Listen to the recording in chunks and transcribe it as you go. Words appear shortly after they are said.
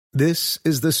This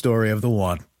is the story of the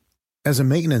one. As a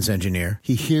maintenance engineer,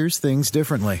 he hears things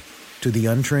differently. To the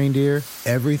untrained ear,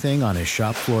 everything on his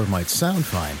shop floor might sound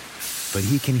fine, but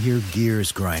he can hear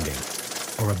gears grinding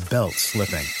or a belt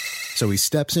slipping. So he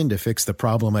steps in to fix the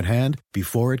problem at hand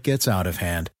before it gets out of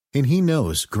hand. And he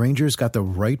knows Grainger's got the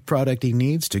right product he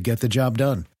needs to get the job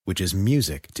done, which is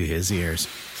music to his ears.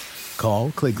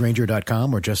 Call, click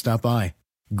Grainger.com, or just stop by.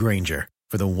 Grainger,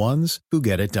 for the ones who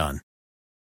get it done.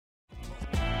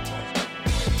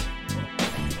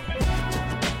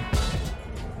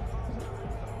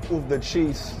 Move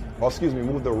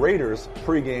the Raiders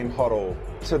pregame huddle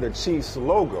to the Chiefs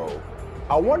logo.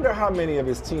 I wonder how many of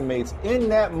his teammates in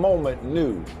that moment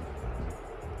knew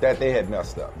that they had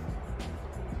messed up.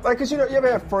 Like, cause you ever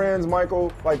have friends,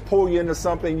 Michael, like pull you into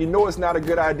something, you know it's not a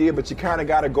good idea, but you kind of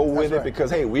got to go with it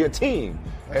because, hey, we're a team.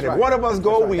 And if one of us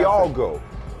go, we all go.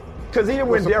 Because even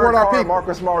when Derek Carr and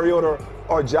Marcus Mariota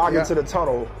are jogging to the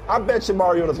tunnel, I bet you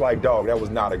Mariota's like, dog, that was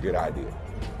not a good idea.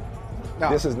 No.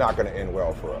 This is not going to end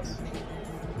well for us.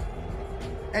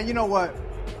 And you know what?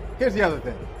 Here's the other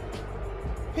thing.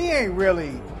 He ain't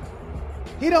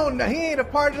a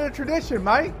part of the tradition,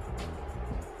 Mike.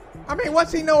 I mean,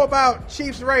 what's he know about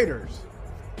Chiefs Raiders?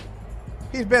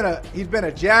 He's been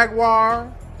a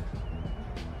Jaguar.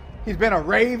 He's been a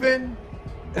Raven.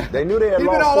 They knew they had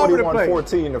lost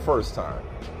 41-14 the first time.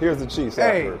 Here's the Chiefs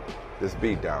after this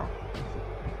beatdown.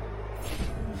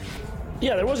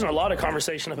 Yeah, there wasn't a lot of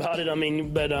conversation about it.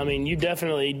 But you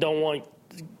definitely don't want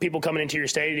people coming into your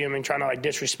stadium and trying to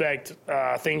disrespect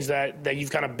things that you've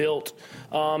kind of built.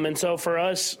 And so for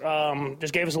us,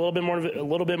 just gave us a little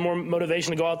bit more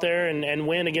motivation to go out there and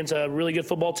win against a really good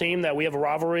football team that we have a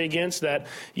rivalry against that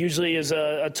usually is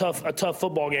a tough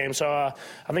football game. So I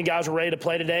think guys were ready to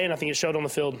play today, and I think it showed on the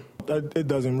field. It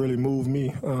doesn't really move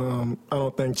me. I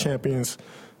don't think champions,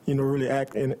 really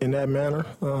act in that manner.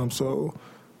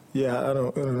 Yeah, it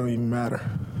don't even matter.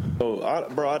 So,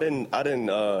 I didn't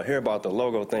hear about the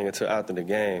logo thing until after the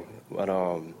game, but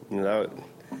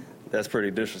that's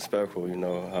pretty disrespectful,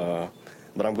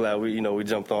 But I'm glad we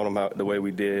jumped on them out the way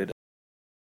we did.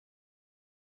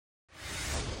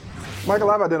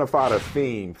 Michael, I've identified a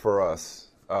theme for us,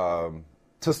 at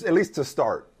least to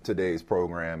start today's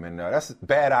program, and that's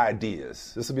bad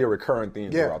ideas. This will be a recurring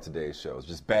theme throughout today's show. It's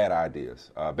just bad ideas,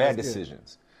 bad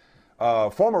decisions.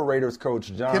 Former Raiders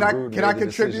coach John Gruden made the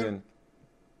decision.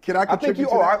 Can I contribute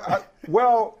to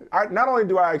that? Not only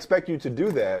do I expect you to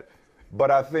do that,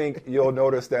 but I think you'll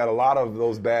notice that a lot of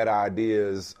those bad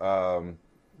ideas will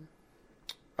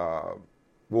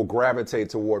gravitate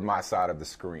toward my side of the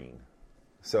screen.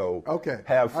 So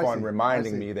have fun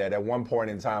reminding me that at one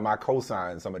point in time I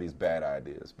co-signed some of these bad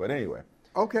ideas. But anyway.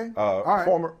 Okay. All right.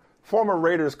 Former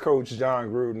Raiders coach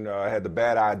John Gruden had the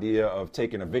bad idea of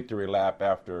taking a victory lap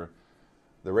after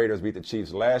the Raiders beat the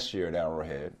Chiefs last year at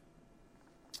Arrowhead.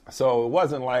 So it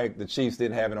wasn't like the Chiefs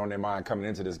didn't have it on their mind coming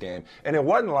into this game. And it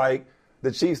wasn't like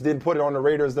the Chiefs didn't put it on the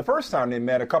Raiders the first time they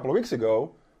met a couple of weeks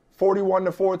ago,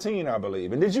 41-14, I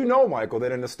believe. And did you know, Michael,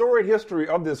 that in the storied history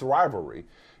of this rivalry,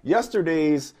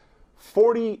 yesterday's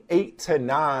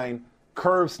 48-9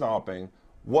 curve stomping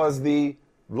was the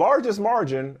largest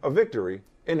margin of victory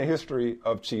in the history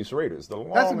of Chiefs Raiders, the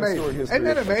long and storied history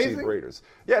of Chiefs Raiders.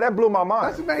 Yeah, that blew my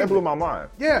mind. That's amazing. That blew my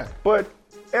mind. Yeah. But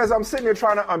as I'm sitting here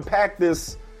trying to unpack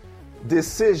this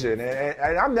decision,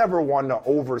 and I'm never one to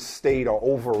overstate or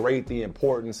overrate the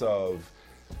importance of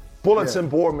bulletin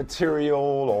board material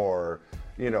or,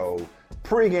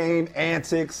 pregame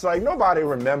antics. Like, nobody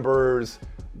remembers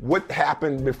what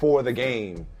happened before the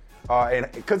game.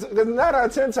 And because 9 out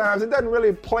of 10 times it doesn't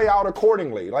really play out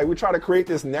accordingly. Like, we try to create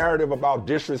this narrative about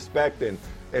disrespect and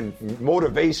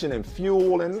motivation and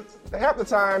fuel, and half the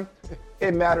time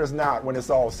it matters not when it's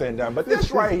all said and done. But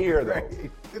this right here, though,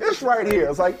 this right here,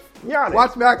 it's like Yannick.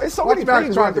 Watch Max. There's so many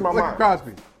things running through my mind.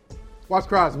 Crosby. Watch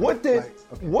Crosby. What did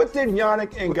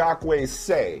Yannick Ngakoue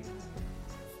say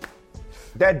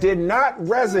that did not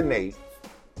resonate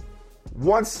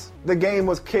once the game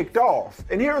was kicked off?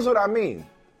 And here's what I mean.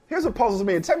 Here's what puzzles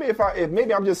me. And tell me if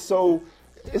maybe I'm just so.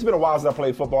 It's been a while since I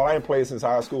played football. I ain't played since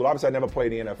high school. Obviously, I never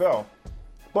played the NFL.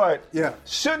 But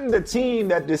shouldn't the team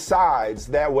that decides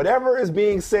that whatever is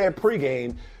being said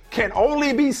pregame can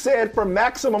only be said for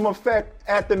maximum effect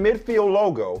at the midfield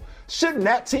logo, shouldn't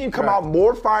that team come out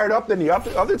more fired up than the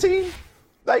other team?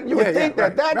 Like, you would think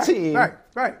that team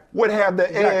would have the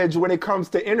edge when it comes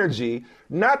to energy,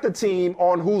 not the team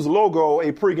on whose logo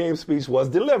a pregame speech was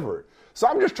delivered. So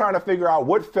I'm just trying to figure out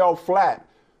what fell flat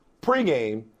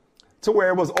pregame to where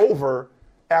it was over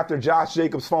after Josh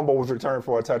Jacobs' fumble was returned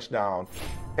for a touchdown,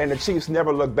 and the Chiefs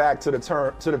never looked back to the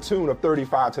tune of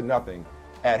 35-0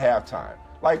 at halftime.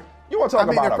 Like, you want to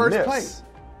talk about a miss.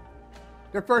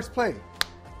 Their first play.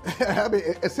 I mean,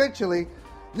 essentially,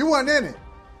 you weren't in it.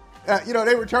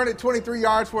 They returned it 23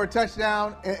 yards for a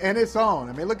touchdown, and it's on.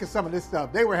 I mean, look at some of this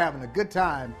stuff. They were having a good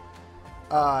time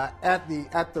at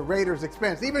the Raiders'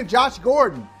 expense. Even Josh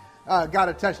Gordon got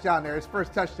a touchdown there, his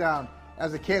first touchdown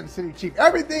as a Kansas City Chief.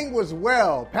 Everything was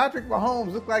well. Patrick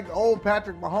Mahomes looked like old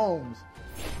Patrick Mahomes.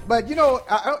 But,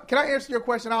 can I answer your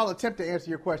question? I'll attempt to answer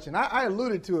your question. I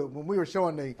alluded to it when we were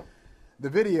showing the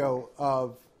video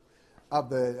of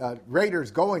the Raiders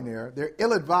going there, their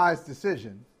ill-advised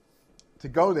decision to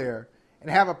go there and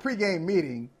have a pregame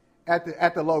meeting at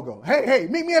the logo. Hey,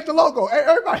 meet me at the logo. Hey,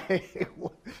 everybody.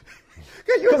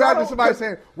 Can you imagine somebody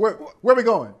saying, where are we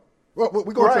going?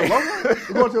 We going to a logo?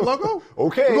 We going to a logo?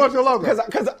 Okay. We going to a logo?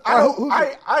 Because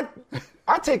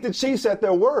I take the Chiefs at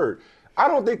their word. I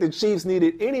don't think the Chiefs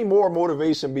needed any more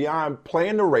motivation beyond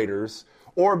playing the Raiders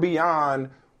or beyond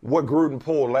what Gruden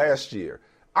pulled last year.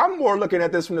 I'm more looking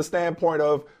at this from the standpoint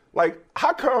of, like,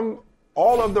 how come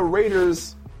all of the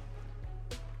Raiders'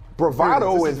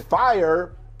 bravado and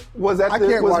fire was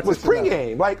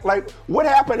pregame? Like what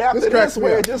happened after this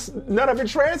where just none of it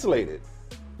translated?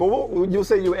 But you'll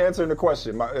say you answering the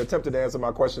question. Attempted to answer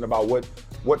my question about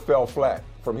what fell flat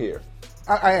from here.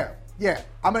 I am. Yeah,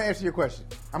 I'm going to answer your question.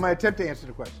 I'm going to attempt to answer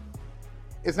the question.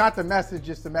 It's not the message,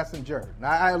 it's the messenger. Now,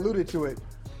 I alluded to it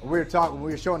when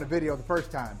we were showing the video the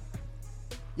first time.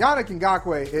 Yannick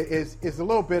Ngakoue is a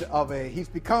little bit of he's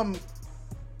become,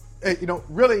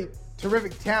 really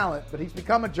terrific talent, but he's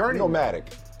become a journeyman.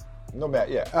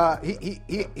 Nomadic, yeah.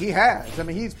 He has. I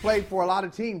mean, he's played for a lot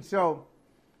of teams. So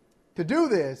to do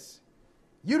this,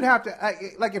 you'd have to,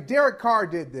 like if Derek Carr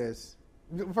did this,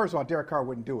 first of all, Derek Carr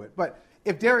wouldn't do it. But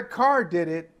if Derek Carr did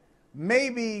it,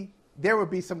 maybe there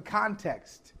would be some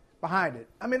context behind it.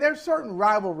 I mean, there's certain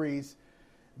rivalries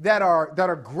that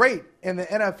are great in the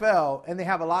NFL, and they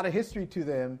have a lot of history to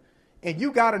them, and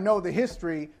you got to know the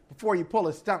history before you pull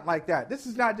a stunt like that. This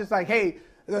is not just like, hey,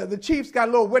 the Chiefs got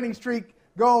a little winning streak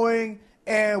going,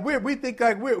 and we think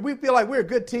like we feel like we're a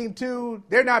good team too.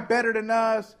 They're not better than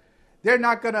us. They're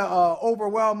not going to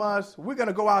overwhelm us. We're going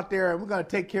to go out there and we're going to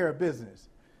take care of business.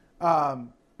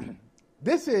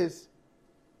 This is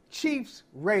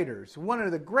Chiefs-Raiders, one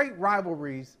of the great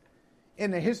rivalries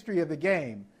in the history of the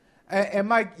game. And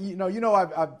Mike,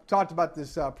 I've talked about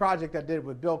this project I did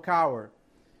with Bill Cowher.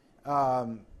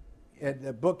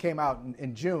 The book came out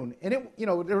in June. And,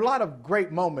 there were a lot of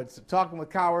great moments talking with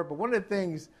Cowher. But one of the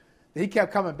things that he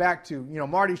kept coming back to,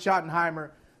 Marty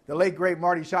Schottenheimer, the late, great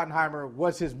Marty Schottenheimer,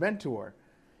 was his mentor.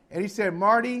 And he said,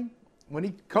 Marty, when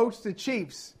he coached the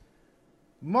Chiefs,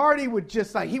 Marty would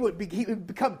just he would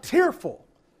become tearful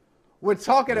with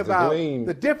talking about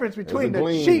the difference between the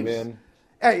Chiefs. Man.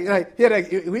 Hey,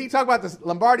 when you talk about this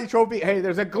Lombardi trophy, hey,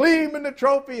 there's a gleam in the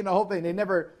trophy and the whole thing.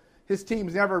 His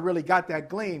teams never really got that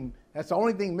gleam. That's the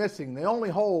only thing missing, the only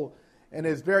hole in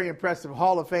his very impressive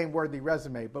Hall of Fame worthy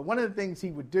resume. But one of the things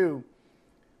he would do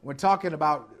when talking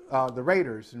about the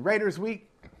Raiders and Raiders Week,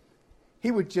 he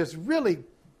would just really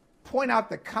point out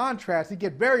the contrast. He'd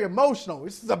get very emotional.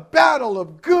 This is a battle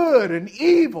of good and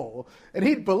evil. And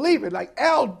he'd believe it. Like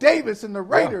Al Davis and the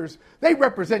Raiders, they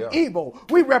represent evil.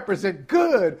 We represent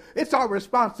good. It's our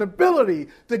responsibility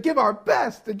to give our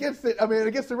best against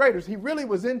the Raiders. He really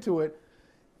was into it.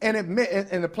 And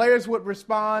the players would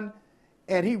respond.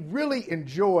 And he really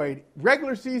enjoyed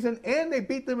regular season, and they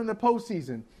beat them in the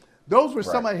postseason. Those were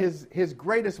some of his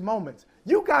greatest moments.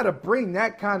 You got to bring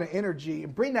that kind of energy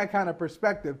and bring that kind of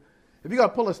perspective if you're going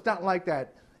to pull a stunt like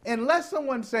that. And let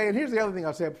someone say, and here's the other thing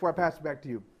I'll say before I pass it back to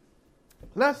you.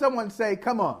 Let someone say,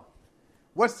 come on,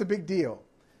 what's the big deal?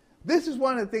 This is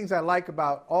one of the things I like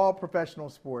about all professional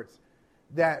sports,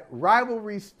 that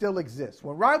rivalries still exist.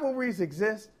 When rivalries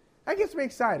exist, that gets me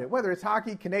excited, whether it's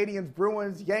hockey, Canadians,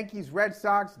 Bruins, Yankees, Red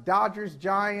Sox, Dodgers,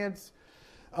 Giants,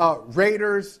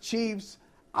 Raiders, Chiefs.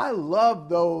 I love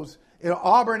those,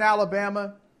 Auburn,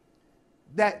 Alabama,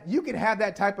 that you can have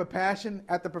that type of passion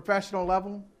at the professional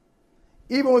level,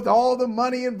 even with all the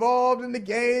money involved in the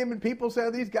game and people say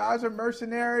these guys are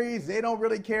mercenaries, they don't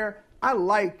really care. I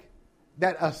like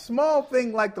that a small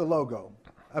thing like the logo,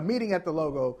 a meeting at the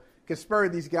logo, can spur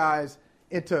these guys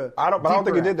into I don't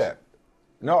think he did that.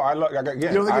 No, again, you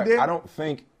don't think he did? I don't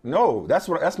think. No, that's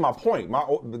my point. My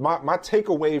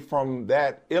takeaway from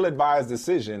that ill-advised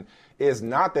decision is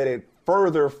not that it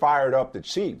further fired up the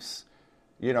Chiefs.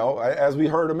 As we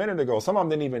heard a minute ago, some of them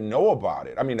didn't even know about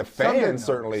it. I mean, the fans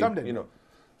certainly,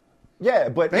 Yeah,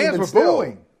 but fans were still,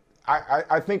 booing.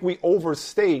 I think we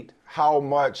overstate how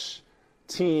much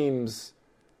teams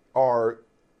are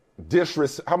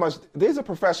how much these are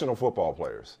professional football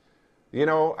players. You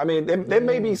know, I mean, there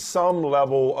may be some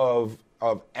level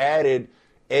of added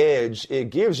edge it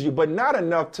gives you, but not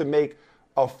enough to make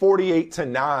a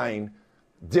 48-9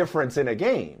 difference in a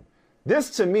game. This,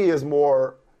 to me, is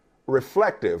more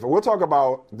reflective. We'll talk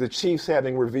about the Chiefs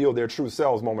having revealed their true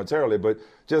selves momentarily, but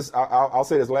just I'll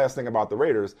say this last thing about the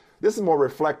Raiders. This is more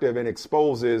reflective and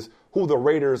exposes who the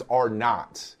Raiders are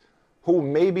not, who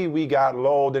maybe we got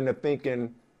lulled into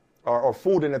thinking or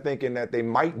fooled into thinking that they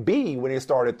might be when they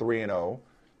started 3-0.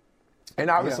 And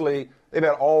obviously, they've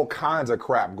had all kinds of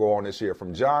crap go on this year,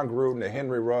 from John Gruden to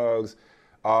Henry Ruggs,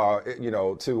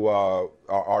 to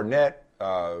Arnett.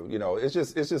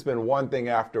 It's just been one thing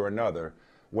after another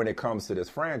when it comes to this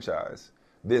franchise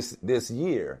this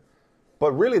year.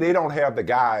 But really, they don't have the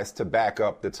guys to back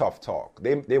up the tough talk.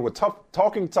 They were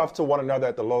talking tough to one another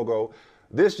at the logo.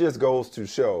 This just goes to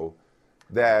show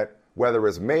that whether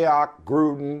it's Mayock,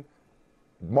 Gruden,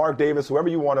 Mark Davis, whoever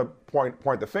you want to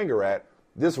point the finger at,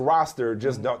 this roster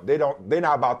just they're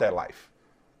not about that life.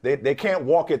 They can't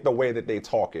walk it the way that they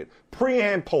talk it, pre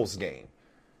and post game.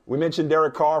 We mentioned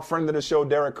Derek Carr, friend of the show.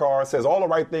 Derek Carr says all the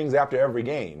right things after every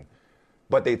game,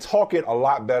 but they talk it a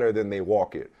lot better than they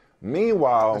walk it.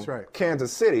 Meanwhile, That's right.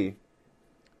 Kansas City,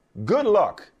 good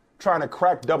luck trying to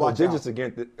crack double digits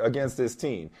against this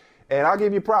team. And I'll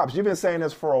give you props. You've been saying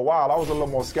this for a while. I was a little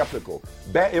more skeptical.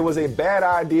 It was a bad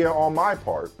idea on my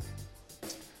part.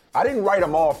 I didn't write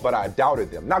them off, but I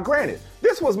doubted them. Now, granted,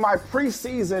 this was my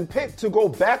preseason pick to go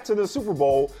back to the Super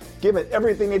Bowl, given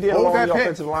everything they did along the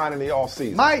offensive line in the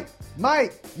offseason.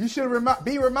 Mike, you should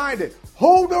be reminded.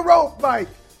 Hold the rope, Mike.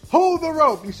 Hold the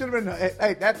rope. You should have been.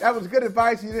 Hey, that was good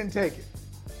advice. You didn't take it.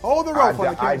 Hold the rope on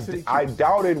the Kansas City Chiefs. I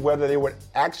doubted whether they would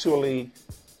actually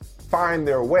find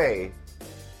their way,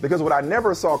 because what I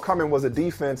never saw coming was a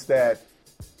defense that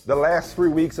the last 3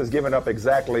 weeks has given up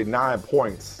exactly 9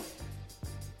 points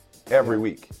every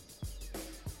week.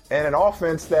 And an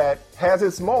offense that has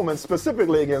its moments,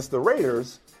 specifically against the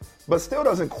Raiders, but still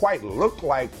doesn't quite look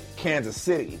like Kansas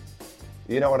City.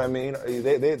 You know what I mean?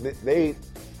 They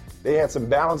had some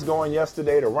balance going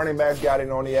yesterday. The running backs got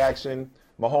in on the action.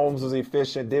 Mahomes was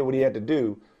efficient, did what he had to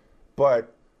do.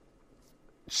 But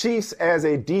Chiefs as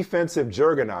a defensive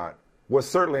juggernaut was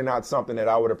certainly not something that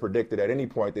I would have predicted at any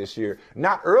point this year.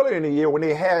 Not earlier in the year when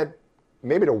they had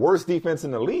maybe the worst defense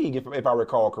in the league, if I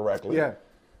recall correctly. Yeah.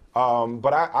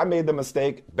 But I made the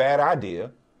mistake, bad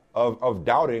idea, of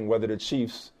doubting whether the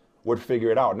Chiefs would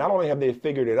figure it out. Not only have they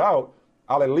figured it out,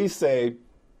 I'll at least say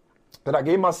that I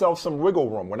gave myself some wiggle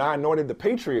room. When I anointed the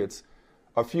Patriots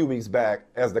a few weeks back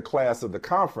as the class of the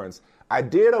conference, I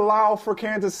did allow for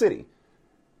Kansas City.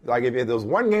 Like, if there was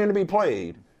one game to be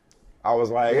played, I was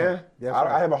like,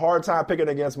 I have a hard time picking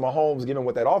against Mahomes, given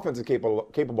what that offense is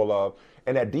capable of,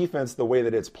 and that defense the way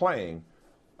that it's playing.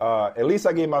 At least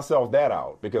I gave myself that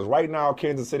out, because right now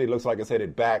Kansas City looks like it's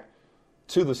headed back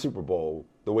to the Super Bowl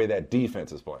the way that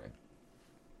defense is playing.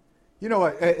 You know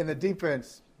what? In the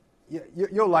defense,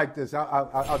 you'll like this.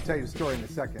 I'll tell you the story in a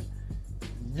second.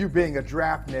 You being a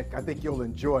draftnik, I think you'll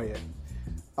enjoy it.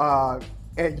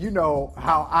 And you know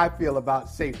how I feel about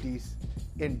safeties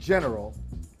in general,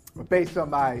 based on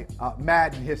my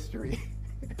Madden history.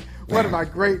 one of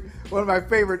my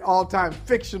favorite all-time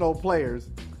fictional players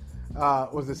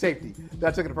was the safety that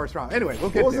I took in the first round. Anyway, we'll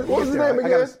get there. What was his name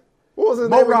again? What was his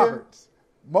Mo name Roberts.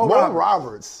 Mo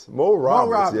Roberts. Mo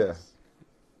Roberts, yeah.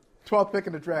 12th pick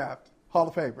in the draft, Hall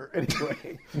of Famer.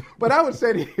 Anyway, but I would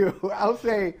say to you, I'll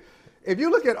say, if you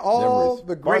look at all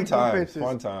the great defenses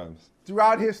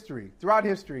throughout history,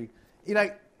 you know,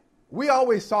 we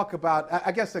always talk about,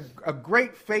 I guess, a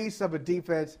great face of a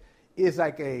defense is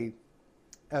like a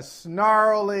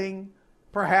snarling,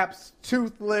 perhaps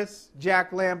toothless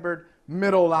Jack Lambert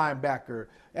middle linebacker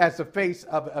as the face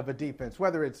of a defense,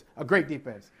 whether it's a great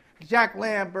defense. Jack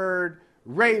Lambert,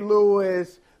 Ray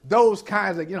Lewis, those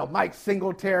kinds of, Mike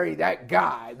Singletary, that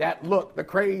guy, that look, the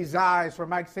crazy eyes for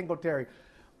Mike Singletary.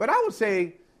 But I would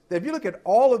say that if you look at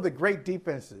all of the great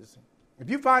defenses, if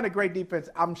you find a great defense,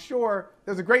 I'm sure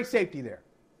there's a great safety there.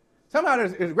 Somehow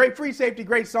there's a great free safety,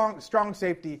 great strong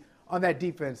safety on that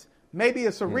defense. Maybe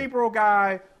a cerebral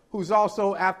guy who's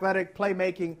also athletic,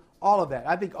 playmaking, all of that.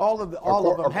 I think all of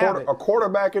them have it. A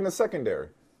quarterback in the secondary.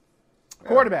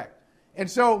 Quarterback. And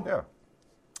so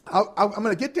I'm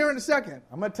going to get there in a second.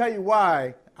 I'm going to tell you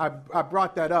why I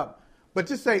brought that up. But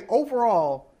just say,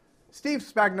 overall, Steve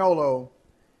Spagnuolo,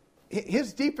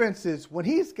 his defenses, when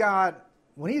he's got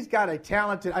a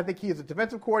talented, I think he is a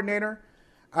defensive coordinator,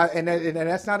 and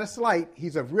that's not a slight.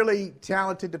 He's a really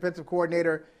talented defensive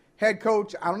coordinator. Head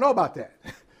coach, I don't know about that.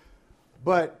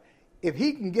 But if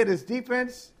he can get his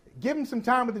defense, give him some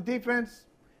time with the defense,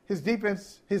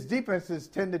 his defenses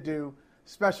tend to do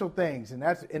special things, and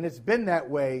it's been that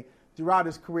way throughout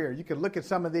his career. You can look at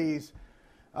some of these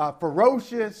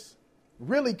ferocious,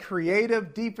 really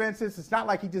creative defenses. It's not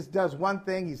like he just does one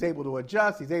thing. He's able to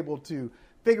adjust. He's able to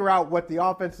figure out what the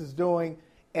offense is doing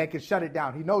and can shut it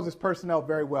down. He knows his personnel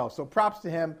very well. So props to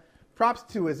him. Props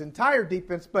to his entire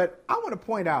defense. But I want to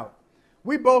point out,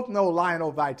 we both know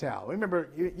Lionel Vital. Remember,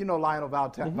 you know Lionel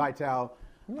Vital.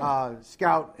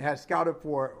 Has scouted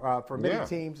for many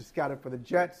teams. He scouted for the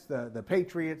Jets, the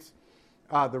Patriots,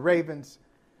 the Ravens.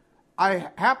 I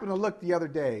happened to look the other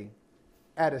day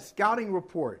at a scouting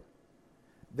report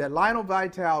that Lionel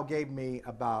Vital gave me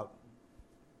about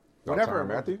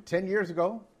 10 years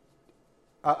ago.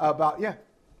 About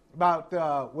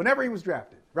whenever he was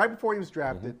drafted, right before he was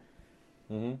drafted.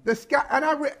 The scout, and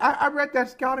I read that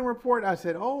scouting report. I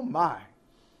said, "Oh my!"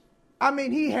 I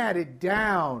mean, he had it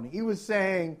down. He was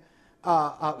saying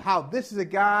how this is a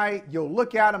guy, you'll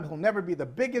look at him, he'll never be the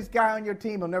biggest guy on your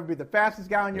team, he'll never be the fastest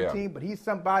guy on your team, but he's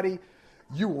somebody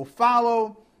you will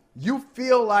follow. You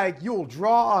feel like you'll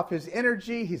draw off his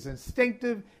energy. He's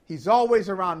instinctive. He's always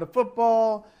around the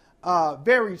football,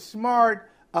 very smart,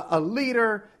 a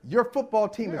leader. Your football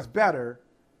team is better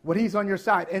when he's on your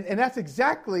side. And that's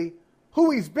exactly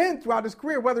who he's been throughout his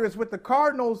career, whether it's with the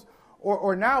Cardinals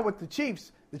or now with the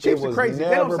Chiefs. The Chiefs are crazy.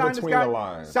 They don't sign this guy.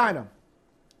 Lines. Sign him.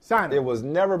 It was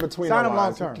never between sign the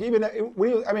lines. Sign him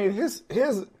long term.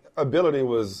 His ability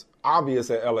was obvious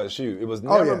at LSU. It was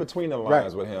never between the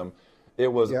lines with him. It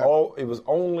was It was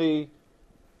only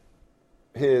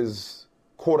his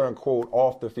quote unquote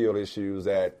off the field issues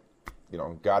that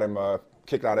got him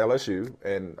kicked out of LSU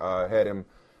and had him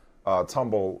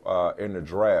tumble in the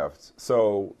draft.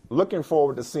 So looking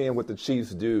forward to seeing what the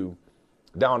Chiefs do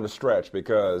down the stretch,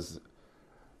 because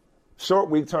short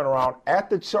week turnaround at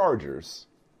the Chargers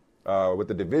with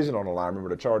the division on the line. Remember,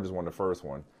 the Chargers won the first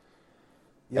one.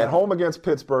 At home against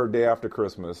Pittsburgh day after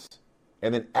Christmas,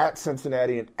 and then at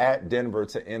Cincinnati and at Denver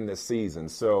to end the season.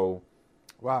 So,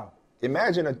 wow.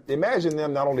 Imagine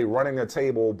them not only running the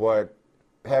table, but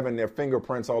having their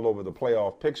fingerprints all over the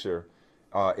playoff picture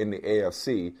in the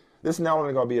AFC. This is not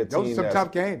only going to be a team. Those are some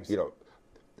tough games.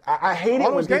 I hate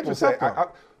it when people say they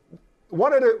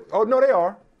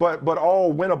are, but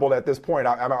all winnable at this point.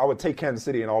 I would take Kansas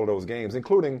City in all of those games,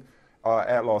 including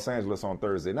at Los Angeles on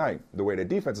Thursday night. The way their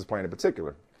defense is playing in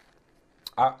particular.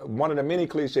 One of the many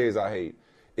cliches I hate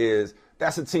is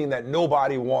that's a team that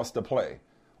nobody wants to play.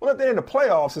 Well, if they're in the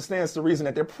playoffs, it stands to reason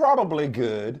that they're probably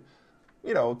good.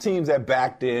 Teams that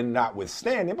backed in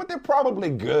notwithstanding, but they're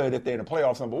probably good if they're in the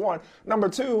playoffs, number one. Number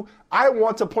two, I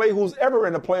want to play who's ever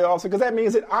in the playoffs because that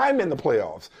means that I'm in the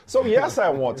playoffs. So, yes, I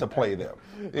want to play them.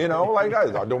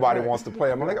 Nobody wants to play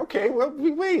them. I'm like, okay, well,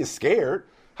 we ain't scared.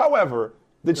 However,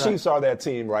 the Chiefs are that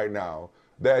team right now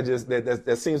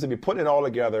that seems to be putting it all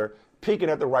together,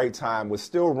 peaking at the right time with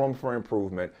still room for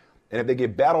improvement. And if they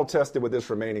get battle tested with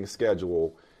this remaining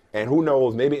schedule, and who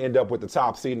knows, maybe end up with the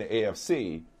top seed in the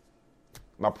AFC,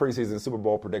 my preseason Super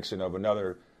Bowl prediction of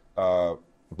another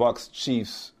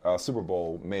Bucs-Chiefs Super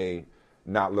Bowl may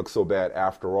not look so bad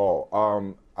after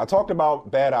all. I talked about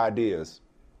bad ideas.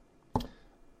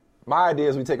 My idea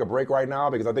is we take a break right now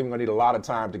because I think we're going to need a lot of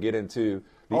time to get into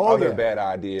the other bad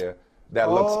idea that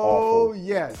looks awful. Oh,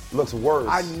 yes. Looks worse.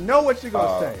 I know what you're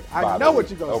going to say. I know what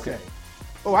you're going to say.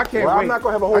 Oh, I can't wait. I'm not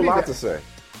going to have a whole lot to say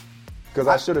because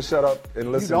I should have shut up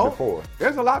and listened before.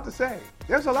 There's a lot to say.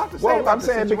 Well, I'm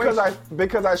saying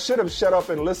because I should have shut up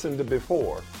and listened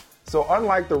before. So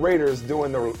unlike the Raiders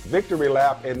doing the victory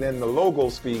lap and then the logo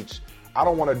speech, I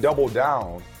don't want to double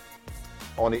down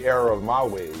on the error of my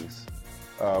ways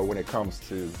when it comes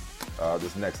to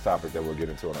this next topic that we'll get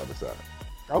into on the other side.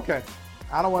 Okay.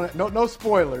 I don't want to, no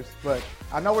spoilers, but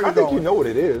I know where you're going. I think you know what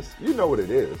it is. You know what it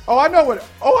is. I know what it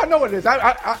is.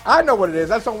 I know what it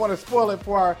is. I just don't want to spoil it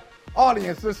for our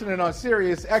audience listening on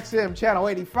Sirius XM Channel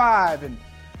 85 and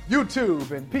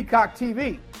YouTube and Peacock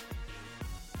TV.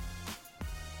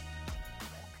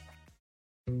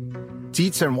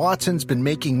 Dietz & Watson's been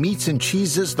making meats and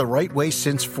cheeses the right way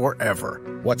since forever.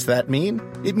 What's that mean?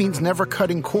 It means never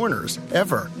cutting corners,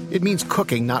 ever. It means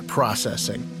cooking, not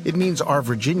processing. It means our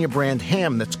Virginia brand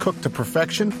ham that's cooked to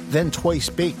perfection, then twice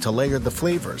baked to layer the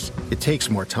flavors. It takes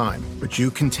more time, but you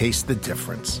can taste the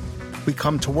difference. We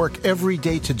come to work every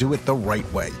day to do it the right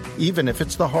way, even if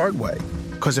it's the hard way.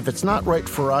 Because if it's not right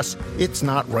for us, it's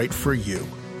not right for you.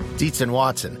 Dietz &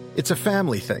 Watson, it's a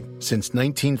family thing since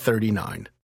 1939.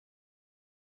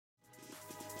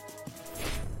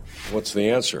 What's the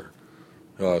answer?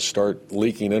 Start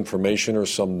leaking information or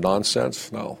some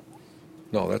nonsense? No,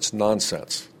 that's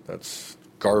nonsense. That's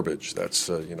garbage. That's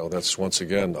that's once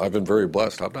again. I've been very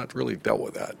blessed. I've not really dealt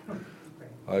with that.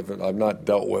 I've not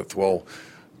dealt with. Well,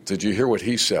 did you hear what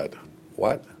he said?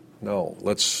 What? No.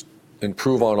 Let's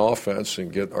improve on offense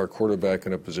and get our quarterback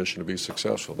in a position to be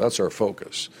successful. That's our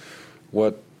focus.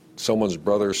 What someone's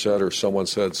brother said or someone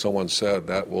said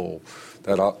that will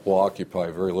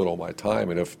occupy very little of my time.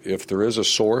 And if there is a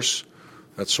source,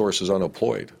 that source is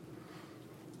unemployed.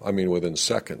 I mean, within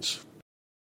seconds.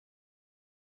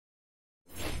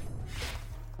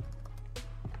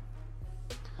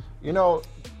 You know,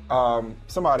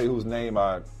 somebody whose name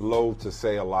I loathe to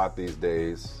say a lot these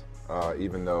days,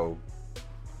 even though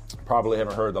probably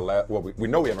haven't heard the last. Well, we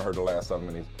know we haven't heard the last of him,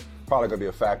 and he's probably going to be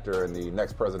a factor in the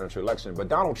next presidential election. But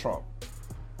Donald Trump,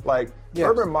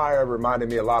 Urban Meyer reminded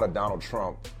me a lot of Donald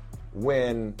Trump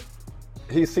when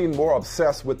he seemed more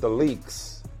obsessed with the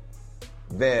leaks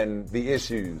than the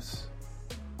issues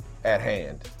at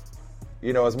hand.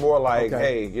 You know, it's more like,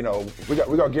 hey, you know,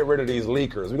 we're gonna get rid of these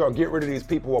leakers. We're gonna get rid of these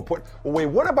people who are put. Well, wait,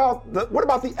 what about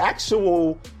the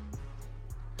actual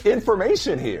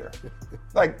information here?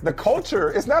 Like the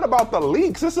culture, it's not about the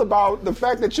leaks. It's about the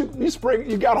fact that you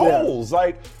got holes.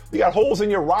 Like you got holes in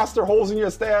your roster, holes in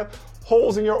your staff,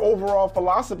 holes in your overall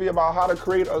philosophy about how to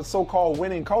create a so-called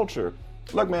winning culture.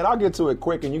 Look, man, I'll get to it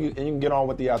quick, and you can get on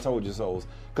with the I told you so's,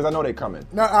 because I know they're coming.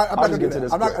 No, I'm not going to get to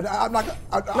this. You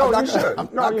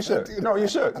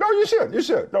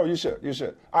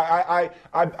should. I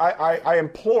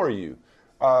implore you.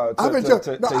 I'm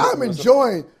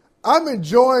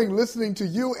enjoying listening to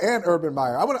you and Urban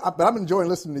Meyer. But I'm enjoying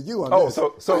listeing to you on this.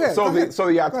 So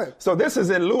this is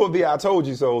in lieu of the I told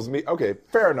you so's. Okay,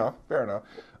 fair enough.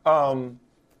 Go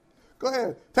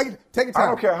ahead. Take your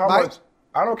time.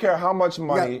 I don't care how much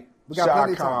money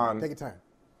Shad Khan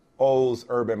owes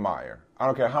Urban Meyer. I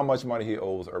don't care how much money he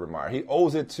owes Urban Meyer. He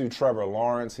owes it to Trevor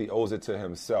Lawrence. He owes it to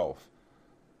himself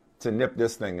to nip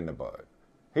this thing in the bud.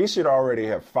 He should already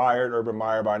have fired Urban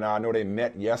Meyer by now. I know they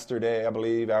met yesterday, I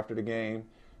believe, after the game.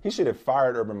 He should have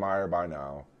fired Urban Meyer by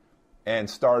now and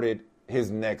started his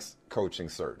next coaching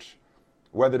search.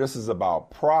 Whether this is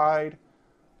about pride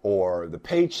or the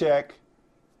paycheck,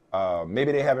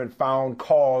 maybe they haven't found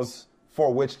cause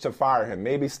for which to fire him.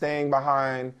 Maybe staying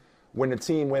behind when the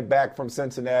team went back from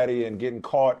Cincinnati and getting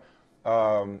caught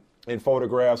in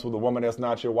photographs with a woman that's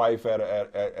not your wife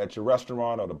at your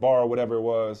restaurant or the bar or whatever it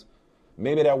was.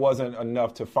 Maybe that wasn't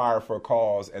enough to fire for a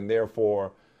cause and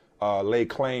therefore lay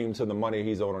claim to the money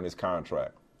he's owed on his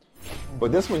contract.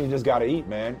 But this one you just got to eat,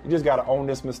 man. You just got to own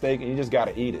this mistake and you just got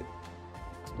to eat it.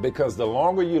 Because the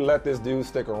longer you let this dude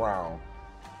stick around,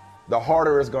 the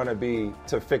harder it's going to be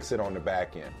to fix it on the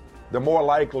back end. The more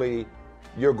likely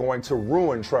you're going to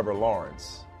ruin Trevor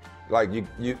Lawrence. Like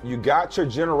you got your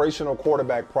generational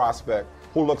quarterback prospect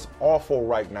who looks awful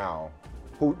right now,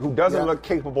 who doesn't look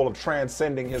capable of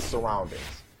transcending his surroundings.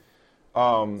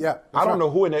 I don't know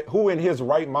who in his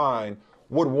right mind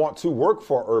would want to work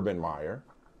for Urban Meyer.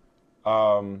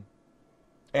 And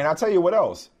I'll tell you what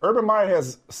else. Urban Meyer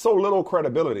has so little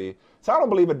credibility, so I don't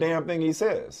believe a damn thing he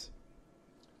says.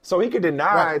 So he could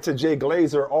deny to Jay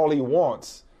Glazer all he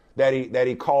wants that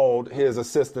he called his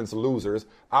assistants losers.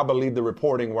 I believe the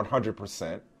reporting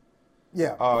 100%.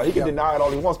 He can deny it all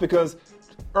he wants because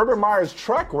Urban Meyer's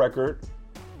track record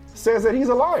says that he's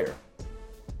a liar.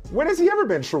 When has he ever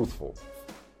been truthful?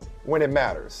 When it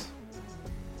matters.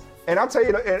 And I'll tell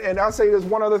you, and I'll say this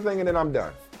one other thing, and then I'm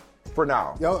done for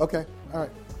now. Okay, all right.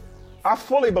 I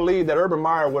fully believe that Urban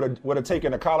Meyer would have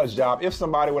taken a college job if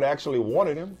somebody would have actually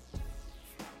wanted him.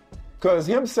 Because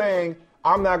him saying,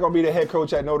 I'm not going to be the head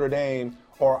coach at Notre Dame,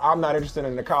 or I'm not interested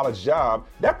in a college job,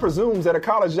 that presumes that a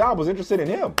college job was interested in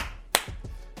him.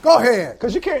 Go ahead.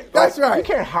 Because you can't. That's right. You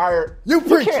can't hire. You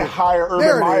can't hire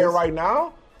Urban Meyer right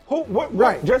now.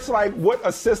 Just like what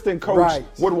assistant coach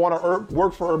would want to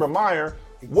work for Urban Meyer?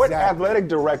 Exactly. What athletic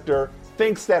director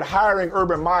thinks that hiring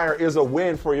Urban Meyer is a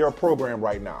win for your program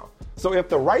right now? So if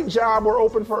the right job were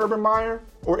open for Urban Meyer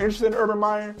or interested in Urban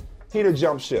Meyer, he'd have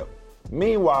jumped ship.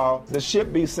 Meanwhile, the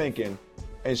ship be sinking,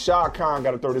 and Shad Khan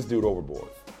got to throw this dude overboard.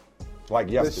 Like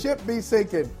yesterday. The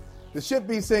ship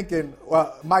be sinking.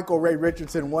 Well, Michael Ray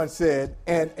Richardson once said,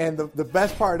 and the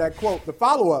best part of that quote, the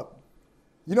follow-up.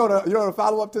 You know the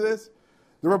follow-up to this?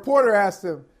 The reporter asked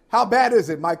him, how bad is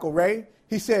it, Michael Ray?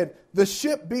 He said, the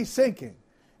ship be sinking.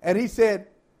 And he said,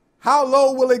 how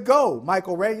low will it go,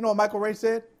 Michael Ray? You know what Michael Ray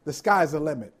said? The sky's the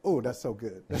limit. Oh, that's so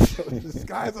good. The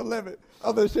sky's the limit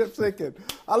of the ship sinking.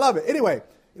 I love it. Anyway,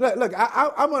 look,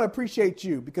 I'm going to appreciate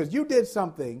you because you did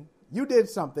something,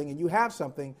 and you have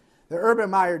something that Urban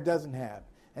Meyer doesn't have,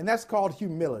 and that's called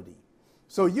humility.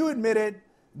 So you admitted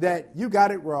that you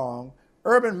got it wrong.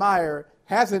 Urban Meyer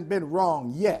hasn't been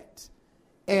wrong yet.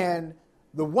 And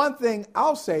the one thing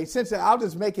I'll say, since I'll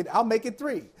make it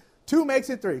 3. 2 makes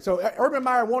it 3. So Urban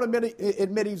Meyer won't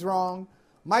admit he's wrong.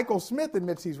 Michael Smith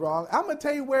admits he's wrong. I'm going to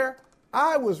tell you where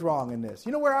I was wrong in this.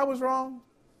 You know where I was wrong?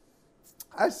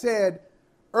 I said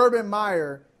Urban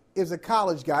Meyer is a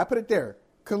college guy. I put it there.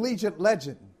 Collegiate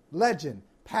legend,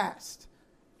 past.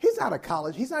 He's not a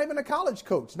college. He's not even a college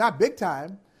coach. Not big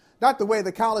time. Not the way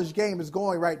the college game is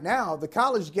going right now. The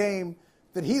college game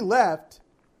that he left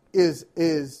is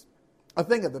a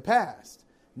thing of the past.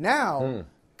 Now,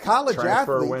 college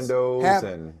transfer athletes windows have,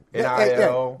 and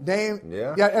NIL.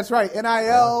 Yeah, that's right.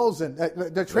 NILs and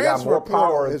the transfer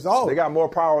portal is always. They got more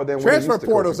power than transfer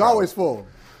portal is always full.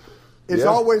 It's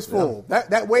always full. Yeah.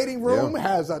 That waiting room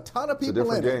has a ton of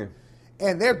people in it.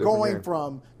 And they're going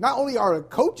from, not only are the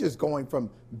coaches going from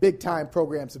big-time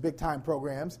programs to big-time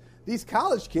programs, these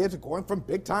college kids are going from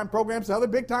big-time programs to other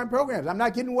big-time programs. I'm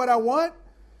not getting what I want.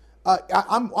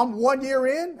 I'm 1 year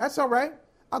in. That's all right.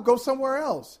 I'll go somewhere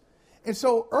else. And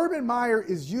so Urban Meyer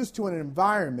is used to an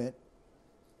environment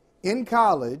in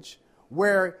college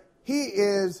where he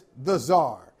is the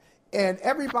czar, and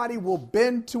everybody will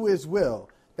bend to his will.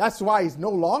 That's why he's no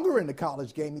longer in the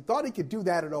college game. He thought he could do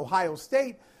that at Ohio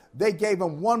State. They gave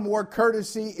him one more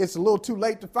courtesy. It's a little too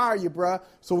late to fire you, bruh.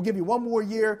 So we'll give you one more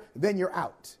year, then you're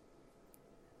out.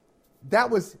 That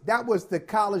was the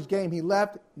college game he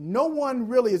left. No one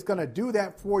really is going to do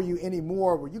that for you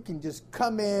anymore, where you can just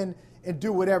come in and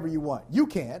do whatever you want. You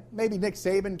can't. Maybe Nick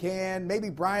Saban can. Maybe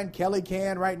Brian Kelly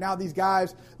can right now, these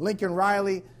guys, Lincoln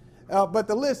Riley. But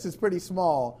the list is pretty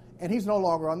small, and he's no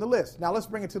longer on the list. Now let's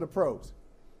bring it to the pros.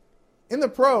 In the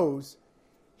pros,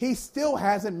 he still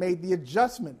hasn't made the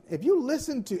adjustment. If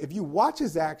you watch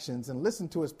his actions and listen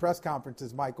to his press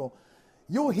conferences, Michael,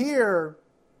 you'll hear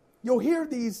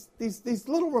these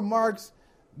little remarks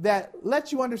that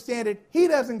let you understand it. He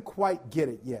doesn't quite get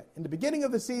it yet. In the beginning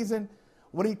of the season,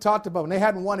 when he talked about when they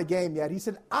hadn't won a game yet, he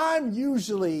said, I'm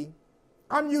usually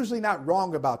not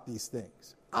wrong about these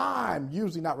things. I'm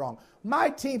usually not wrong. My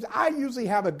teams, I usually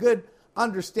have a good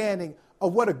understanding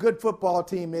of what a good football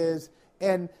team is.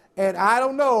 And I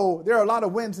don't know, there are a lot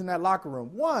of wins in that locker room.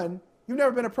 One, you've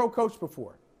never been a pro coach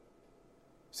before.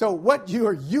 So what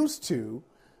you're used to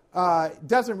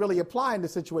doesn't really apply in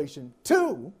this situation.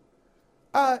 Two,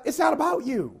 it's not about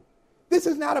you. This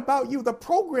is not about you. The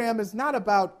program is not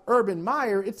about Urban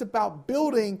Meyer. It's about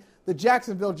building the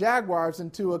Jacksonville Jaguars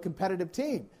into a competitive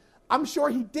team. I'm sure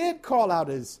he did call out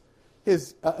his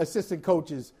assistant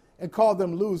coaches and call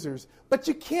them losers. But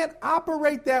you can't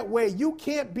operate that way. You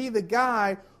can't be the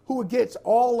guy who gets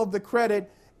all of the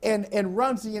credit and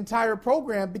runs the entire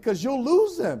program, because you'll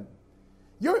lose them.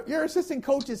 Your assistant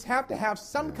coaches have to have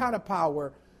some kind of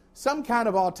power, some kind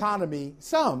of autonomy,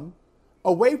 some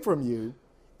away from you,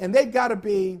 and they've got to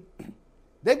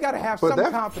have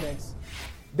some confidence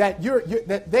that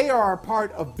that they are a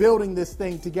part of building this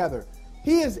thing together.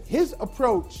 His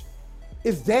approach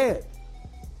is dead.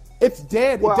 It's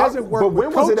dead. Well, it doesn't work. But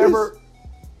when was it ever?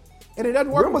 And it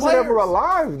doesn't work. When was it ever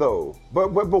alive, though? But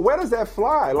where does that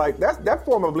fly? Like that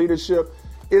form of leadership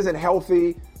isn't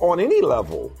healthy on any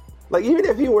level. Like even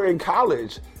if he were in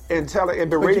college and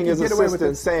berating his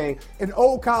assistant, saying in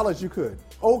old college you could.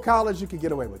 Old college you could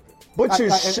get away with it. But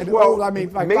maybe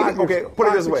 5 years ago, put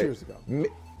it this way.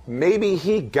 Maybe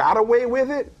he got away with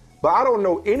it, but I don't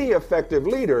know any effective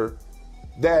leader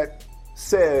that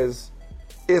says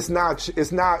it's not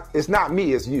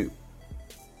me, it's you.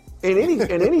 In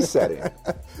any setting,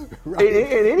 right.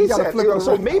 in any setting.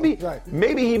 So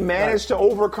maybe he managed to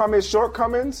overcome his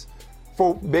shortcomings,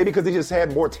 maybe because he just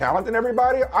had more talent than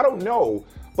everybody. I don't know,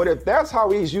 but if that's how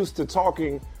he's used to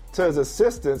talking to his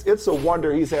assistants, it's a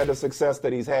wonder he's had the success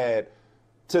that he's had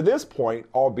to this point,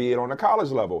 albeit on a college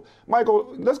level.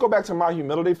 Michael, let's go back to my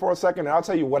humility for a second, and I'll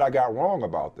tell you what I got wrong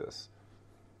about this.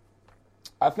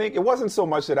 I think it wasn't so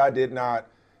much that I did not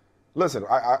listen.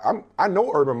 I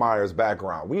know Urban Meyer's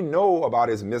background. We know about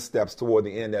his missteps toward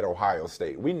the end at Ohio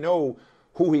State. We know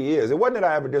who he is. It wasn't that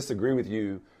I ever disagree with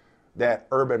you that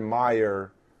Urban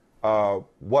Meyer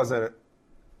wasn't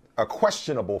a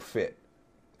questionable fit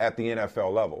at the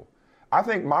NFL level. I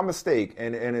think my mistake,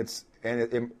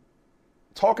 and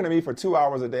talking to me for 2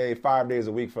 hours a day, 5 days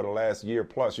a week for the last year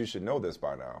plus, you should know this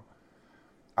by now.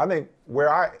 I think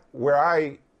where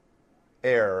I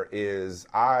err is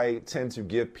I tend to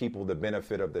give people the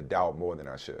benefit of the doubt more than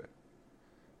I should.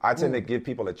 I tend to give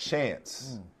people a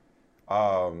chance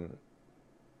when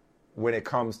it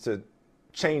comes to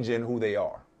changing who they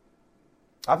are.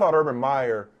 I thought Urban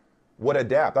Meyer would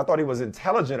adapt. I thought he was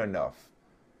intelligent enough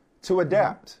to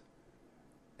adapt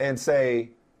and say,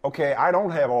 okay, I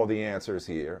don't have all the answers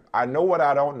here. I know what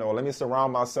I don't know. Let me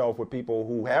surround myself with people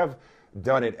who have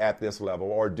done it at this level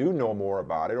or do know more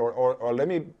about it, or let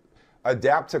me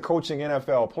adapt to coaching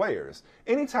NFL players.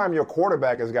 Anytime your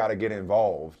quarterback has got to get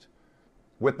involved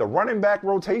with the running back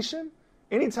rotation,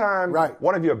 anytime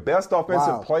one of your best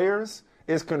offensive players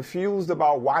is confused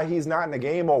about why he's not in the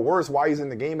game, or worse, why he's in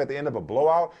the game at the end of a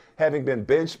blowout, having been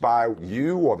benched by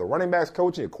you or the running backs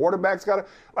coach, and your quarterback's got to,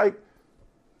 like,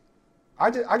 I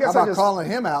guess How about calling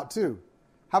him out, too?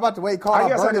 How about the way he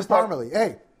called out Bernard Parmalee?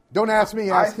 Hey, don't ask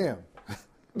me, ask him.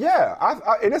 Yeah,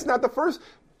 and it's not the first.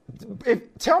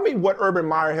 Tell me what Urban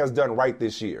Meyer has done right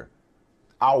this year.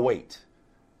 I'll wait.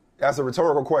 That's a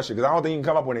rhetorical question because I don't think you can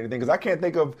come up with anything because I can't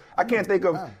think of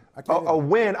a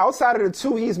win outside of the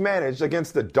two he's managed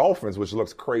against the Dolphins, which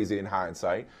looks crazy in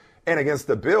hindsight, and against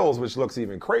the Bills, which looks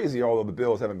even crazy, although the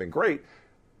Bills haven't been great.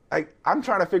 I'm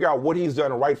trying to figure out what he's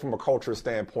done right from a culture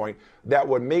standpoint that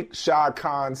would make Shad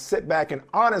Khan sit back and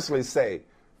honestly say,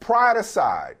 pride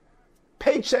aside,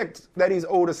 paychecks that he's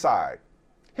owed aside,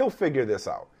 he'll figure this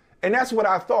out. And that's what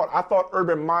I thought. I thought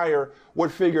Urban Meyer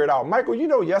would figure it out. Michael,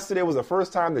 yesterday was the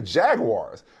first time the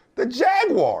Jaguars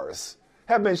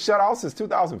have been shut out since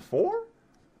 2004?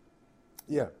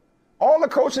 Yeah. All the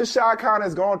coaches Shad Khan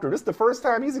has gone through, this is the first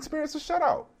time he's experienced a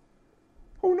shutout.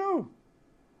 Who knew?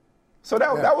 So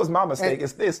that was my mistake.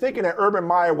 It's thinking that Urban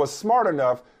Meyer was smart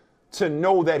enough to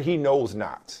know that he knows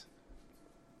not.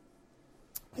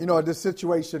 This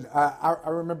situation, I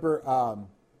remember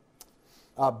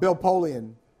Bill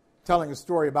Polian telling a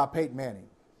story about Peyton Manning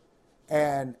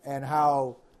and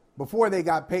how before they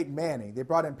got Peyton Manning, they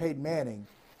brought in Peyton Manning,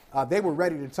 they were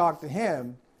ready to talk to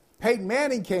him. Peyton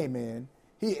Manning came in,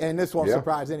 and this won't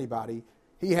surprise anybody,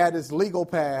 he had his legal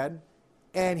pad,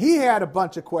 and he had a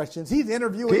bunch of questions. He's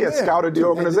interviewing He had scouted the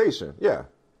organization,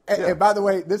 And by the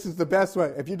way, this is the best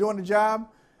way. If you're doing the job,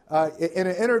 in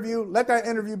an interview, let that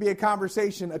interview be a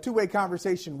conversation, a two-way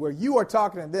conversation where you are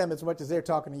talking to them as much as they're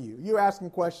talking to you. You're asking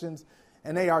questions,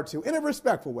 and they are too, in a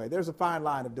respectful way. There's a fine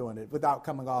line of doing it without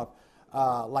coming off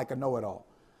like a know-it-all.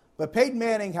 But Peyton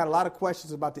Manning had a lot of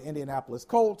questions about the Indianapolis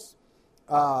Colts.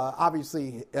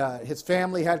 Obviously, his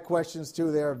family had questions,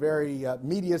 too. They're a very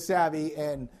media-savvy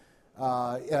and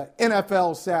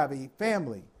NFL-savvy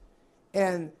family.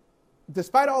 And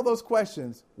despite all those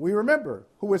questions, we remember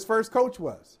who his first coach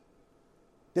was.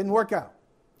 Didn't work out.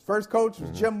 First coach was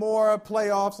Jim Mora,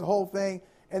 playoffs, the whole thing.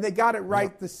 And they got it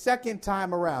right the second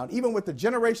time around. Even with the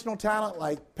generational talent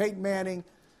like Peyton Manning,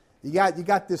 you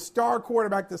got this star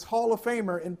quarterback, this Hall of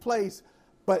Famer in place,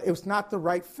 but it was not the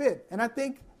right fit. And I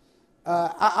think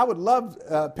I would love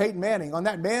Peyton Manning on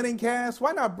that Manning cast.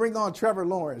 Why not bring on Trevor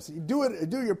Lawrence? You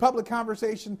do your public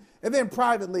conversation, and then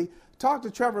privately talk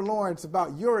to Trevor Lawrence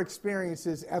about your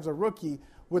experiences as a rookie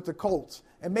with the Colts,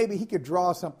 and maybe he could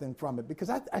draw something from it. Because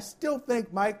I still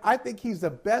think, Mike, I think he's the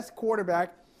best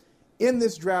quarterback in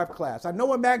this draft class. I know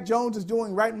what Mac Jones is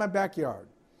doing right in my backyard.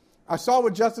 I saw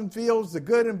with Justin Fields, the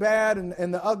good and bad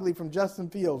and the ugly from Justin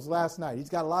Fields last night. He's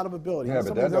got a lot of ability. Yeah,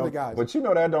 but that other guys. But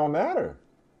that don't matter.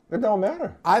 It don't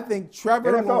matter. I think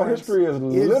Trevor NFL Lawrence history is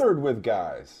littered with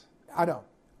guys. I know,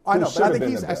 but I think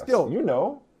he's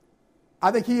still.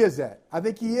 I think he is that. I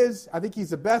think he is. I think he's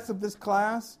the best of this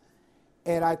class,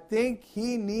 and I think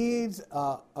he needs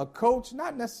a coach,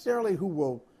 not necessarily who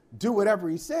will do whatever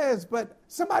he says, but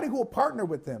somebody who will partner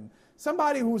with him.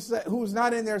 Somebody who's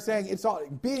not in there saying it's all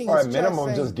beating his chest. At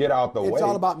minimum, just get out the way. It's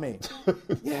all about me.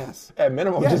 Yes. At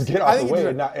minimum, just get out the way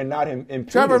and not impede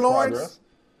Trevor his Lawrence. progress.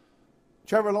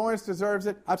 Trevor Lawrence deserves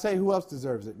it. I'd say who else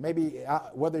deserves it? Maybe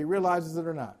whether he realizes it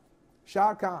or not.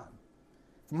 Shad Khan.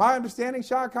 From my understanding,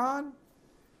 Shad Khan,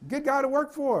 good guy to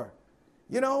work for.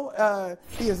 He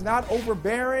is not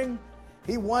overbearing.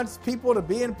 He wants people to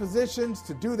be in positions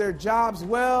to do their jobs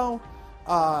well.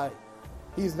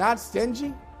 He's not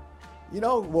stingy.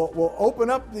 We'll open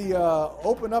up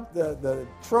the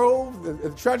trove, the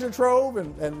treasure trove,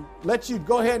 and let you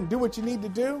go ahead and do what you need to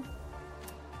do.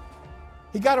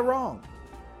 He got it wrong.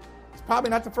 It's probably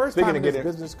not the first time in his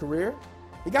business career.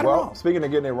 He got it wrong. Speaking of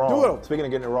getting it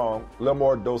wrong, a little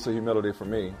more dose of humility for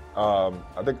me. I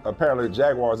think apparently the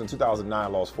Jaguars in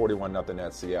 2009 lost 41-0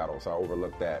 at Seattle, so I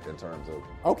overlooked that in terms of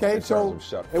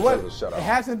shutout. It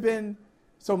hasn't been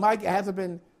so, Mike. It hasn't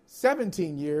been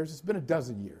 17 years. It's been a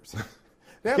dozen years.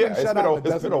 It's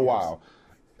been a while.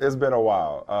 It's been a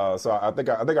while. So I think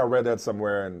I read that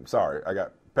somewhere, and sorry, I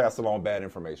got passed along bad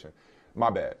information. My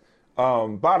bad.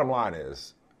 Bottom line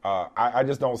is, I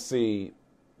just don't see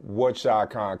what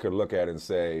Shad Khan could look at and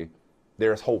say,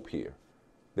 there's hope here.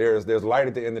 There's light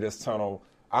at the end of this tunnel.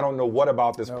 I don't know what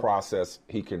about this process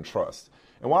he can trust.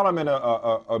 And while I'm in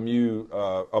a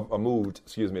mood,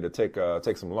 to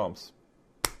take some lumps.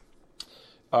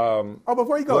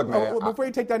 Before you go, look, man, before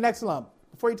you take that next lump,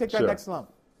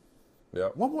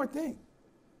 Yep. one more thing.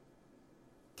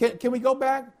 Can we go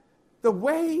back? The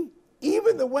way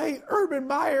Urban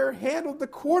Meyer handled the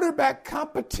quarterback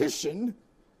competition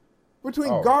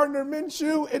between Gardner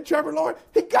Minshew and Trevor Lawrence,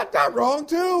 he got that wrong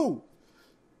too.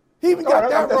 He even got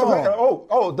that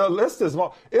wrong. The list is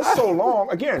long. It's so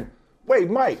long. Again, wait,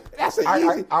 Mike. That's easy.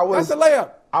 That's a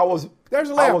layup. There's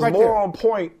a layup I was right more there. on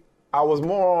point. I was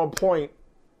more on point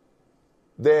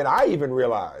than I even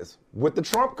realized with the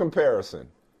Trump comparison.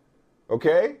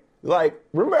 Okay? Like,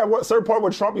 remember at what certain point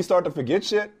when Trump, you start to forget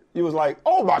shit? He was like,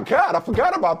 oh my God, I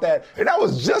forgot about that. And that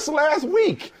was just last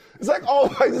week. It's like,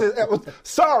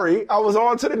 sorry, I was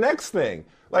on to the next thing.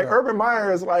 Like, Urban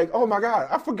Meyer is like, oh my God,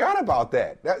 I forgot about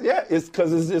that. It's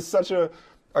because it's just such a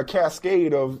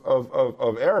cascade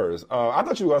of errors. I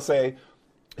thought you were going to say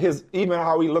even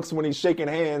how he looks when he's shaking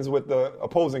hands with the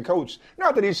opposing coach.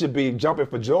 Not that he should be jumping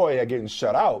for joy at getting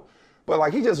shut out, but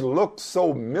like he just looked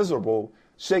so miserable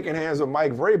shaking hands with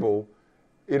Mike Vrabel,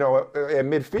 at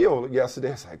midfield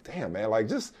yesterday. It's like, damn, man, like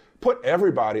just put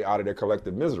everybody out of their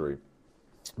collective misery.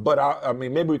 But I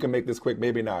mean, maybe we can make this quick,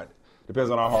 maybe not. Depends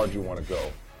on how hard you want to go.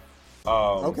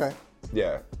 Okay.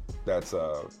 Yeah, that's.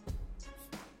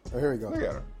 Here we go. Look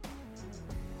at her.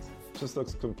 Just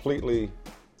looks completely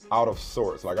out of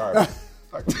sorts. Like, all right.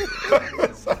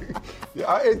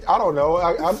 I don't know.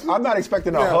 I'm not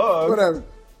expecting a hug. Whatever.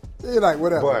 You're like,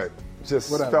 whatever. But just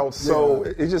felt so.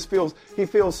 Yeah. It just feels. He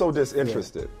feels so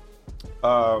disinterested.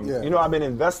 Yeah. I've been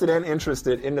invested and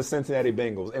interested in the Cincinnati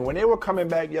Bengals, and when they were coming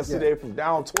back yesterday from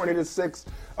down 20-6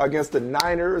 against the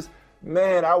Niners,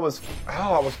 man, I was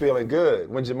feeling good.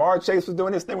 When Jamar Chase was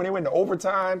doing this thing, when they went into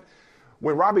overtime,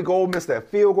 when Robbie Gould missed that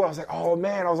field goal, I was like, oh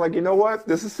man, I was like, you know what?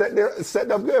 This is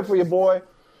setting up good for you, boy.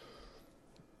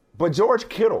 But George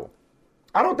Kittle,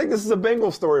 I don't think this is a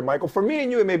Bengals story, Michael. For me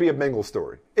and you, it may be a Bengals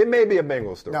story. It may be a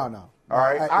Bengals story. No. All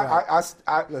right?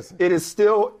 Listen. It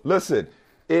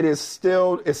is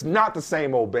still, it's not the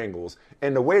same old Bengals.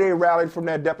 And the way they rallied from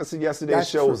that deficit yesterday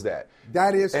shows that.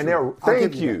 That is and true.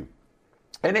 Thank you.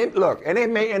 And they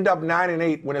may end up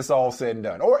 9-8 when it's all said and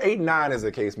done, or 8-9 as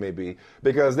the case may be,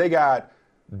 because they got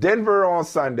Denver on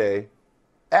Sunday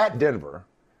at Denver.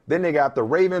 Then they got the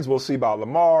Ravens. We'll see about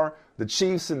Lamar, the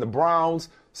Chiefs, and the Browns.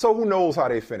 So who knows how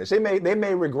they finish? They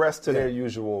may regress to their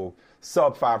usual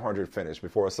sub 500 finish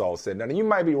before it's all said and done. And you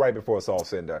might be right before it's all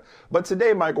said and done. But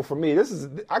today, Michael, for me,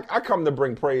 I come to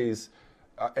bring praise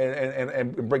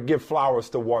and give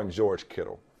flowers to one George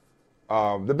Kittle,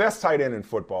 the best tight end in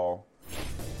football.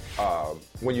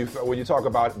 When you talk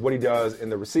about what he does in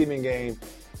the receiving game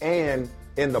and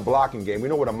in the blocking game, we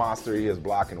know what a monster he is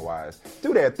blocking wise.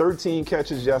 Dude had 13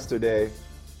 catches yesterday.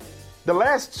 The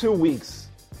last 2 weeks,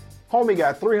 homie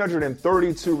got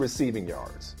 332 receiving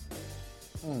yards.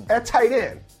 At tight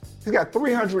end, he's got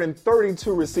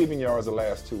 332 receiving yards the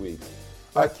last 2 weeks.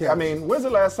 I mean, when's the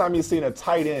last time you've seen a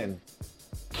tight end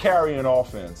carry an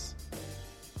offense?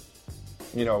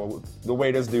 The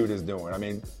way this dude is doing. I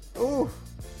mean,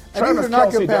 Travis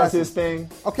Kelce does his thing.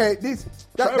 Okay,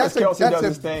 Travis Kelce does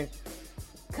his thing.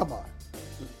 Come on.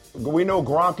 We know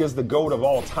Gronk is the GOAT of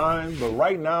all time, but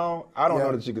right now, I don't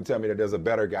know that you can tell me that there's a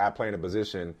better guy playing a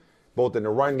position, both in the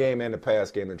run game and the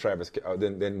pass game,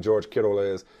 than George Kittle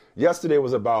is. Yesterday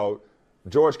was about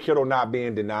George Kittle not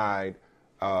being denied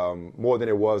more than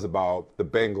it was about the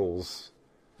Bengals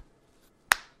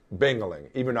bengling,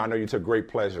 even though I know you took great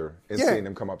pleasure in seeing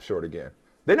them come up short again.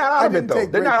 They're not out of it, though.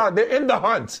 They're not out. They're in the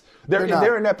hunt. They're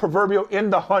in that proverbial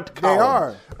in the hunt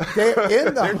column. They are. They're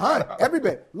in the hunt.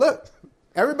 Everybody. Look,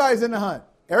 everybody's in the hunt.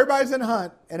 Everybody's in the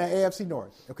hunt in the AFC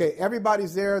North. Okay,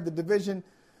 everybody's there. The division,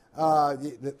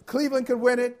 Cleveland could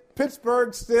win it.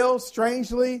 Pittsburgh still,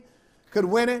 strangely, could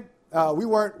win it. We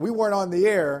weren't on the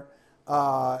air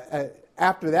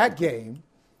after that game,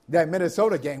 that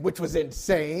Minnesota game, which was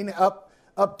insane.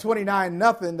 Up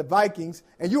 29-0, the Vikings.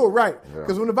 And you were right.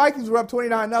 Because when the Vikings were up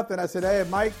 29-0, I said,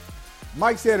 hey,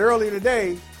 Mike said earlier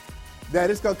today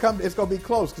that it's going to be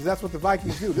close because that's what the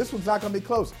Vikings do. This one's not going to be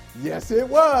close. Yes, it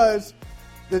was.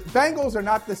 The Bengals are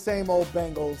not the same old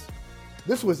Bengals.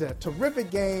 This was a terrific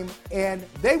game, and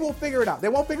they will figure it out. They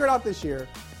won't figure it out this year.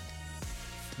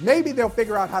 Maybe they'll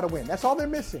figure out how to win. That's all they're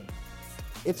missing.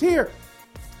 It's here.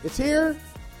 It's here.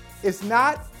 It's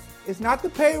not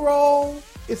the payroll.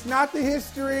 It's not the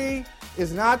history.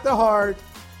 It's not the heart.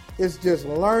 It's just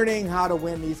learning how to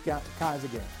win these kinds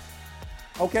of games.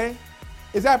 Okay?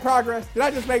 Is that progress? Did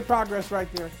I just make progress right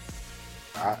there?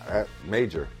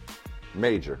 Major.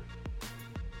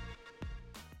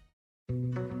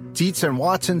 Dietz &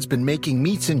 Watson's been making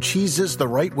meats and cheeses the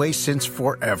right way since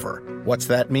forever. What's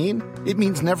that mean? It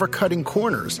means never cutting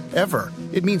corners, ever.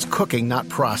 It means cooking, not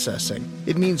processing.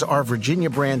 It means our Virginia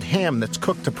brand ham that's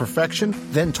cooked to perfection,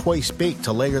 then twice baked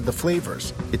to layer the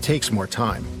flavors. It takes more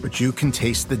time, but you can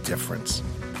taste the difference.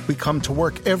 We come to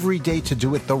work every day to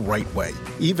do it the right way,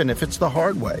 even if it's the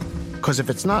hard way. Because if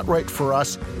it's not right for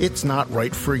us, it's not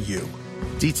right for you.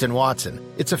 Dietz & Watson,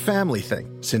 it's a family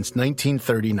thing since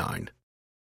 1939.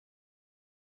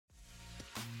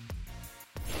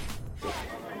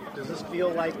 Does this feel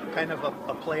like kind of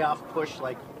a playoff push?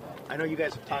 Like, I know you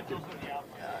guys have talked,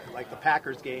 like the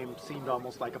Packers game seemed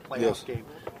almost like a playoff game.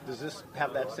 Does this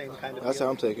have that same kind of That's feeling?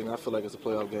 how I'm taking it. I feel like it's a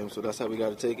playoff game, so that's how we got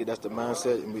to take it. That's the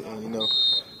mindset, and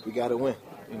we got to win.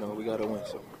 We got to win.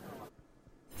 So.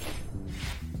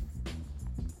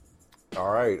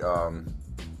 All right.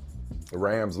 The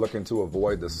Rams looking to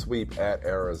avoid the sweep at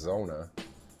Arizona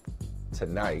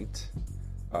tonight.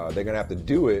 They're going to have to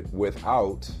do it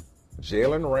without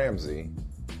Jalen Ramsey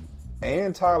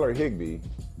and Tyler Higbee,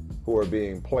 who are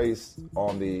being placed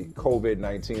on the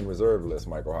COVID-19 reserve list,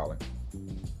 Michael Holly.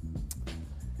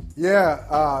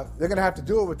 Yeah, they're going to have to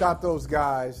do it without those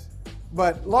guys.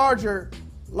 But larger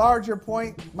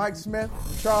point, Mike Smith,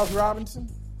 Charles Robinson,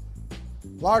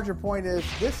 larger point is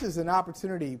this is an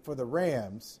opportunity for the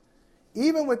Rams,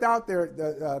 even without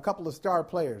a couple of star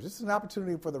players. This is an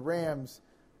opportunity for the Rams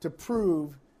to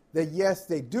prove that, yes,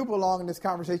 they do belong in this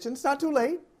conversation. It's not too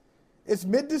late. It's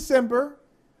mid-December.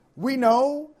 We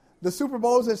know the Super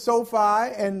Bowl's at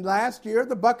SoFi, and last year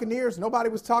the Buccaneers, nobody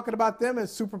was talking about them as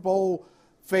Super Bowl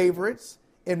favorites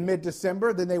in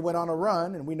mid-December. Then they went on a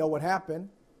run, and we know what happened.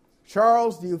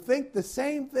 Charles, do you think the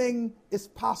same thing is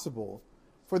possible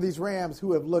for these Rams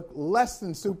who have looked less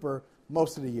than super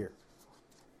most of the year?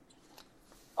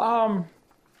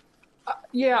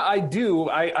 Yeah, I do.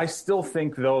 I still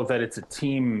think, though, that it's a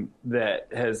team that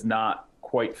has not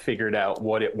quite figured out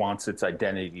what it wants its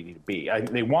identity to be.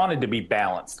 They wanted to be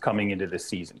balanced coming into this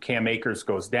season. Cam Akers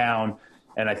goes down,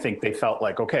 and I think they felt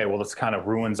like, okay, well, this kind of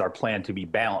ruins our plan to be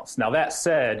balanced. Now, that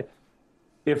said,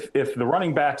 if the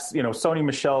running backs, Sony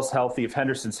Michel's healthy, if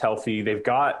Henderson's healthy, they've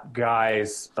got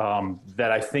guys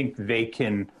that I think they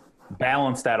can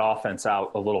balance that offense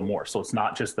out a little more. So it's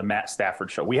not just the Matt Stafford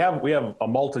show. We have a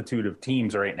multitude of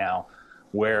teams right now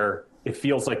where it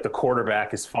feels like the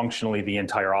quarterback is functionally the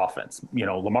entire offense.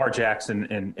 Lamar Jackson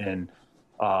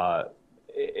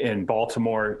in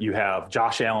Baltimore, you have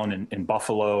Josh Allen in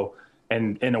Buffalo,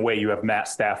 and in a way you have Matt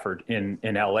Stafford in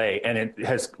LA. And it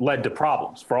has led to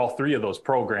problems for all three of those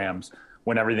programs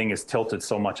when everything is tilted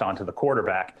so much onto the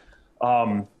quarterback.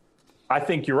 I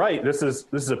think you're right. This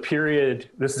is a period.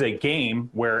 This is a game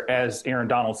where, as Aaron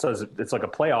Donald says, it's like a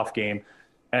playoff game,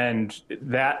 and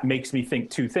that makes me think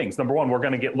two things. Number one, we're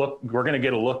going to get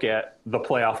a look at the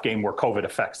playoff game where COVID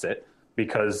affects it,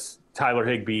 because Tyler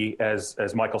Higbee, as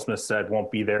Michael Smith said, won't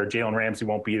be there. Jalen Ramsey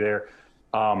won't be there.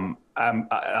 I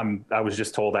was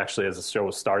just told, actually, as the show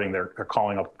was starting, they're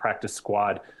calling up a practice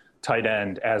squad tight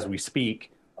end as we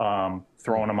speak.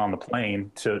 Throwing them on the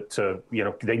plane to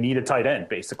they need a tight end,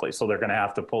 basically. So they're going to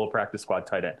have to pull a practice squad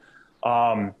tight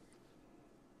end.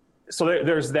 So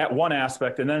there's that one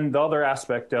aspect. And then the other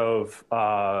aspect of,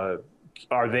 are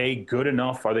they good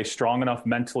enough? Are they strong enough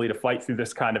mentally to fight through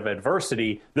this kind of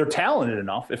adversity? They're talented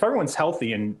enough. If everyone's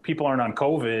healthy and people aren't on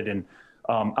COVID, and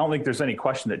I don't think there's any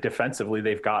question that defensively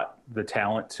they've got the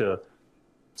talent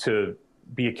to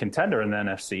be a contender in the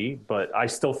NFC, but I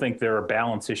still think there are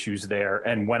balance issues there.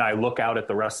 And when I look out at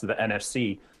the rest of the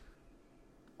NFC,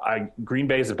 Green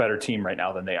Bay is a better team right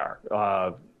now than they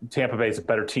are. Tampa Bay is a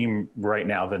better team right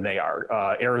now than they are.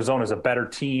 Arizona is a better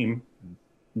team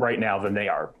right now than they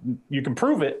are. You can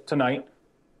prove it tonight,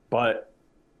 but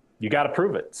you got to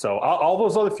prove it. So all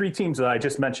those other three teams that I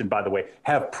just mentioned, by the way,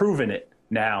 have proven it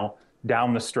now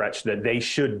down the stretch that they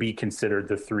should be considered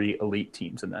the three elite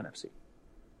teams in the NFC.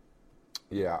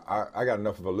 Yeah, I got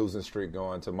enough of a losing streak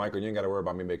going. To Michael, you ain't got to worry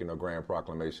about me making no grand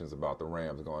proclamations about the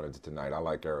Rams going into tonight. I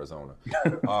like Arizona.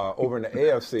 Over in the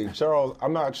AFC, Charles,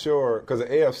 I'm not sure, because the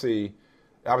AFC,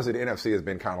 obviously the NFC has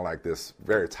been kind of like this,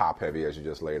 very top-heavy, as you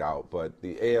just laid out. But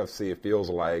the AFC, it feels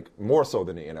like, more so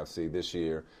than the NFC this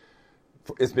year,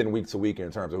 it's been week to week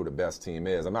in terms of who the best team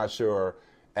is. I'm not sure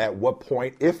at what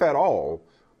point, if at all,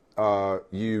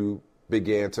 you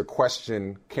began to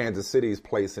question Kansas City's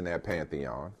place in that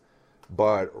pantheon.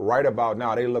 But right about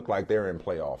now, they look like they're in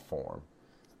playoff form.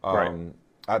 Right.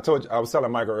 I was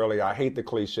telling Michael earlier, I hate the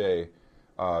cliche,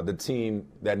 the team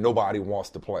that nobody wants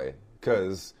to play,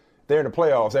 because they're in the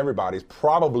playoffs. Everybody's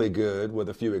probably good, with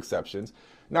a few exceptions.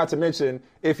 Not to mention,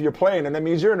 if you're playing them, that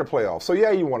means you're in the playoffs. So,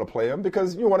 yeah, you want to play them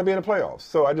because you want to be in the playoffs.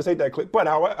 So I just hate that clip. But,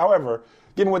 however,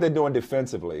 given what they're doing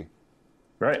defensively,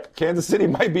 right, Kansas City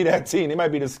might be that team. They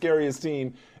might be the scariest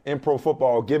team in pro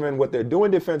football given what they're doing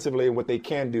defensively and what they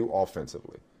can do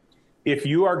offensively. If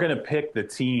you are going to pick the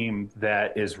team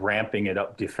that is ramping it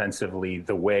up defensively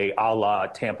the way a la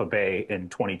Tampa Bay in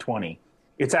 2020,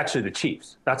 it's actually the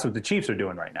Chiefs. That's what the Chiefs are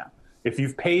doing right now. If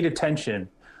you've paid attention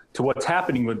to what's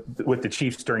happening with the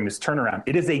Chiefs during this turnaround,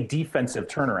 it is a defensive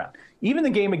turnaround. Even the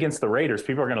game against the Raiders,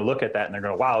 people are going to look at that and they're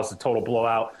going, wow, it's a total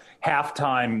blowout.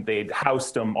 Halftime, they'd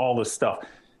housed them, all this stuff.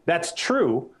 That's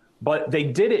true, but they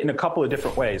did it in a couple of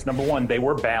different ways. Number one, they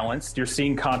were balanced. You're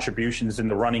seeing contributions in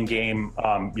the running game.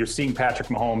 You're seeing Patrick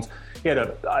Mahomes. He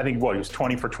had he was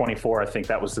 20 for 24. I think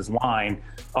that was his line.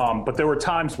 But there were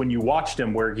times when you watched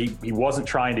him where he wasn't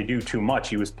trying to do too much.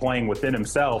 He was playing within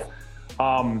himself.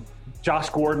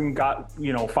 Josh Gordon got,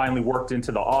 finally worked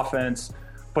into the offense.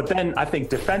 But then I think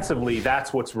defensively,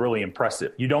 that's what's really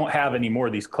impressive. You don't have any more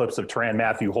of these clips of Tyrann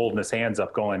Mathieu holding his hands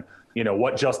up going,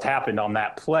 what just happened on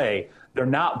that play. They're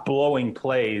not blowing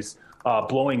plays,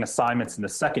 blowing assignments in the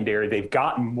secondary. They've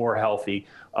gotten more healthy.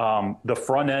 The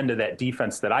front end of that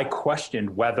defense that I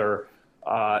questioned whether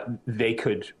they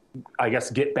could,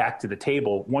 get back to the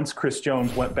table. Once Chris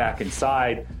Jones went back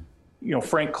inside,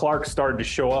 Frank Clark started to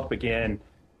show up again.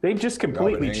 They've just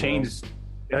completely changed.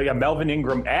 Melvin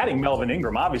Ingram, adding Melvin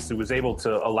Ingram obviously was able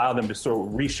to allow them to sort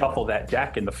of reshuffle that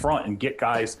deck in the front and get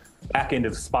guys back into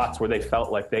the spots where they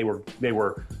felt like they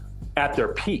were at their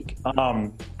peak.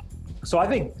 So I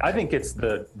think it's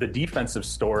the defensive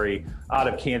story out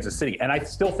of Kansas City. And I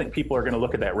still think people are going to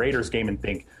look at that Raiders game and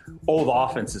think, oh, the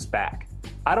offense is back.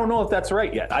 I don't know if that's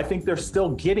right yet. I think they're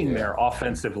still getting there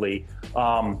offensively,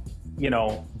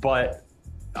 but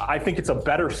I think it's a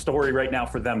better story right now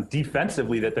for them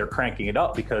defensively that they're cranking it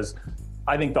up because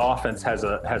I think the offense has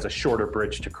a shorter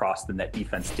bridge to cross than that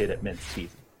defense did at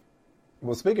mid-season.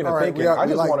 Well, speaking of thinking, I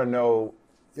just want to know,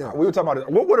 we were talking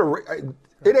about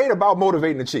it ain't about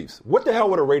motivating the Chiefs. What the hell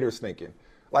were the Raiders thinking?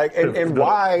 Like,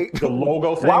 why? The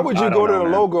logo thing? Why would you go to the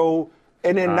logo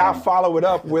and then not follow it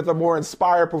up with a more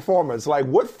inspired performance? Like,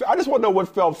 I just want to know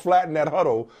what fell flat in that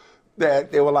huddle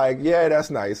that they were like, yeah, that's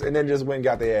nice, and then just went and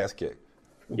got their ass kicked.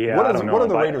 Yeah, what are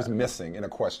the Raiders missing in a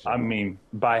question? I mean,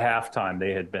 by halftime,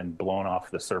 they had been blown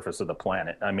off the surface of the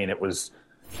planet. I mean, it was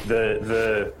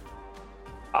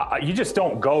you just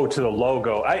don't go to the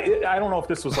logo. I don't know if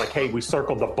this was like, hey, we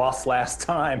circled the bus last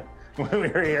time when we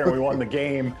were here and we won the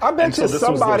game. I bet you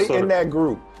somebody in that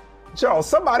group, Joe,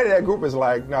 somebody in that group is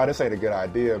like, no, this ain't a good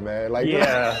idea, man. Like,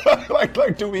 yeah,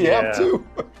 like, do we have to?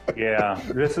 Yeah,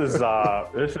 this is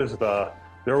the.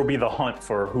 There will be the hunt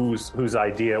for whose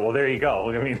idea. Well, there you go.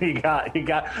 I mean, he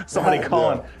got somebody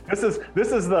calling. Yeah. This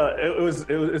is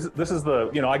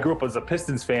the. I grew up as a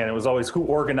Pistons fan. It was always who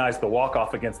organized the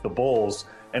walk-off against the Bulls,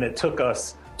 and it took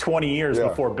us 20 years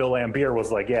before Bill Laimbeer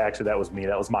was like, yeah, actually, that was me.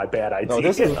 That was my bad idea. No,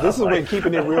 this is when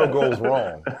keeping it real goes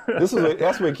wrong.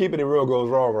 That's when keeping it real goes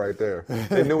wrong right there.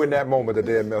 They knew in that moment that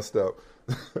they had messed up.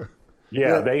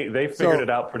 They figured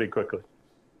it out pretty quickly.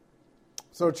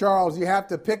 So, Charles, you have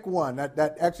to pick one,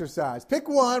 that exercise. Pick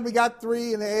one. We got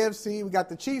three in the AFC. We got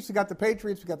the Chiefs. We got the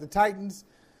Patriots. We got the Titans.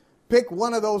 Pick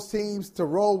one of those teams to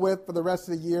roll with for the rest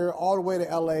of the year, all the way to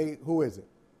L.A. Who is it?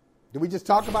 Did we just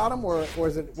talk about them, or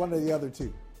is it one of the other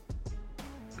two?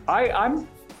 I'm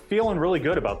feeling really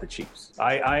good about the Chiefs.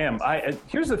 I am.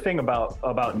 Here's the thing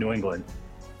about New England.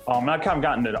 I've kind of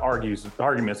gotten into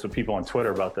arguments with people on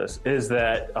Twitter about this, is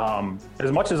that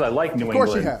as much as I like New England. Of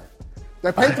course you have.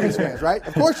 They're Patriots fans, right?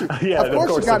 Of course you. Yeah, of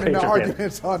course you got into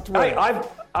arguments on Twitter.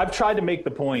 I've tried to make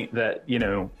the point that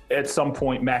at some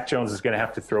point Mac Jones is going to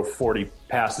have to throw 40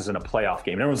 passes in a playoff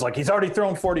game. And everyone's like, he's already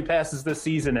thrown 40 passes this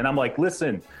season, and I'm like,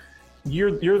 listen,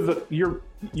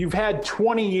 you've had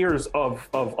 20 years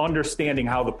of understanding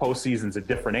how the postseason's a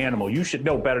different animal. You should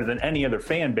know better than any other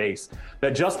fan base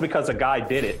that just because a guy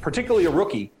did it, particularly a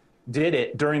rookie, did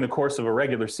it during the course of a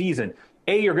regular season.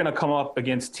 You're going to come up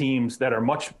against teams that are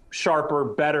much sharper,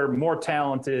 better, more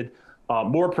talented,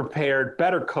 more prepared,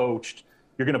 better coached.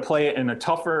 You're going to play it in a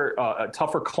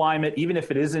tougher climate. Even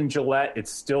if it is in Gillette,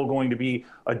 it's still going to be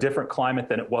a different climate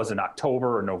than it was in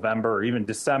October or November or even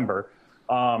December.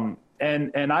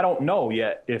 And I don't know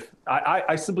yet if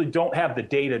I simply don't have the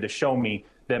data to show me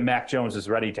that Mac Jones is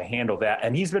ready to handle that.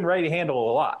 And he's been ready to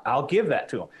handle a lot. I'll give that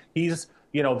to him. He's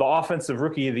the offensive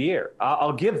rookie of the year.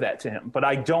 I'll give that to him. But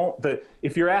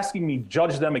if you're asking me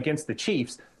judge them against the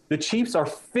Chiefs are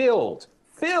filled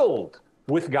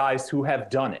with guys who have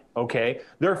done it, okay?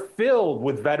 They're filled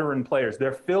with veteran players.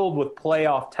 They're filled with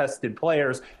playoff-tested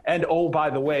players. And, oh, by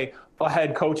the way, a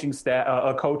head coaching staff,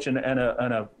 a coach and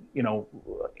a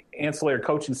ancillary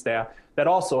coaching staff that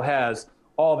also has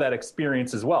all that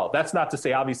experience as well. That's not to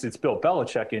say obviously it's Bill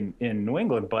Belichick in New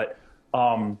England, but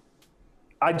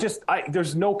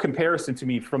there's no comparison to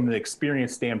me from the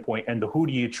experience standpoint and the who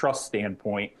do you trust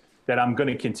standpoint that I'm going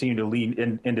to continue to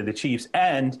lean into the Chiefs.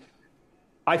 And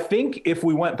I think if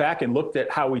we went back and looked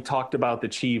at how we talked about the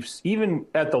Chiefs, even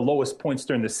at the lowest points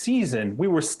during the season, we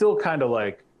were still kind of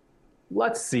like,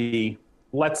 let's see.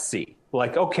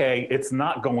 Like, okay, it's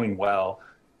not going well.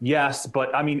 Yes,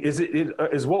 but I mean,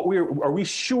 are we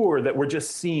sure that we're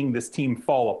just seeing this team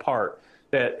fall apart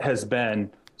that has been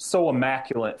so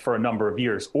immaculate for a number of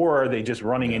years, or are they just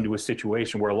running into a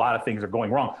situation where a lot of things are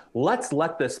going wrong? Let's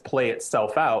let this play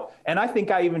itself out. And I think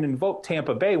I even invoked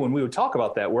Tampa Bay when we would talk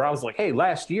about that, where I was like, hey,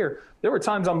 last year, there were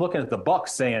times I'm looking at the Bucs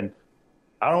saying,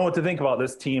 I don't know what to think about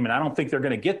this team, and I don't think they're going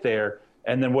to get there.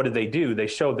 And then what did they do? They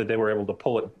showed that they were able to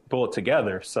pull it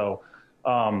together. So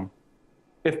why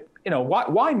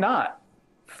not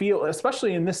feel,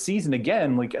 especially in this season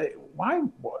again, like why?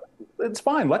 It's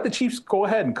fine. Let the Chiefs go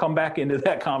ahead and come back into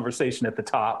that conversation at the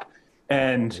top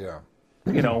and,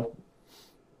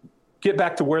 get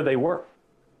back to where they were.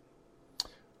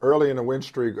 Early in the win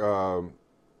streak,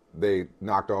 they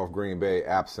knocked off Green Bay,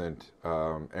 absent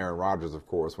Aaron Rodgers, of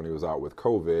course, when he was out with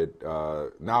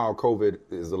COVID. Now COVID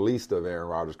is the least of Aaron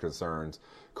Rodgers' concerns.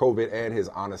 COVID and his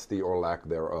honesty or lack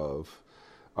thereof,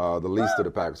 the least of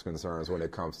the Packers' concerns when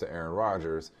it comes to Aaron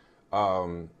Rodgers.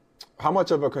 How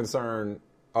much of a concern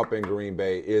up in Green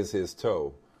Bay is his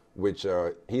toe, which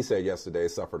he said yesterday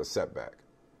suffered a setback?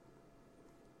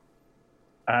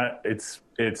 It's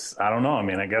I don't know. I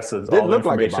mean, I guess it's didn't all look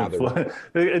information. Like it bothered him.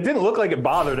 It didn't look like it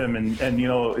bothered him, and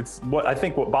it's what I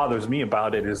think. What bothers me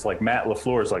about it is like Matt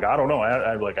LaFleur is like, I don't know.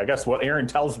 I guess what Aaron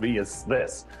tells me is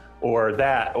this or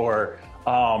that, or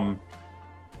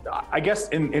I guess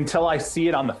until I see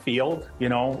it on the field,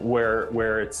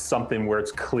 where it's something where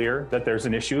it's clear that there's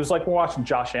an issue. It's like we're watching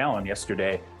Josh Allen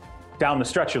yesterday. Down the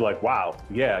stretch, you're like, wow,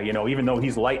 yeah, even though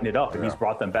he's lighting it up and he's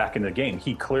brought them back in the game,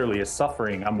 he clearly is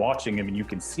suffering. I'm watching him and you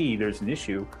can see there's an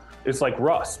issue. It's like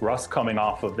Russ coming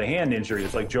off of the hand injury.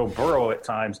 It's like Joe Burrow at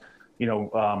times,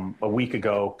 a week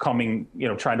ago coming,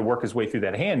 trying to work his way through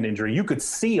that hand injury. You could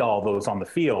see all those on the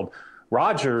field.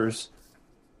 Rodgers,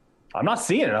 I'm not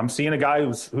seeing it. I'm seeing a guy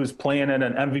who's playing at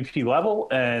an MVP level.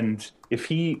 And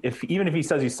even if he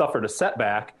says he suffered a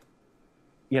setback,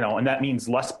 and that means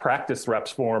less practice reps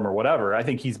for him or whatever, I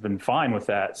think he's been fine with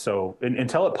that. So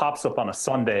until it pops up on a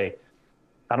Sunday,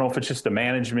 I don't know if it's just a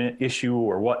management issue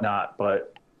or whatnot,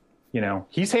 but,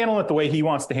 he's handling it the way he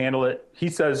wants to handle it. He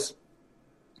says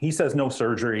no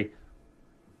surgery.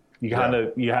 You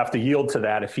have to yield to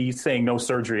that. If he's saying no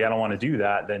surgery, I don't want to do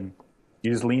that, then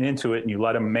you just lean into it and you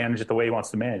let him manage it the way he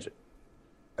wants to manage it.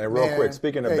 And real quick,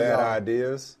 speaking of bad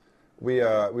ideas, we'd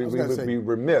be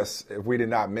remiss if we did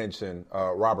not mention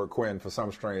Robert Quinn for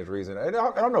some strange reason. I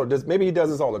don't know. Maybe he does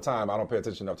this all the time. I don't pay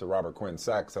attention enough to Robert Quinn's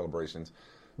sack celebrations.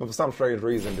 But for some strange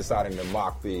reason, deciding to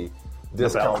mock the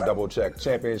discount double-check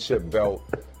championship belt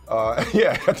at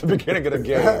the beginning of the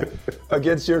game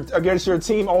against your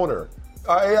team owner.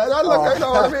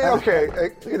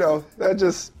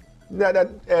 That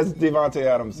as Devontae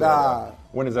Adams said,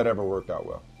 when has that ever worked out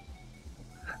well?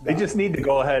 They just need to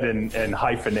go ahead and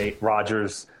hyphenate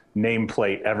Rodgers'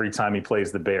 nameplate every time he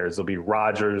plays the Bears. It'll be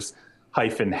Rodgers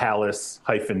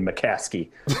 -Hallis-McCaskey.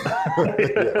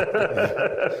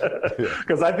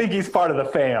 Because I think he's part of the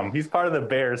fam. He's part of the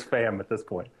Bears fam at this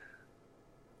point.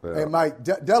 Yeah. Hey, Mike,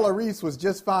 Della Reese was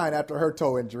just fine after her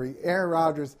toe injury. Aaron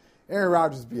Rodgers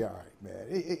be all right, man.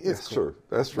 It's cool. True.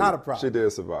 That's true. Not a problem. She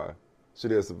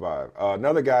did survive.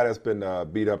 Another guy that's been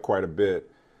beat up quite a bit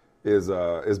is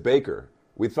Baker.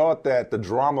 We thought that the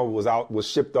drama was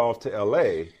shipped off to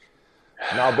L.A.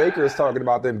 Now Baker is talking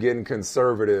about them getting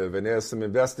conservative, and there's some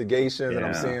investigations, and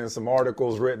I'm seeing some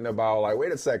articles written about, like,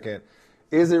 wait a second,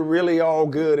 is it really all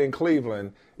good in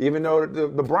Cleveland? Even though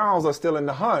the Browns are still in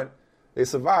the hunt, they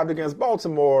survived against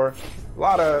Baltimore. A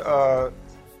lot of,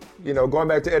 going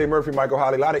back to Eddie Murphy, Michael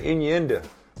Holley, a lot of innuendo.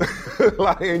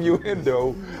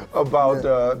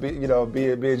 About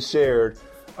being shared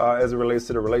as it relates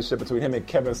to the relationship between him and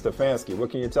Kevin Stefanski.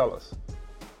 What can you tell us?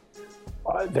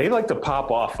 They like to pop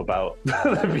off about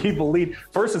people lead.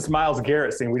 First, it's Myles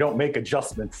Garrett saying we don't make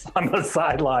adjustments on the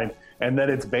sideline, and then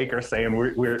it's Baker saying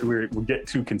we get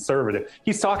too conservative.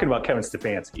 He's talking about Kevin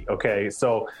Stefanski. Okay,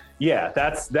 so yeah,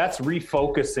 that's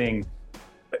refocusing.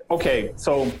 Okay,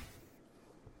 so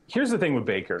here's the thing with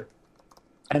Baker.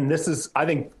 And this is, I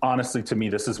think, honestly, to me,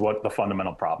 this is what the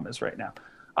fundamental problem is right now.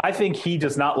 I think he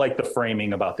does not like the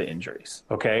framing about the injuries,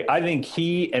 okay? I think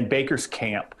he and Baker's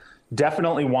camp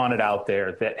definitely wanted out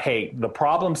there that, hey, the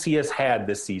problems he has had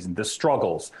this season, the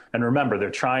struggles, and remember, they're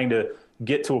trying to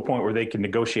get to a point where they can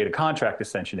negotiate a contract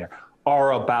extension there,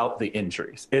 are about the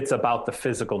injuries. It's about the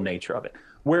physical nature of it.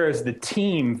 Whereas the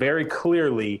team very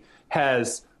clearly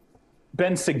has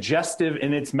been suggestive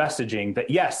in its messaging that,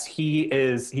 yes, he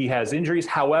has injuries.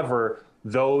 However,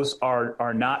 those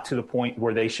are not to the point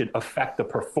where they should affect the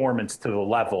performance to the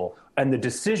level and the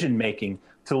decision-making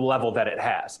to the level that it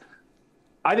has.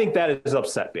 I think that has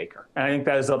upset Baker. And I think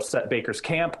that has upset Baker's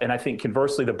camp. And I think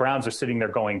conversely, the Browns are sitting there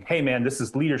going, hey, man, this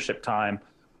is leadership time.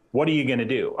 What are you going to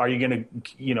do? Are you going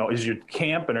to, is your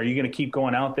camp, and are you going to keep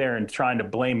going out there and trying to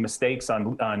blame mistakes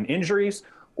on injuries?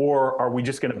 Or are we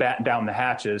just going to batten down the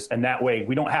hatches? And that way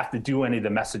we don't have to do any of the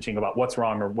messaging about what's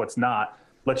wrong or what's not.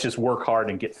 Let's just work hard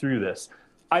and get through this.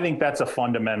 I think that's a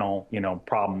fundamental,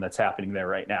 problem that's happening there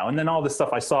right now. And then all this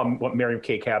stuff, I saw what Mary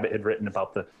Kay Cabot had written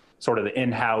about the sort of the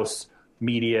in-house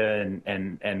media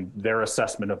and their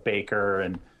assessment of Baker.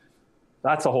 And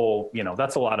that's a whole,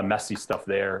 that's a lot of messy stuff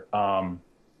there.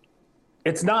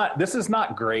 This is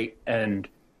not great. And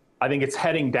I think it's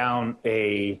heading down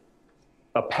a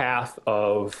path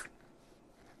of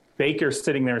Baker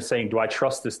sitting there and saying, do I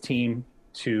trust this team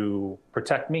to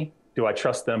protect me? Do I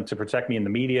trust them to protect me in the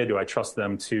media? Do I trust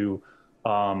them to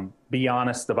be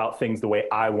honest about things the way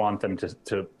I want them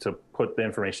to put the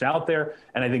information out there?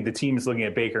 And I think the team is looking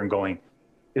at Baker and going,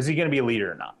 is he going to be a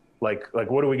leader or not? Like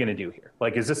what are we going to do here?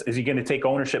 Like, is he going to take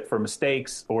ownership for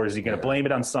mistakes, or is he going to blame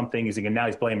it on something? He's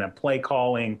blaming on play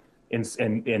calling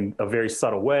in a very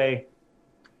subtle way.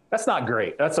 That's not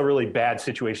great. That's a really bad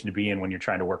situation to be in when you're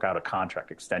trying to work out a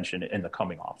contract extension in the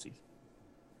coming offseason.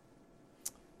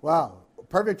 Wow.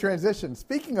 Perfect transition.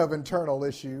 Speaking of internal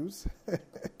issues, let's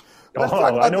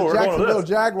talk about the Jacksonville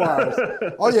Jaguars.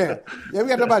 We got to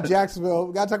talk about Jacksonville.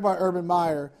 We got to talk about Urban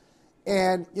Meyer.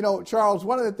 And, Charles,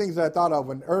 one of the things that I thought of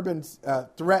when Urban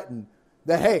threatened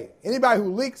that, hey, anybody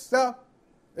who leaks stuff,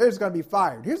 they're just going to be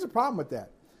fired. Here's the problem with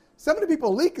that. Some of the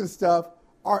people leaking stuff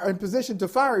are in position to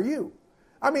fire you.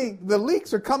 I mean, the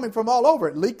leaks are coming from all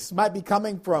over. Leaks might be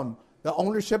coming from the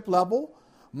ownership level,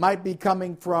 might be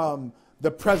coming from the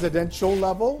presidential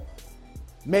level.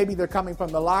 Maybe they're coming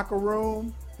from the locker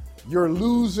room, your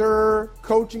loser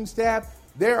coaching staff.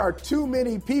 There are too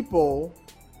many people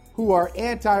who are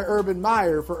anti-Urban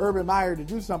Meyer for Urban Meyer to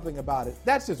do something about it.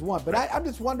 That's just one. But I'm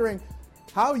just wondering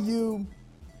how you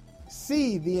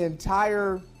see the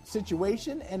entire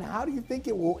situation and how do you think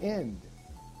it will end?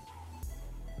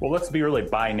 Well, let's be really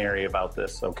binary about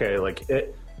this, okay?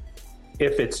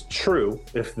 If it's true,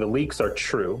 if the leaks are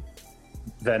true,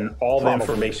 then all the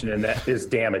information in that is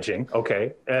damaging,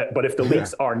 okay? But if the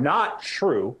leaks are not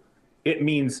true, it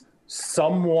means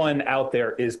someone out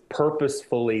there is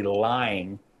purposefully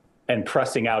lying and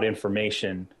pressing out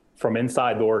information from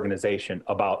inside the organization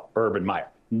about Urban Meyer.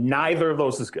 Neither of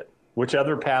those is good.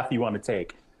 Whichever path you want to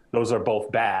take, those are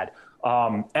both bad.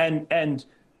 And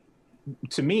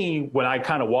to me, when I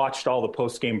kind of watched all the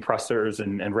post-game pressers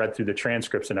and read through the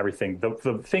transcripts and everything,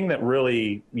 the thing that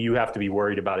really you have to be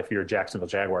worried about if you're a Jacksonville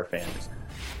Jaguar fan is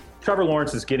Trevor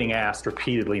Lawrence is getting asked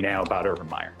repeatedly now about Urban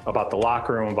Meyer, about the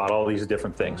locker room, about all these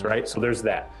different things, right? So there's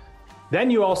that. Then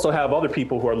you also have other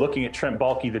people who are looking at Trent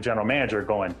Baalke, the general manager,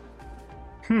 going,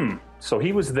 so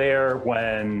he was there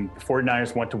when the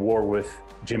 49ers went to war with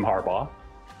Jim Harbaugh.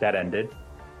 That ended.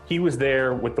 He was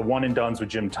there with the one-and-dones with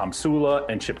Jim Tomsula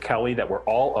and Chip Kelly that were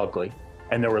all ugly,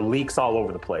 and there were leaks all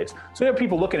over the place. So you have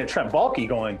people looking at Trent Baalke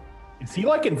going, is he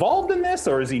involved in this,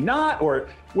 or is he not? Or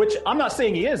which I'm not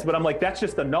saying he is, but I'm like, that's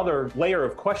just another layer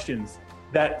of questions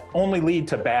that only lead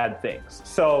to bad things.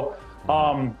 So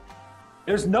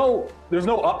there's no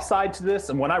upside to this.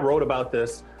 And when I wrote about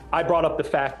this, I brought up the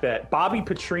fact that Bobby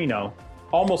Petrino,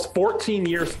 almost 14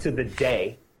 years to the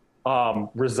day,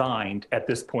 resigned at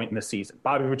this point in the season.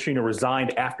 Bobby Petrino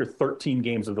resigned after 13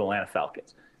 games of the Atlanta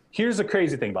Falcons. Here's the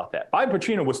crazy thing about that. Bobby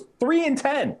Petrino was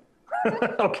 3-10.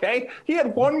 Okay? He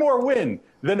had one more win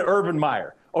than Urban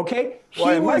Meyer. Okay?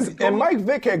 Mike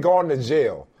Vick had gone to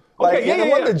jail. It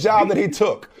wasn't the job that he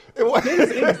took. In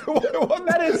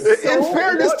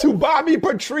fairness to Bobby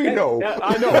Petrino.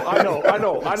 I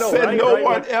know. Said no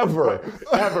one ever.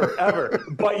 Ever.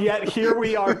 But yet here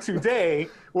we are today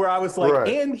where I was like,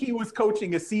 and he was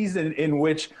coaching a season in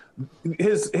which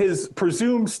his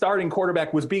presumed starting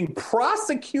quarterback was being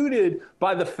prosecuted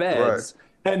by the feds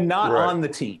and not on the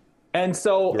team. And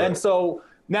so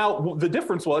now the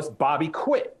difference was Bobby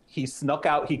quit. He snuck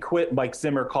out. He quit. Mike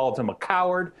Zimmer called him a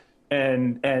coward.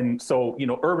 And so,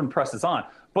 Urban presses on.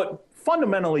 But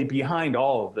fundamentally behind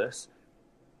all of this,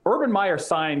 Urban Meyer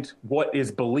signed what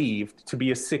is believed to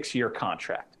be a 6-year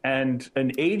contract. And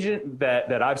an agent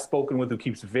that I've spoken with who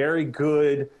keeps very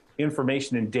good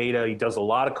information and data, he does a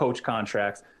lot of coach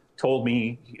contracts, told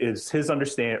me is his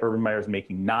understanding Urban Meyer is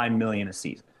making $9 million a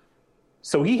season.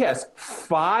 So he has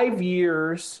 5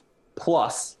 years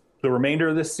plus the remainder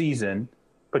of the season,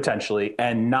 potentially,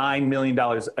 and $9 million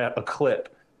a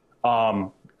clip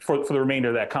for the remainder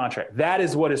of that contract. That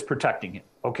is what is protecting him,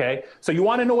 okay? So you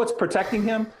want to know what's protecting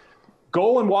him?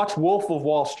 Go and watch Wolf of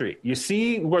Wall Street. You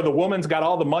see where the woman's got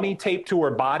all the money taped to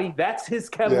her body? That's his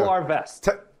Kevlar vest.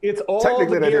 It's all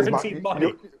the guaranteed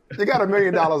money. You got $1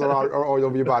 million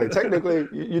on your body. Technically,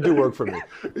 you do work for me.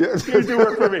 You do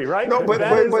work for me, right? No, but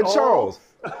Charles,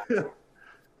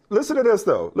 listen to this,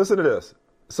 though. Listen to this.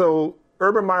 So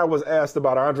Urban Meyer was asked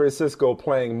about Andre Cisco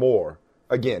playing more.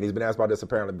 Again, he's been asked about this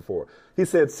apparently before. He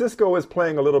said, Cisco is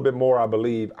playing a little bit more, I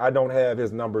believe. I don't have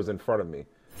his numbers in front of me.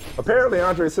 Apparently,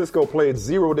 Andre Cisco played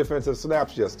 0 defensive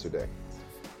snaps yesterday,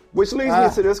 which leads me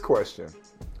to this question.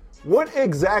 What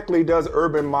exactly does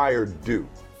Urban Meyer do?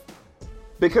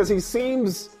 Because he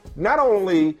seems not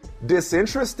only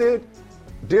disinterested,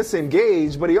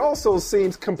 disengaged, but he also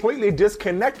seems completely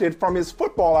disconnected from his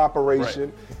football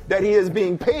operation that he is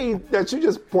being paid, that you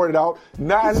just pointed out,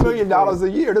 $9 million a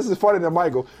year. This is funny to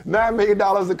Michael. $9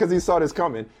 million because he saw this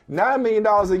coming. $9 million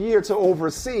a year to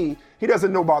oversee. He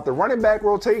doesn't know about the running back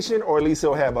rotation, or at least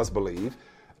he'll have us believe.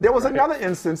 There was another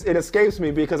instance, it escapes me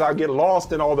because I get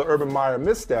lost in all the Urban Meyer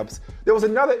missteps. There was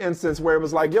another instance where it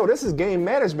was like, yo, this is game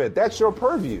management. That's your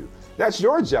purview. That's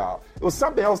your job. It was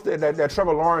something else that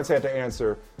Trevor Lawrence had to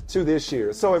answer to this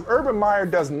year. So if Urban Meyer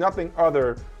does nothing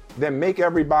other than make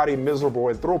everybody miserable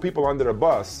and throw people under the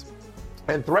bus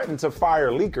and threaten to fire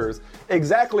leakers,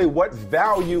 exactly what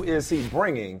value is he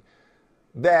bringing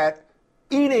that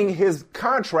eating his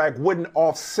contract wouldn't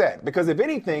offset? Because if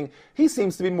anything, he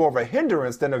seems to be more of a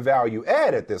hindrance than a value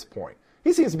add at this point.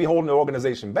 He seems to be holding the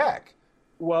organization back.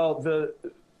 Well,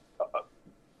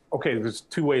 okay, there's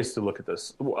 2 ways to look at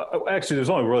this. Actually, there's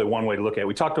only really one way to look at it.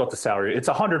 We talked about the salary. It's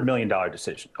a $100 million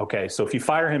decision, okay? So if you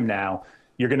fire him now,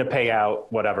 you're going to pay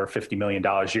out, whatever, $50 million.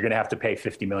 You're going to have to pay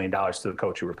 $50 million to the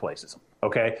coach who replaces him,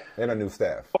 okay? And a new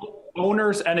staff.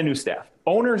 Owners and a new staff.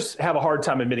 Owners have a hard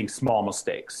time admitting small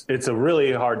mistakes. It's a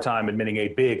really hard time admitting a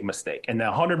big mistake. And the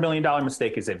 $100 million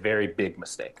mistake is a very big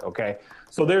mistake, okay?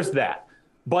 So there's that.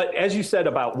 But as you said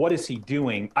about what is he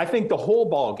doing, I think the whole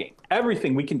ball game,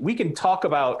 everything, we can talk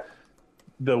about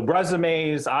the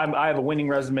resumes. I have a winning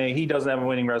resume. He doesn't have a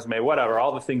winning resume, whatever,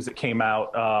 all the things that came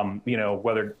out,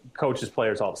 whether coaches,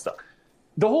 players, all the stuff.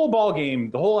 The whole ball game,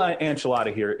 the whole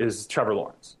enchilada here is Trevor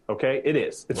Lawrence. Okay, it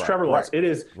is. It's Trevor Lawrence. It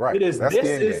is. It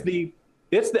is.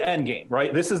 It's the end game,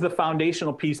 right? This is the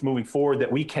foundational piece moving forward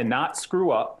that we cannot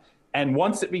screw up. And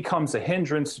once it becomes a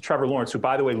hindrance to Trevor Lawrence, who,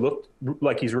 by the way, looked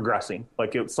like he's regressing,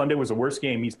 Sunday was the worst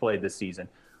game he's played this season.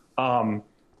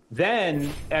 Then,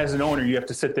 as an owner, you have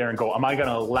to sit there and go, am I going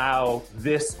to allow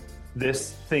this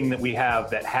thing that we have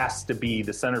that has to be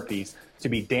the centerpiece to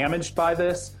be damaged by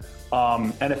this?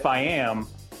 And if I am,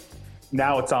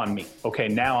 now it's on me. Okay,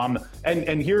 now I'm –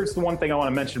 and here's the one thing I want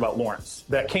to mention about Lawrence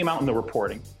that came out in the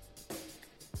reporting.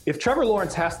 If Trevor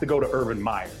Lawrence has to go to Urban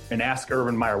Meyer and ask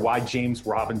Urban Meyer why James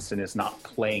Robinson is not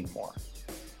playing more,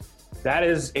 that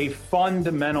is a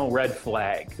fundamental red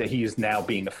flag that he is now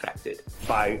being affected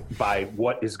by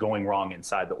what is going wrong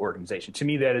inside the organization. To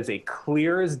me, that is a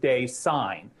clear as day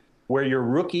sign where your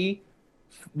rookie,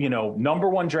 number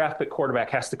 1 draft pick quarterback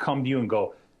has to come to you and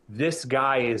go, this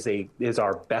guy is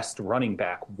our best running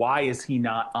back. Why is he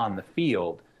not on the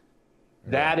field?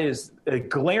 That is a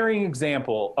glaring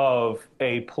example of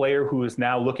a player who is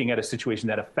now looking at a situation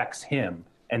that affects him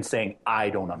and saying,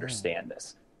 I don't understand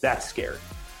this. That's scary.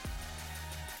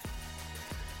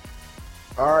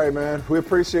 All right, man. We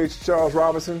appreciate you, Charles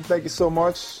Robinson. Thank you so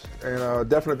much. And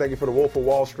definitely thank you for the Wolf of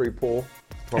Wall Street pull.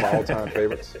 One of my all-time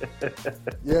favorites.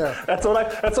 Yeah. That's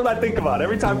what I think about.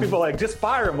 Every time people are like, just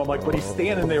fire him, I'm like, but he's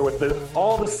standing there with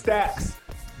all the stacks,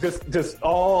 just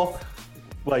all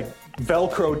like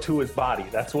Velcro to his body.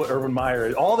 That's what Urban Meyer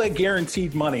is. All that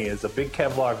guaranteed money is a big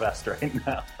Kevlar vest right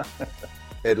now.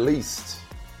 At least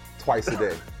twice a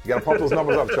day. You got to pump those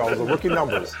numbers up, Charles. The rookie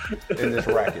numbers in this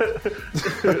racket.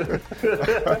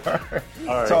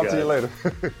 All right, talk to you later.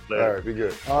 All right, be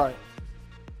good. All right.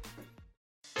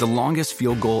 The longest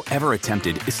field goal ever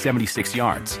attempted is 76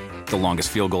 yards. The longest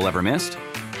field goal ever missed?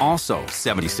 Also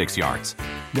 76 yards.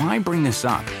 Why bring this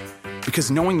up?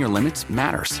 Because knowing your limits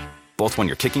matters, both when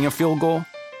you're kicking a field goal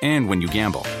and when you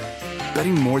gamble.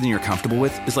 Betting more than you're comfortable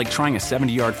with is like trying a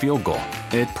 70-yard field goal.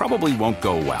 It probably won't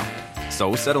go well. So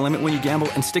So set a limit when you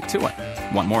gamble and stick to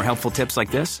it. Want more helpful tips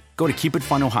like this? Go to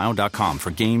keepitfunohio.com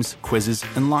for games, quizzes,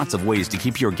 and lots of ways to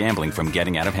keep your gambling from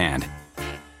getting out of hand.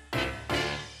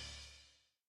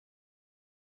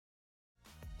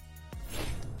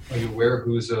 Are you aware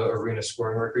whose arena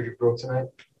scoring record you broke tonight?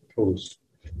 Whose?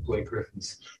 Blake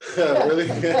Griffin's. Really?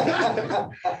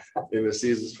 In the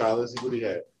season's policy, what do you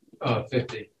have?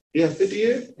 50. Yeah, 50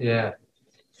 years? Yeah.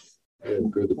 Yeah,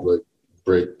 good to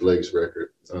break Blake's record.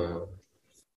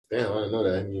 Damn, I didn't know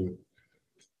that. I mean,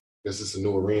 I guess it's a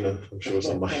new arena. I'm sure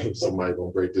somebody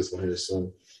gonna break this one here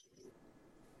soon.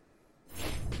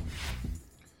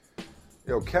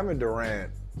 Kevin Durant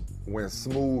went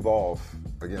smooth off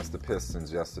against the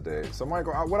Pistons yesterday. So,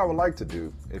 Michael, what I would like to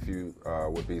do, if you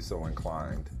would be so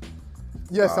inclined.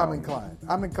 Yes, I'm inclined.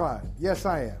 I'm inclined. Yes,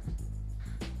 I am.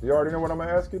 You already know what I'm going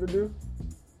to ask you to do?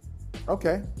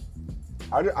 Okay.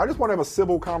 I just want to have a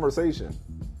civil conversation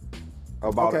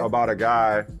about a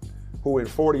guy who in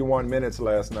 41 minutes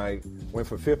last night went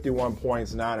for 51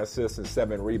 points, 9 assists, and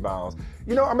 7 rebounds.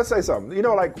 I'm going to say something.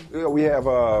 We have,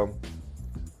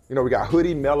 we got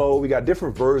Hoodie, Melo. We got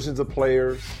different versions of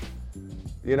players,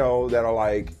 that are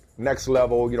like next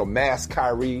level, mass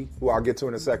Kyrie, who I'll get to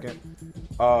in a second.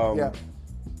 Yeah.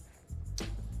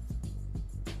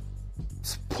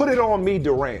 Put it on me,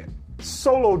 Durant.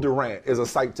 Solo Durant is a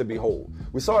sight to behold.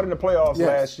 We saw it in the playoffs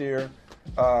last year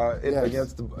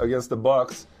against the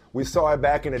Bucks. We saw it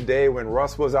back in the day when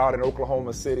Russ was out in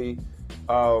Oklahoma City.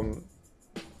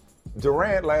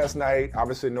 Durant last night,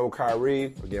 obviously no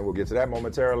Kyrie. Again, we'll get to that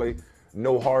momentarily.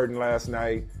 No Harden last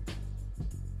night.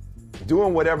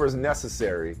 Doing whatever's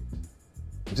necessary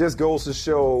just goes to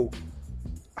show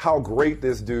how great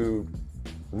this dude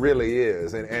really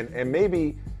is. And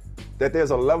maybe that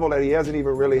there's a level that he hasn't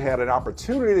even really had an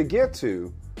opportunity to get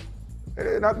to.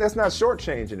 That's not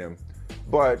shortchanging him.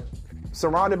 But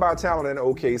surrounded by talent in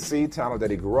OKC, talent that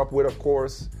he grew up with, of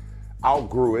course,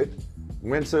 outgrew it,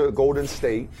 went to Golden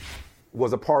State,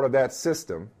 was a part of that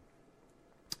system,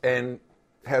 and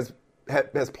has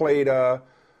played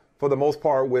for the most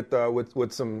part with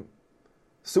some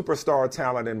superstar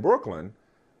talent in Brooklyn.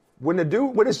 When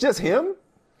it's just him,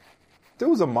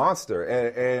 dude's a monster,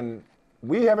 and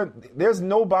there's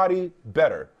nobody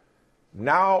better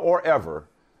now or ever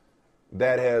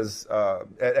that has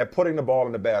at putting the ball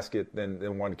in the basket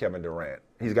than one Kevin Durant.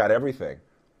 He's got everything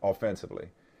offensively.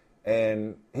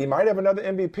 And he might have another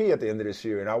MVP at the end of this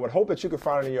year. And I would hope that you could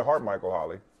find it in your heart, Michael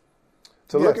Holley,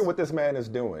 to look at what this man is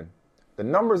doing, the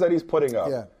numbers that he's putting up,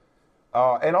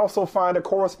 and also find a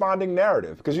corresponding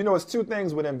narrative. Because, it's two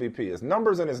things with MVP. It's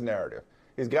numbers and his narrative.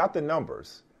 He's got the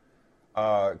numbers.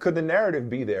 Could the narrative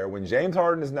be there when James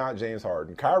Harden is not James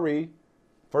Harden? Kyrie,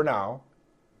 for now,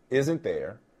 isn't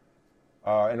there.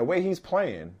 And the way he's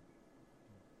playing,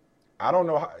 I don't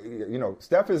know how,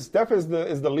 Steph is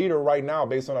the leader right now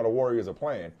based on how the Warriors are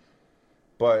playing.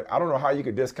 But I don't know how you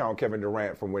could discount Kevin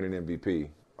Durant from winning MVP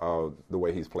the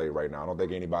way he's played right now. I don't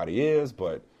think anybody is,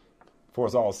 but before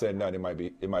it's all said and done,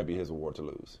 it might be his award to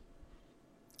lose.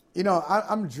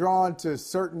 I'm drawn to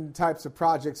certain types of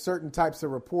projects, certain types of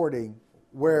reporting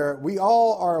where we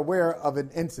all are aware of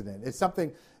an incident. It's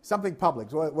something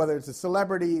public, whether it's a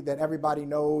celebrity that everybody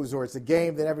knows or it's a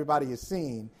game that everybody has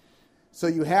seen. So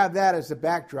you have that as a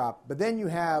backdrop, but then you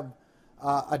have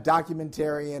a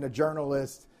documentarian, a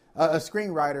journalist, a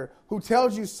screenwriter who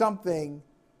tells you something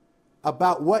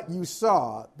about what you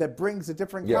saw that brings a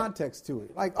different context to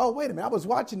it. Like, oh, wait a minute, I was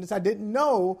watching this. I didn't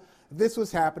know this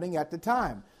was happening at the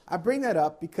time. I bring that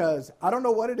up because I don't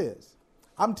know what it is.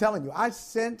 I'm telling you, I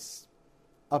sense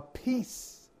a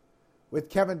peace with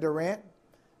Kevin Durant.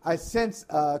 I sense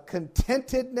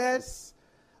contentedness.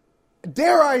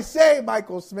 Dare I say,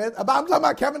 Michael Smith, I'm talking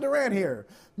about Kevin Durant here.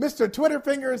 Mr. Twitter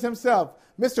Fingers himself.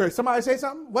 Somebody say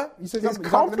something? What? You said something?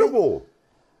 He's comfortable.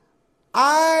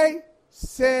 I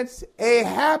sense a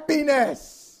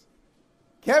happiness.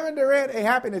 Kevin Durant, a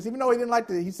happiness. Even though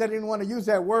he said he didn't want to use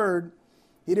that word.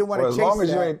 He didn't want to chase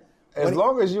that. As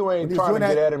long as you ain't trying to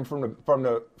get at him from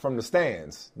the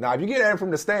stands. Now, if you get at him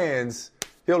from the stands,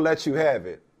 he'll let you have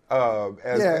it.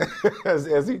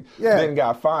 As he then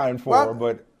got fined for,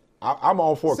 but I'm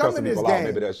all for cussing people out.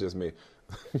 Maybe that's just me.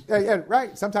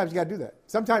 Right. Sometimes you got to do that.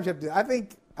 Sometimes you have to. I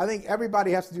think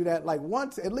everybody has to do that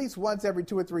at least once every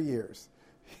 2 or 3 years.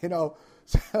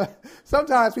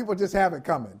 Sometimes people just have it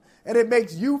coming, and it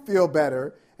makes you feel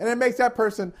better, and it makes that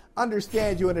person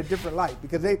understand you in a different light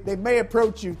because they may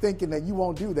approach you thinking that you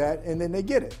won't do that, and then they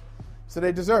get it, so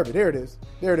they deserve it. Here it is.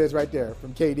 There it is, right there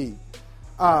from KD.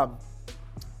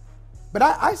 But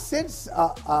I sense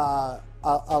a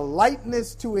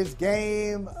lightness to his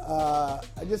game,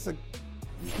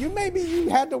 maybe you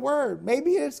had the word.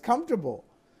 Maybe it's comfortable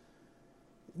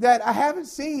that I haven't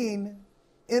seen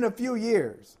in a few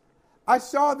years. I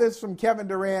saw this from Kevin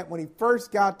Durant when he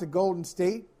first got to Golden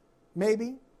State,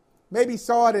 maybe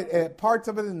saw it at parts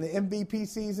of it in the MVP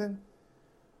season.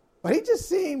 But he just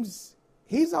seems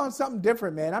he's on something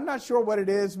different, man. I'm not sure what it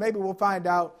is. Maybe we'll find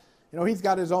out. He's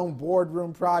got his own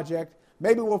boardroom project.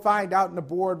 Maybe we'll find out in the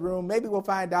boardroom. Maybe we'll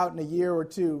find out in a year or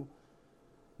two.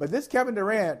 But this Kevin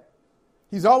Durant,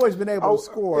 he's always been able to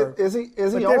score. Is he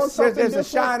on something There's different? a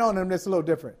shine on him that's a little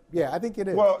different. Yeah, I think it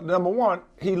is. Well, number one,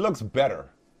 he looks better.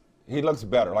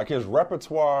 Like his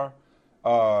repertoire,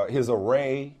 his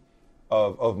array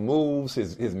of moves,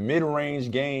 his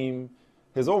mid-range game,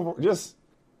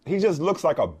 he just looks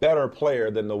like a better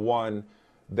player than the one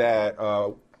that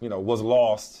was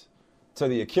lost to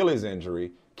the Achilles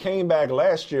injury. Came back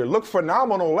last year, looked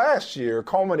phenomenal last year,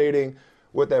 culminating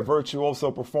with that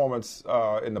virtuoso performance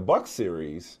in the Bucks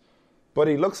series. But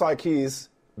he looks like he's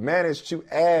managed to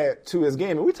add to his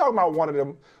game. And we talking about one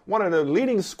of the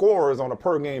leading scorers on a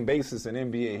per game basis in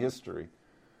NBA history.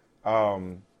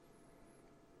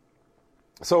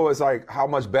 So it's like, how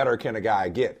much better can a guy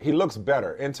get? He looks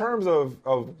better. In terms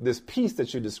of this piece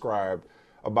that you described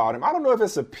about him, I don't know if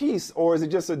it's a piece or is it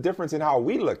just a difference in how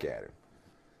we look at him.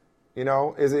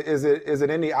 Is it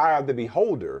in the eye of the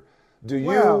beholder? Do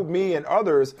you, me, and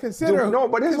others consider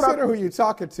who you're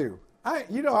talking to?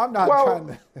 I'm not trying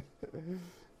to.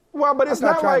 Well, but it's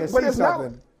not like. But it's not.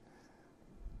 Something.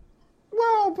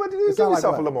 Well, but give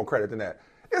yourself a little more credit than that.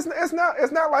 It's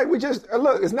not like we just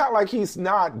look. It's not like he's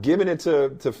not giving it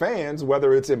to fans,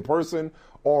 whether it's in person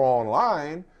or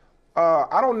online.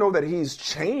 I don't know that he's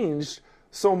changed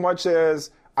so much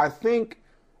as I think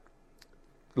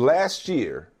last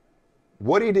year,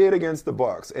 what he did against the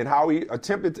Bucks and how he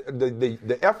attempted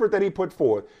the effort that he put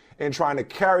forth in trying to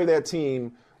carry that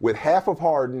team with half of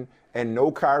Harden and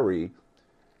no Kyrie.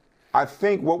 I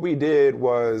think what we did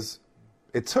was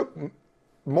it took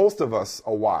most of us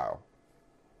a while,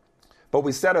 but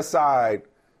we set aside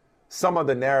some of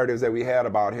the narratives that we had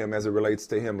about him as it relates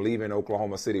to him leaving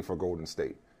Oklahoma City for Golden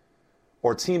State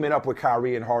or teaming up with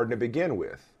Kyrie and Harden to begin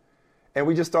with. And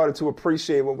we just started to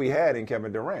appreciate what we had in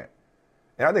Kevin Durant.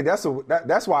 And I think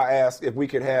that's why I asked if we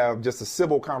could have just a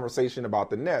civil conversation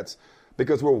about the Nets,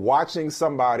 because we're watching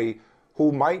somebody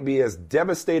who might be as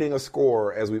devastating a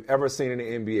scorer as we've ever seen in the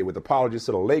NBA, with apologies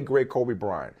to the late, great Kobe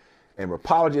Bryant and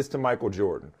apologies to Michael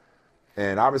Jordan.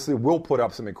 And obviously will put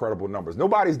up some incredible numbers.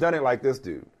 Nobody's done it like this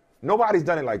dude. When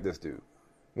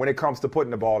it comes to putting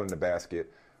the ball in the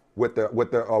basket with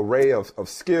the array of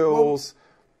skills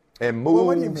and moves. Well,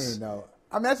 what do you mean, though?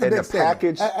 I mean, that's a big statement.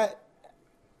 Package.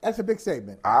 That's a big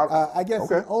statement. I guess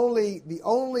the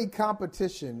only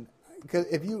competition, because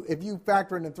if you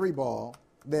factor in the three ball,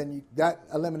 then that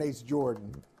eliminates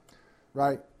Jordan,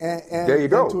 right? And there you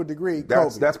go. To a degree,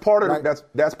 that's Kobe, part of right?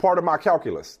 that's part of my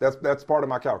calculus. That's part of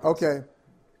my calculus. Okay.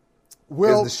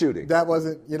 Is the shooting. That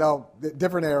wasn't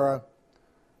different era.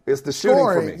 It's the shooting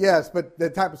scoring, for me. Yes, but the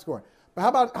type of scoring.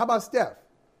 But how about Steph?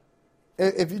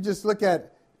 If you just look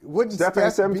at, wouldn't Steph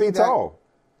ain't 7 feet tall.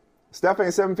 Steph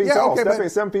ain't 7 feet tall. Okay, Steph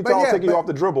ain't 7 feet tall, taking you off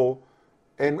the dribble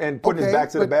and putting his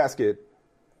back to the basket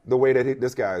the way that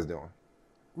this guy is doing.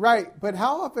 Right, but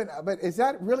how often? But is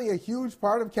that really a huge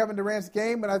part of Kevin Durant's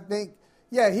game? And I think,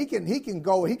 he can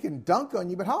go, he can dunk on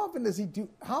you. But how often does he do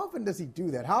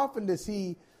that? How often does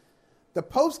he? The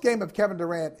post game of Kevin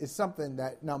Durant is something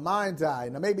that, now mind's eye.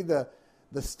 Now maybe the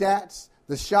stats,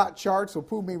 the shot charts will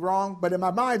prove me wrong, but in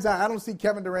my mind's eye, I don't see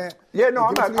Kevin Durant. Yeah, no,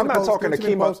 I'm not talking to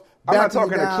Hakeem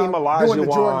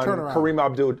Olajuwon, Kareem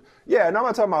Abdul. Yeah, no, I'm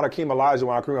not talking about Hakeem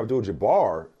Olajuwon, Kareem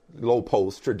Abdul-Jabbar low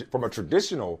post from a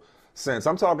traditional sense.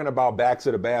 I'm talking about back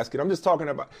to the basket. I'm just talking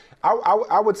about.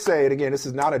 I would say, and again, this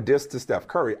is not a diss to Steph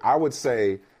Curry. I would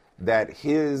say that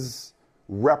his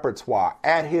repertoire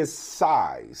at his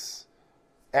size.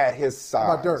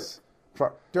 About Dirk.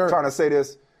 Trying to say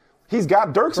this. He's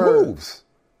got Dirk's moves.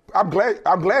 I'm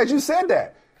glad you said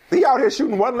that. He out here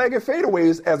shooting one-legged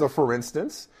fadeaways as a for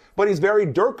instance, but he's very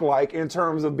Dirk-like in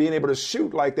terms of being able to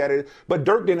shoot like that. But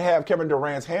Dirk didn't have Kevin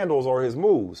Durant's handles or his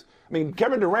moves. I mean,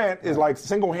 Kevin Durant is like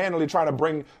single-handedly trying to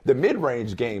bring the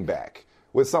mid-range game back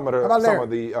with some of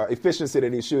the efficiency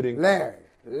that he's shooting. Larry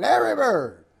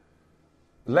Bird.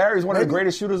 Larry's one of the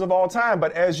greatest shooters of all time,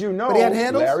 but as you know, but he had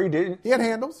handles? Larry didn't. He had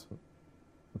handles.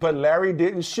 But Larry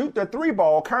didn't shoot the three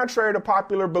ball, contrary to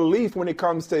popular belief when it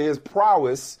comes to his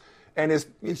prowess. And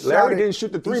Larry didn't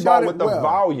shoot the three ball with the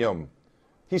volume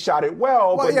He shot it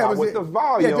well, but not with the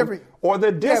volume or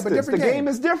the distance. The game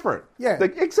is different. Yeah,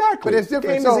 exactly. But it's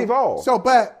different. Game has evolved.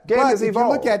 But has if evolved.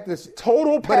 you look at this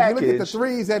total package, but if you look at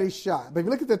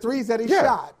the threes that he shot,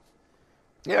 shot.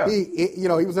 Yeah, he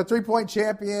was a 3-point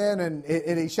champion,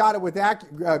 and he shot it with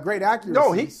great accuracy.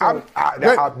 No,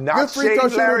 I'm not shading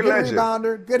Larry Legend. Good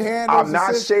rebounder, good handles. I'm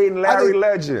not shading Larry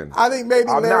Legend. I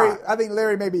think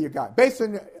Larry may be your guy based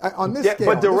on this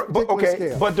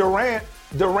scale. But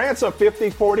Durant's a 50,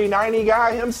 40, 90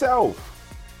 guy himself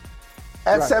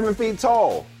at 7 feet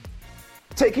tall,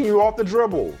 taking you off the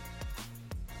dribble,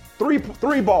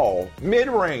 three ball, mid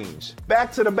range,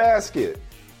 back to the basket.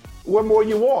 What more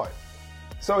you want?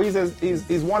 So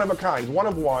he's one of a kind. He's one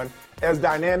of one, as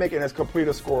dynamic and as complete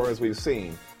a scorer as we've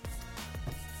seen.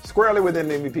 Squarely within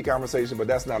the MVP conversation, but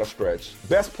that's not a stretch.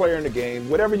 Best player in the game,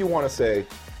 whatever you want to say.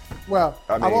 Well,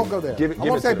 I won't go there. I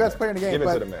won't say best player in the game,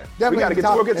 but give it to the man.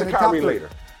 We'll get to Kyrie later.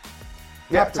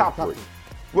 Top three.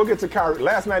 We'll get to Kyrie.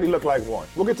 Last night he looked like one.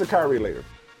 We'll get to Kyrie later.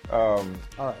 All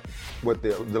right. With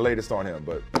the latest on him,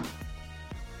 but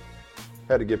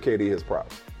had to give KD his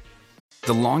props.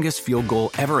 The longest field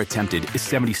goal ever attempted is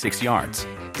 76 yards.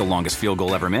 The longest field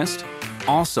goal ever missed?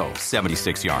 Also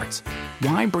 76 yards.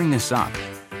 Why bring this up?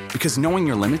 Because knowing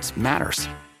your limits matters,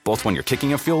 both when you're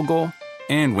kicking a field goal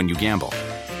and when you gamble.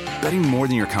 Betting more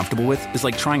than you're comfortable with is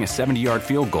like trying a 70-yard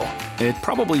field goal. It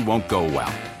probably won't go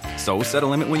well. So set a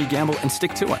limit when you gamble and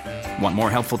stick to it. Want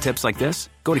more helpful tips like this?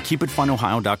 Go to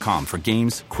keepitfunohio.com for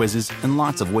games, quizzes, and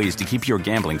lots of ways to keep your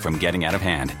gambling from getting out of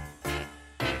hand.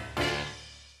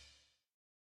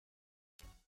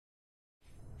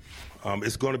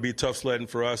 It's going to be tough sledding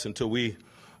for us until we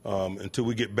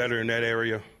get better in that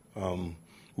area.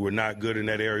 We're not good in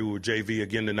that area. We were JV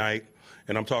again tonight,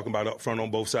 and I'm talking about up front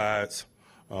on both sides.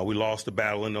 We lost the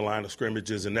battle in the line of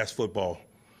scrimmages, and that's football.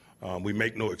 We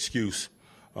make no excuse.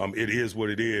 It is what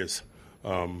it is.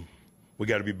 We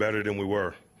got to be better than we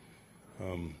were.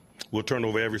 We'll turn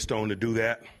over every stone to do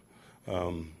that.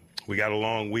 We got a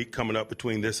long week coming up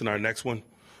between this and our next one.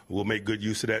 We'll make good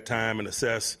use of that time and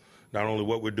assess not only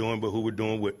what we're doing, but who we're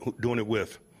doing it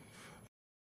with.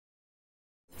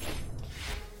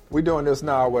 We're doing this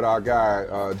now with our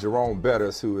guy, Jerome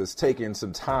Bettis, who is taking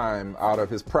some time out of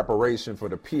his preparation for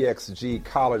the PXG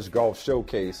College Golf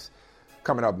Showcase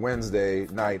coming up Wednesday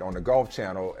night on the Golf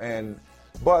Channel. And,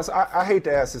 Buzz, I hate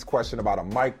to ask this question about a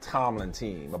Mike Tomlin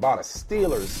team, about a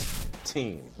Steelers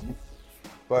team.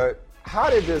 But how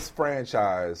did this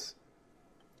franchise,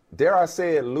 dare I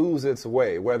say it, lose its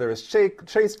way? Whether it's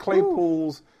Chase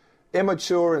Claypool's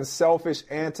immature and selfish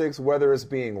antics, whether it's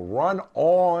being run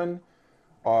on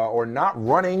or not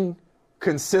running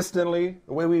consistently,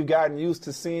 the way we've gotten used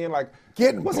to seeing, like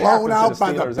getting blown out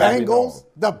by the Bengals.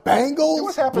 The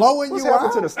Bengals blowing you out.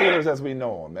 What's happened to the Steelers as we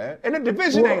know them, man? And the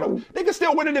division they can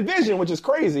still win the division, which is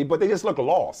crazy, but they just look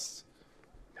lost.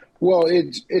 Well,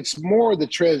 it's more the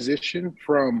transition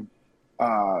from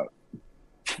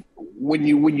when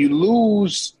you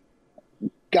lose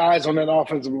guys on that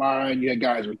offensive line, you had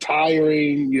guys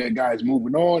retiring, you had guys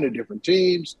moving on to different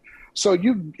teams. So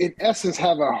you, in essence,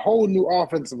 have a whole new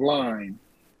offensive line.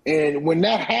 And when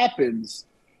that happens,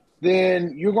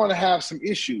 then you're going to have some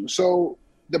issues. So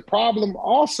the problem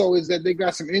also is that they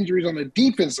got some injuries on the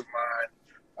defensive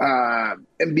line.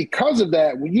 And because of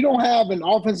that, when you don't have an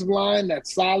offensive line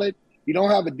that's solid, you don't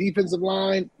have a defensive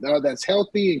line that's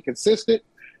healthy and consistent,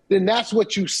 then that's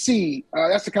what you see.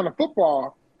 That's the kind of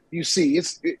football you see.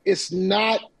 It's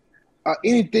not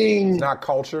anything. It's not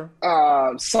culture.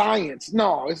 Science.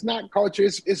 No, it's not culture.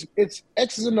 It's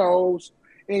X's and O's.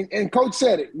 And Coach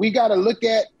said it. We got to look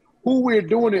at who we're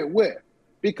doing it with,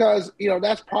 because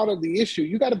that's part of the issue.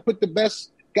 You got to put the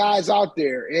best guys out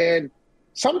there, and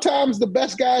sometimes the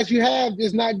best guys you have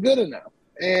is not good enough.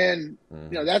 And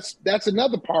that's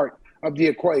another part of the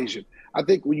equation. I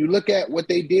think when you look at what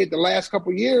they did the last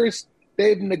couple of years,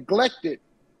 they've neglected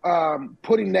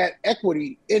putting that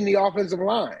equity in the offensive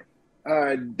line.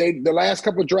 The last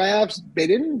couple of drafts, they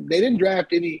didn't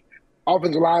draft any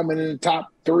offensive linemen in the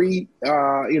top 3.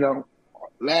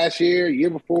 Last year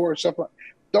before, stuff like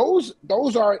those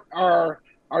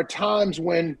are times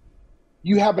when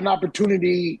you have an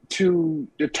opportunity to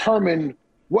determine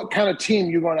what kind of team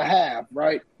you're going to have,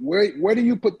 right? Where do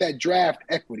you put that draft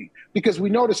equity? Because we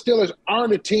know the Steelers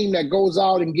aren't a team that goes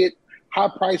out and get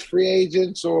high-priced free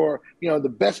agents or, the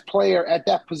best player at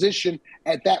that position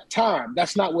at that time.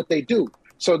 That's not what they do.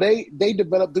 So they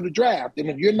develop through the draft. And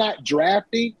if you're not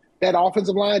drafting that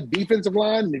offensive line, defensive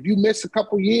line, and if you miss a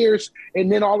couple years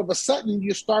and then all of a sudden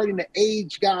you're starting to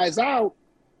age guys out,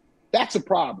 that's a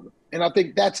problem. And I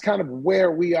think that's kind of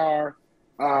where we are,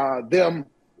 them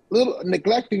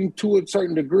neglecting to a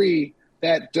certain degree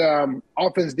that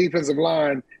offense, defensive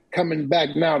line coming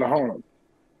back now to haunt them.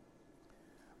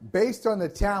 Based on the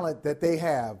talent that they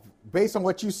have, based on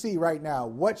what you see right now,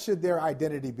 what should their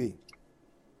identity be?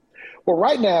 Well,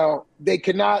 right now, they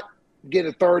cannot get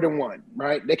a 3rd and 1,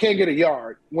 right? They can't get a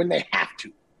yard when they have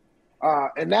to.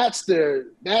 And that's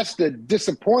the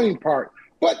disappointing part.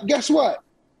 But guess what?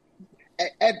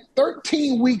 At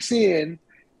 13 weeks in,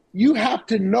 you have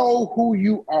to know who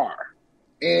you are.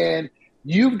 And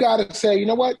you've got to say, you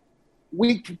know what?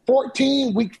 Week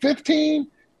 14, week 15,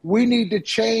 we need to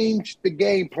change the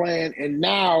game plan and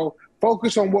now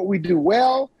focus on what we do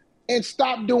well and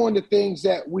stop doing the things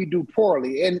that we do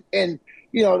poorly. And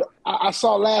you know, I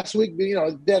saw last week, you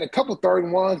know, that a couple 3rd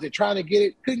and 1s, they're trying to get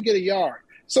it, couldn't get a yard.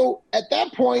 So at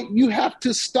that point, you have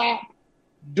to stop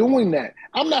doing that.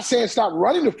 I'm not saying stop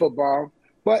running the football,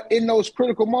 but in those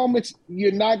critical moments,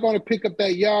 you're not going to pick up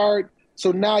that yard.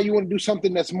 So now you want to do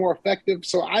something that's more effective.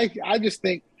 So I just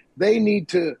think they need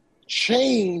to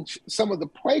change some of the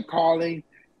play calling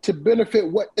to benefit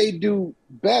what they do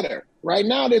better. Right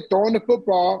now, they're throwing the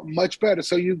football much better.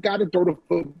 So you've got to throw the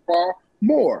football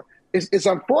more. It's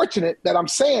unfortunate that I'm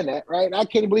saying that, right? I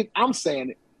can't believe I'm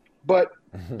saying it. But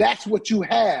that's what you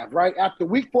have, right? After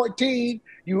week 14,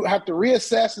 you have to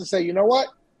reassess and say, you know what?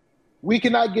 We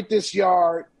cannot get this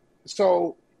yard.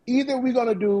 So either we're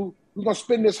going to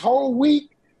spend this whole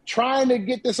week trying to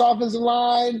get this offensive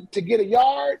line to get a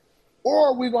yard,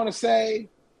 or we're going to say,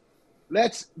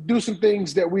 let's do some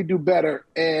things that we do better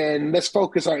and let's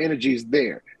focus our energies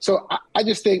there. So I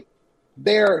just think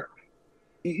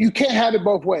you can't have it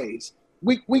both ways.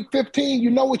 Week 15,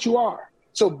 you know what you are.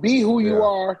 So be who you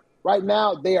are. Right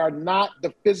now, they are not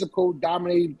the physical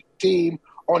dominating team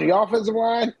on the offensive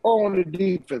line or on the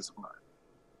defensive line.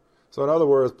 So in other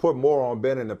words, put more on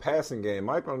Ben in the passing game.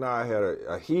 Michael and I had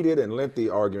a heated and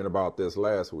lengthy argument about this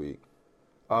last week.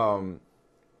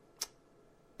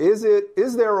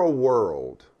 Is there a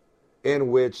world in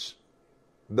which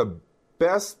the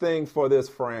best thing for this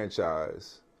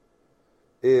franchise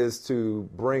is to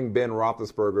bring Ben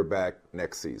Roethlisberger back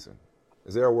next season?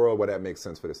 Is there a world where that makes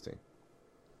sense for this team?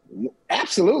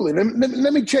 Absolutely.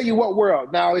 Let me tell you what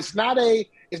world. Now, it's not a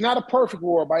perfect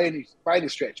world by any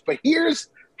stretch, but here's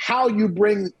how you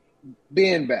bring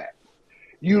Ben back.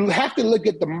 You have to look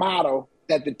at the model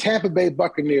that the Tampa Bay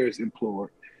Buccaneers employed.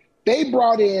 They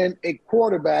brought in a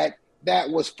quarterback that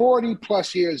was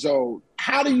 40-plus years old.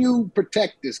 How do you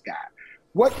protect this guy?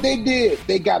 What they did,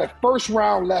 they got a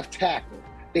first-round left tackle.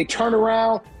 They turned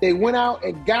around, they went out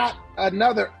and got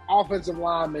another offensive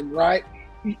lineman, right,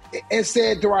 and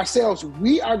said to ourselves,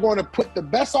 we are going to put the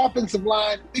best offensive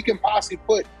line we can possibly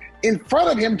put in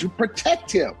front of him to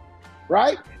protect him,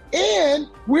 right? And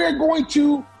we're going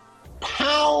to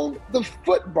pound the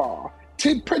football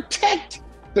to protect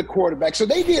the quarterback. So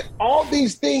they did all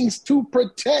these things to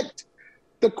protect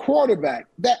the quarterback.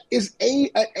 That is an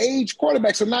age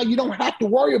quarterback. So now you don't have to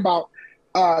worry about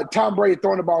Tom Brady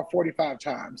throwing the ball 45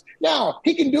 times. Now,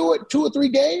 he can do it 2 or 3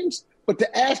 games, but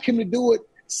to ask him to do it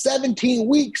 17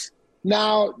 weeks,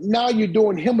 now you're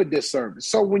doing him a disservice.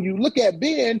 So when you look at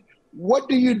Ben, what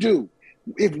do?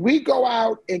 If we go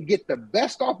out and get the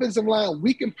best offensive line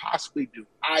we can possibly do,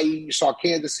 i.e. you saw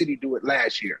Kansas City do it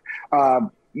last year.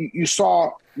 You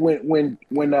saw when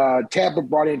Tampa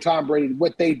brought in Tom Brady,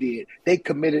 what they did. They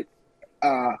committed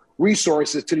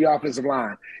resources to the offensive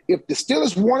line. If the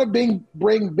Steelers want to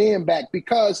bring Ben back,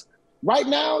 because right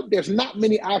now there's not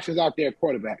many options out there at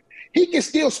quarterback, he can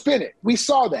still spin it. We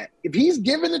saw that. If he's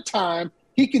given the time,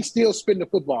 he can still spin the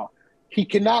football. He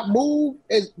cannot move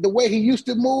as the way he used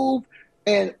to move.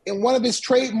 And one of his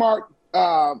trademark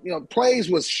plays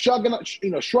was shrugging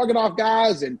off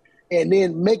guys and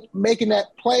then making that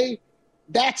play.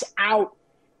 That's out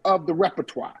of the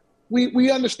repertoire.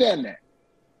 We understand that.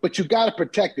 But you got to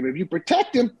protect him. If you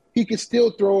protect him, he can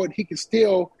still throw it. He can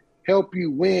still help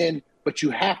you win, but you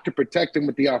have to protect him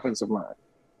with the offensive line.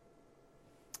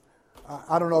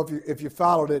 I don't know if you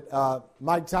followed it.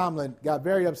 Mike Tomlin got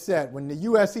very upset when the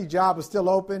USC job was still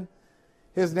open.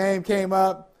 His name came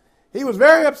up. He was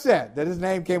very upset that his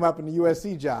name came up in the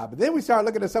USC job. But then we started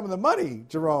looking at some of the money,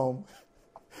 Jerome,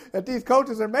 that these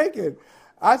coaches are making.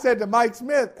 I said to Mike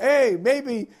Smith, hey,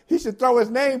 maybe he should throw his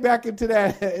name back into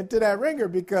that ringer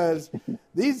because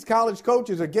these college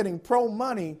coaches are getting pro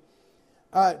money.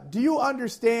 Do you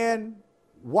understand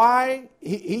why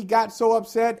he got so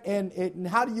upset? And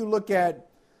how do you look at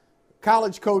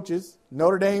college coaches,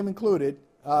 Notre Dame included,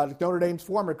 Notre Dame's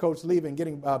former coach leaving,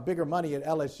 getting bigger money at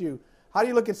LSU? How do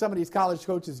you look at some of these college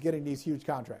coaches getting these huge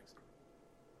contracts?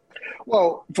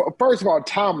 Well, first of all,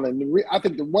 Tomlin, I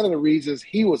think that one of the reasons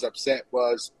he was upset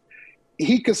was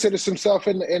he considers himself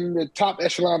in the top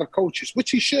echelon of coaches,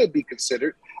 which he should be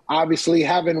considered. Obviously,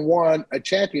 having won a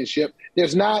championship,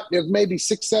 there's maybe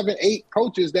 6, 7, 8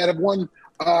 coaches that have won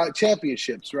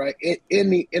championships, right, in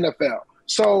the NFL.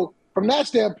 So from that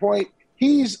standpoint,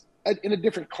 he's in a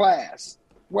different class.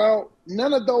 Well,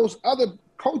 none of those other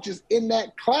coaches in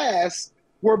that class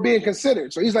were being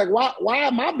considered. So he's like, why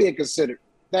am I being considered?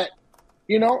 That,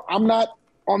 I'm not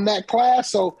on that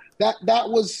class. So that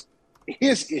was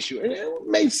his issue. And it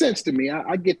made sense to me.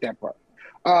 I get that part.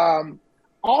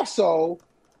 Also,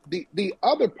 the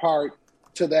other part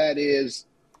to that is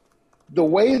the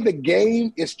way the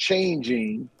game is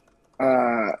changing,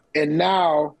 and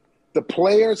now the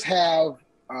players have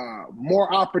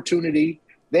more opportunity.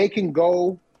 They can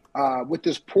go with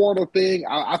this portal thing.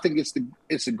 I think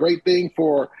it's a great thing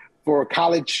for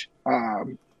college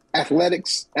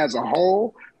athletics as a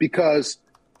whole, because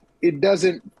it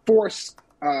doesn't force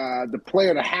the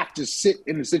player to have to sit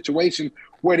in a situation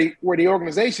where the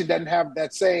organization doesn't have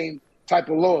that same type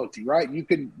of loyalty, right? You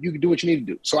can do what you need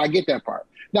to do. So I get that part.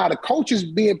 Now, the coaches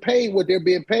being paid what they're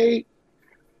being paid,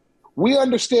 we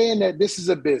understand that this is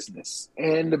a business,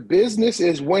 and the business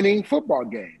is winning football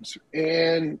games.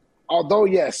 And although,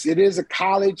 yes, it is a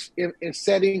college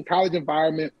setting, college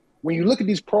environment, when you look at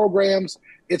these programs,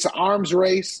 it's an arms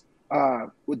race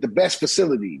with the best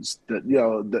facilities,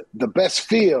 the best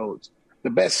fields, the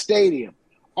best stadium,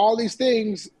 all these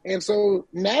things. And so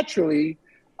naturally,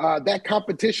 that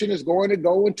competition is going to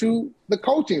go into the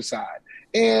coaching side.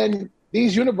 And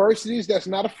these universities that's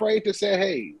not afraid to say,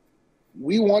 hey,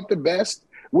 we want the best,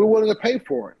 we're willing to pay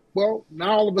for it. Well,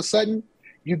 now all of a sudden,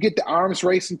 you get the arms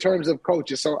race in terms of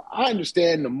coaches. So I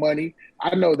understand the money.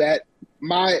 I know that.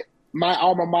 My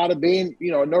alma mater being,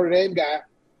 a Notre Dame guy,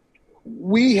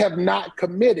 we have not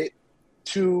committed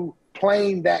to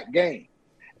playing that game.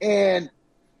 And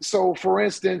so, for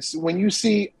instance, when you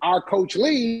see our coach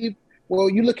leave, well,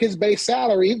 you look at his base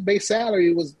salary. His base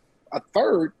salary was a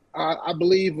third, I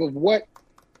believe, of what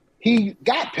he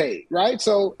got paid, right?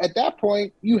 So at that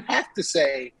point, you have to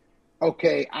say,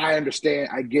 okay, I understand,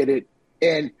 I get it.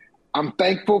 And I'm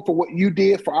thankful for what you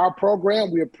did for our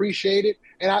program. We appreciate it.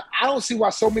 And I don't see why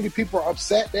so many people are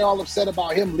upset. They're all upset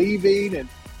about him leaving. And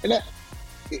that,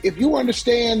 if you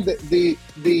understand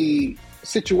the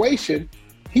situation,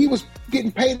 he was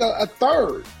getting paid a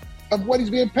third of what he's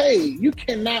being paid. You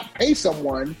cannot pay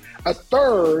someone a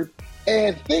third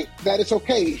and think that it's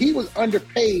okay. He was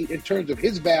underpaid in terms of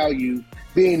his value,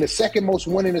 being the second most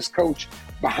winningest coach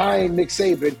behind Nick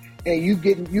Saban, and you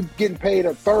getting paid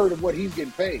a third of what he's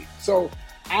getting paid. So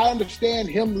I understand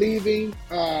him leaving,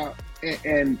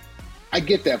 and I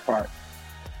get that part.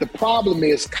 The problem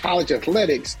is college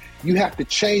athletics, you have to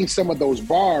change some of those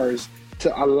bars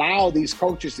to allow these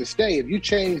coaches to stay. If you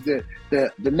change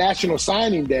the National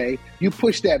Signing Day, you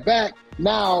push that back,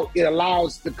 now it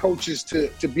allows the coaches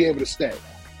to be able to stay.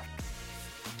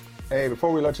 Hey,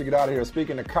 before we let you get out of here,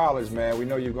 speaking of college, man, we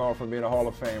know you've gone from being a Hall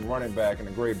of Fame running back and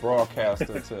a great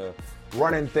broadcaster to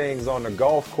running things on the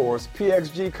golf course.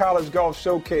 PXG College Golf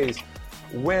Showcase,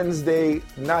 Wednesday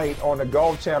night on the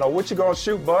Golf Channel. What you gonna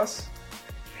shoot, Bus?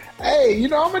 Hey, I'm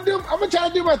gonna try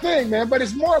to do my thing, man. But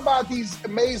it's more about these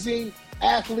amazing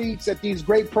athletes at these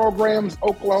great programs: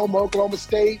 Oklahoma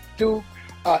State, Duke,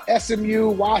 SMU,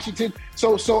 Washington.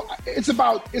 So it's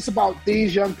about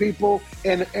these young people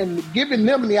and giving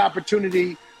them the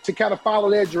opportunity to kind of follow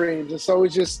their dreams. And so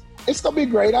it's gonna be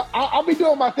great. I'll be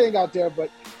doing my thing out there, but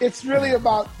it's really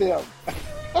about them.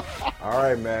 All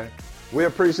right, man. We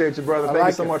appreciate you, brother. Thank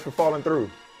you so much for following through.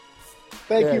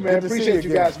 Thank you, man. Appreciate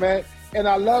you guys, man. And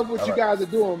I love what you guys are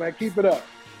doing, man. Keep it up.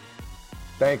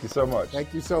 Thank you so much.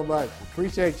 Thank you so much.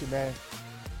 Appreciate you, man.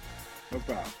 No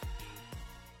problem.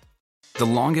 The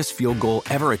longest field goal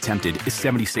ever attempted is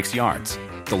 76 yards.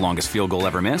 The longest field goal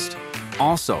ever missed?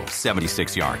 Also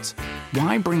 76 yards.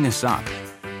 Why bring this up?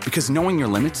 Because knowing your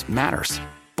limits matters,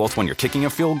 both when you're kicking a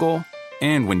field goal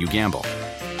and when you gamble.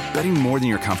 Betting more than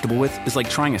you're comfortable with is like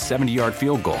trying a 70-yard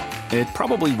field goal. It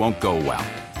probably won't go well.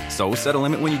 So set a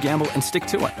limit when you gamble and stick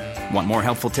to it. Want more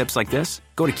helpful tips like this?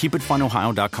 Go to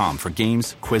keepitfunohio.com for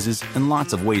games, quizzes, and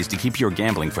lots of ways to keep your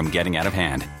gambling from getting out of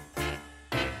hand.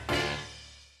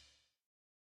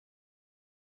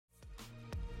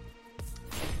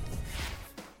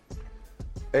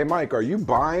 Hey, Mike, are you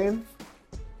buying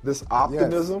this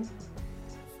optimism?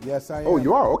 Yes, I am. Oh,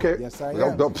 you are? Okay. Yes, I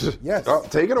am. Yes.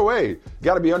 Take it away.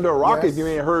 Got to be under a rock Yes. if you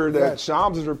ain't heard that Yes.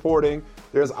 Shams is reporting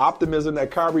there's optimism that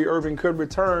Kyrie Irving could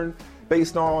return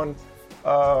based on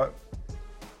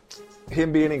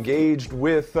him being engaged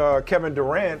with Kevin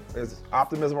Durant. There's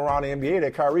optimism around the NBA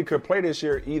that Kyrie could play this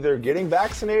year, either getting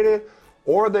vaccinated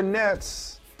or the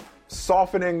Nets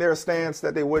softening their stance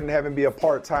that they wouldn't have him be a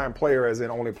part-time player as in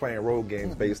only playing road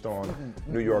games based on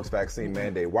New York's vaccine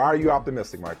mandate. Why are you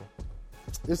optimistic, Michael?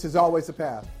 This is always the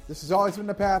path. This has always been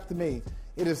the path to me.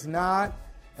 It is not,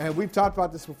 and we've talked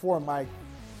about this before, Mike,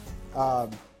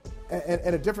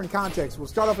 in a different context. We'll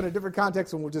start off in a different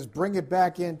context and we'll just bring it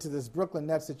back into this Brooklyn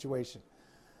Nets situation.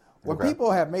 When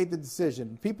people have made the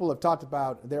decision, people have talked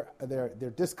about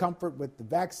their discomfort with the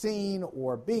vaccine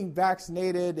or being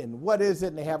vaccinated and what is it,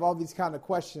 and they have all these kind of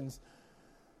questions.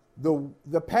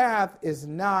 The path is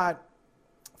not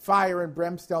fire and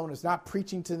brimstone. It's not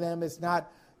preaching to them. It's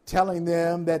not telling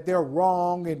them that they're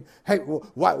wrong and, hey,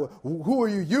 who are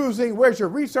you using? Where's your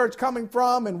research coming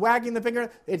from? And wagging the finger.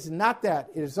 It's not that.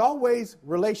 It is always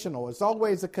relational. It's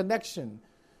always a connection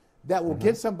that will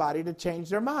get somebody to change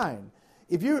their mind.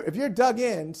 If you're dug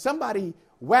in, somebody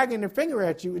wagging their finger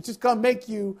at you, it's just going to make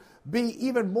you be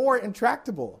even more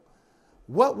intractable.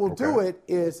 What will do it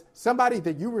is somebody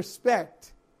that you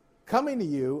respect coming to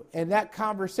you and that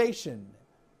conversation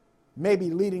maybe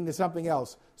leading to something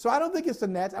else. So I don't think it's the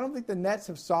Nets. I don't think the Nets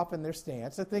have softened their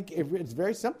stance. I think it's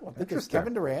very simple. I think it's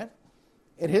Kevin Durant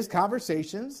and his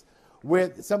conversations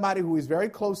with somebody who he's very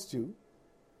close to,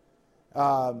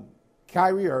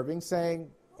 Kyrie Irving, saying,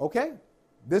 okay,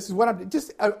 this is what I'm –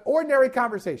 just an ordinary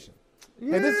conversation.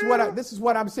 Yeah. And this is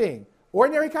what I'm seeing.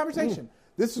 Ordinary conversation.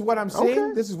 This is what I'm seeing.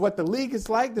 Okay. This is what the league is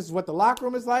like. This is what the locker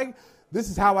room is like. This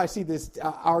is how I see this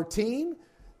our team.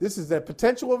 This is the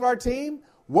potential of our team.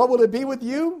 What will it be with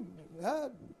you?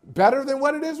 Better than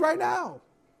what it is right now.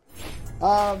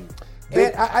 And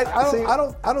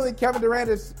I don't think Kevin Durant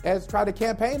has tried to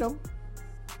campaign him.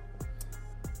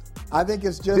 I think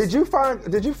it's just.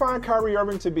 Did you find Kyrie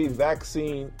Irving to be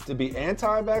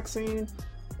anti-vaccine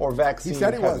or vaccine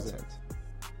hesitant? Wasn't.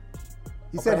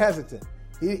 He said hesitant.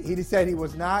 He said he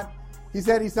was not. He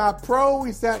said he's not pro.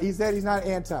 He said he's not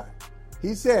anti.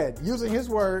 He said, using his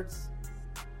words,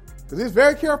 because he's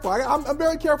very careful. I'm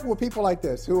very careful with people like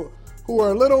this who are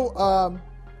a little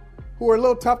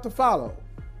tough to follow,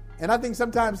 and I think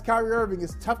sometimes Kyrie Irving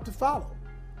is tough to follow.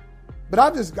 But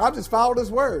I've just followed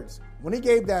his words when he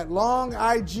gave that long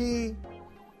IG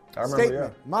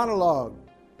statement monologue.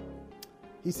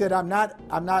 He said, "I'm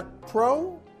not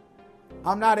pro.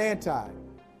 I'm not anti.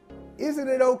 Isn't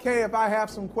it okay if I have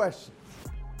some questions?"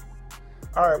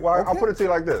 All right. Well, I'll put it to you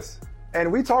like this.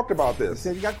 And we talked about this. He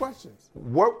said you got questions.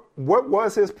 What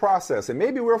was his process? And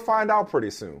maybe we'll find out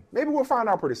pretty soon.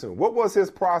 What was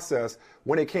his process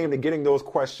when it came to getting those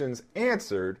questions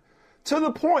answered to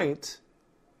the point?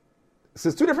 This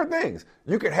is two different things.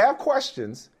 You could have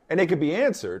questions and they could be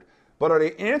answered, but are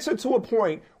they answered to a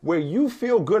point where you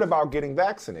feel good about getting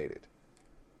vaccinated?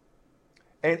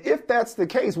 And if that's the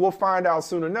case, we'll find out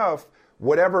soon enough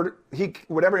whatever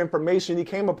information he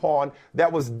came upon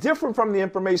that was different from the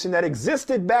information that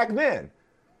existed back then.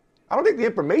 I don't think the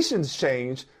information's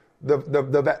changed.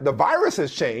 The virus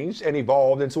has changed and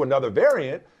evolved into another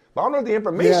variant, but I don't know if the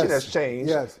information has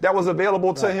changed that was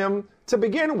available to him to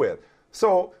begin with.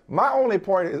 So my only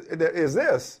point is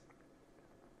this.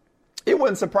 It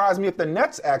wouldn't surprise me if the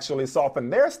Nets actually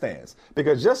softened their stance,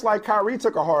 because just like Kyrie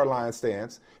took a hardline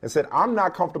stance and said, I'm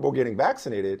not comfortable getting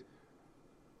vaccinated,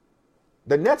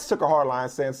 the Nets took a hardline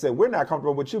stance and said, we're not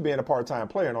comfortable with you being a part-time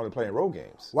player and only playing road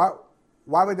games.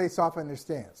 Why would they soften their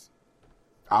stance?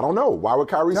 I don't know. Why would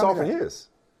Kyrie soften his?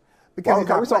 Because why would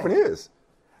Kyrie soften his?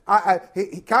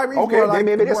 Kyrie. Okay, like,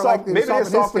 maybe they're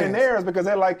softening theirs because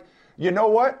they're like, you know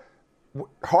what?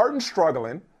 Harden's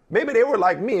struggling. Maybe they were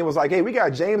like me and was like, hey, we got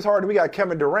James Harden, we got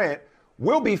Kevin Durant.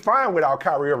 We'll be fine without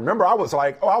Kyrie. Remember, I was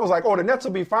like, the Nets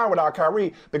will be fine without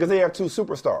Kyrie because they have two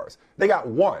superstars. They got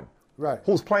one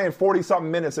who's playing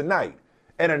 40-something minutes a night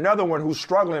and another one who's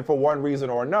struggling for one reason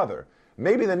or another.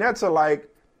 Maybe the Nets are like,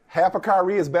 half of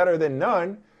Kyrie is better than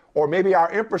none, or maybe our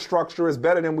infrastructure is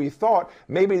better than we thought.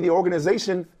 Maybe the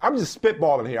organization, I'm just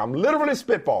spitballing here. I'm literally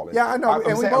spitballing. Yeah, I know,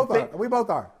 we both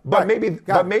are. But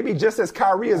maybe just as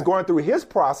Kyrie is going through his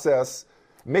process,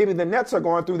 maybe the Nets are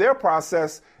going through their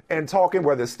process and talking,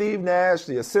 whether Steve Nash,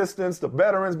 the assistants, the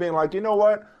veterans, being like, you know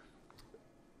what?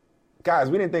 Guys,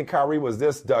 we didn't think Kyrie was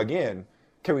this dug in.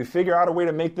 Can we figure out a way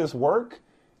to make this work?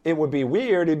 It would be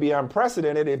weird. It'd be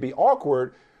unprecedented. It'd be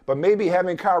awkward. But maybe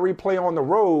having Kyrie play on the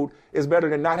road is better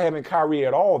than not having Kyrie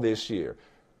at all this year.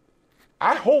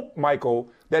 I hope, Michael,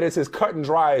 that it's as cut and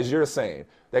dry as you're saying,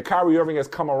 that Kyrie Irving has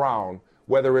come around,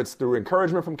 whether it's through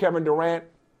encouragement from Kevin Durant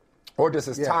or just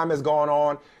as time has gone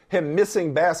on, him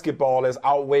missing basketball has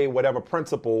outweighed whatever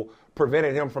principle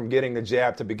prevented him from getting the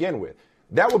jab to begin with.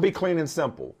 That would be clean and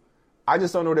simple. I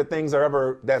just don't know that things are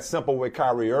ever that simple with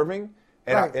Kyrie Irving.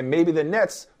 And maybe the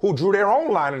Nets, who drew their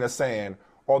own line in the sand,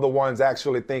 are the ones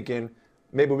actually thinking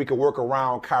maybe we could work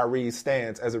around Kyrie's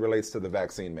stance as it relates to the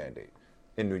vaccine mandate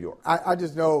in New York? I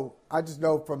just know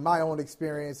from my own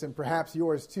experience and perhaps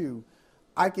yours too,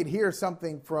 I could hear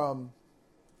the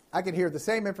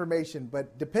same information,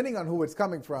 but depending on who it's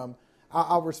coming from,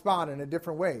 I'll respond in a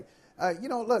different way.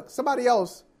 Look, somebody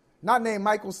else, not named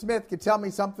Michael Smith, could tell me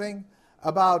something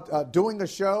about doing the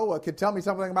show, or could tell me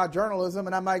something about journalism,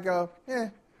 and I might go,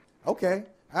 okay,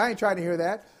 I ain't trying to hear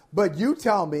that. But you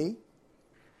tell me,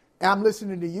 I'm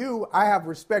listening to you, I have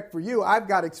respect for you, I've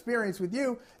got experience with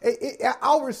you,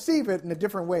 I'll receive it in a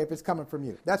different way if it's coming from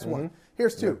you. That's one.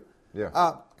 Here's two.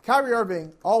 Yeah. Kyrie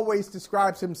Irving always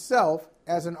describes himself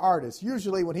as an artist,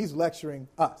 usually when he's lecturing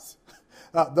us,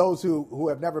 those who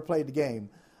have never played the game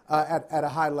at a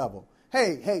high level.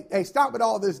 Hey, stop with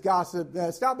all this gossip,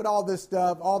 stop with all this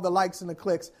stuff, all the likes and the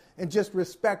clicks, and just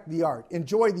respect the art.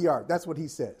 Enjoy the art. That's what he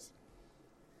says.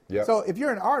 Yep. So if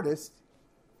you're an artist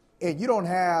and you don't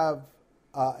have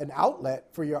an outlet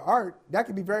for your art, that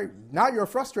could be now you're a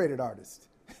frustrated artist.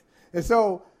 And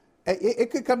so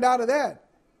it could come down to that.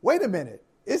 Wait a minute.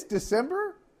 It's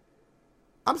December.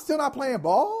 I'm still not playing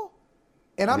ball,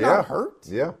 and I'm not hurt.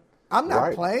 Yeah, I'm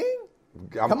not playing.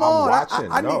 Come on,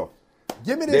 I'm watching.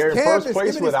 Give me this They're canvas. in first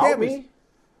place give me this without canvas. me.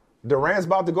 Durant's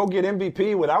about to go get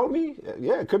MVP without me.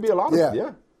 Yeah, it could be a lot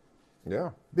of yeah.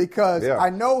 Because I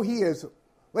know he is.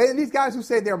 And these guys who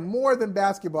say they're more than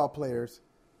basketball players.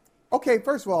 Okay,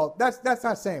 first of all, that's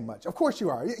not saying much. Of course you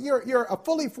are. You're a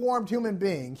fully formed human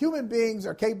being. Human beings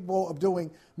are capable of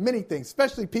doing many things,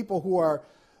 especially people who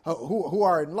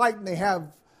are enlightened. They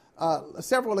have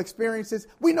several experiences.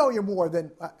 We know you're more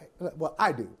than.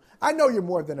 I do. I know you're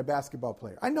more than a basketball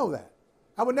player. I know that.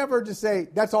 I would never just say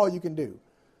that's all you can do.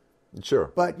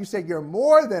 Sure. But you say you're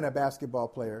more than a basketball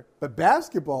player. But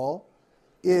basketball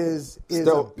is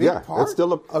still, a big part it's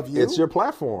still of you. It's your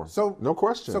platform. So no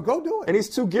question. So go do it. And he's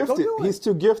too gifted. He's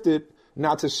too gifted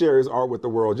not to share his art with the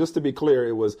world. Just to be clear,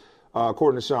 it was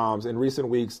according to Shams, in recent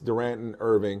weeks, Durant and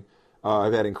Irving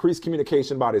have had increased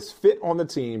communication about his fit on the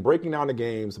team, breaking down the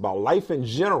games, about life in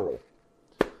general.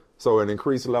 So an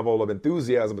increased level of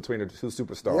enthusiasm between the two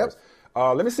superstars.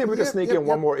 Yep. Let me see if we can sneak in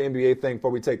one more NBA thing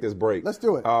before we take this break. Let's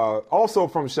do it. Also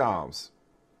from Shams.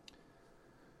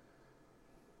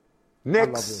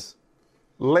 Knicks,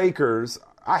 Lakers,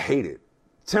 I hate it.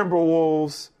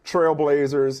 Timberwolves,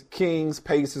 Trailblazers, Kings,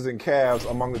 Pacers, and Cavs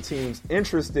among the teams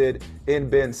interested in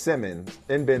Ben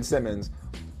Simmons,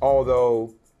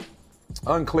 although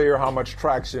unclear how much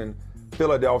traction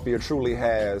Philadelphia truly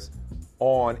has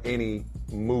on any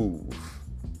move.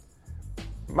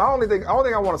 The only thing I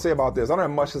want to say about this, I don't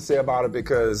have much to say about it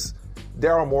because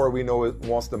Daryl Morey, we know,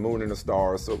 wants the moon and the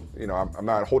stars, so I'm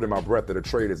not holding my breath that a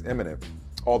trade is imminent.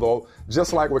 Although,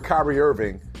 just like with Kyrie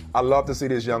Irving, I love to see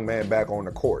this young man back on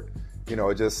the court. We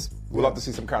love to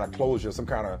see some kind of closure, some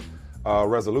kind of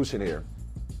resolution here.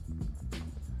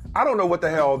 I don't know what the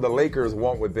hell the Lakers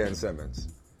want with Ben Simmons.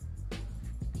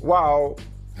 While,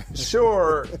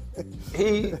 sure,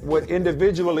 he would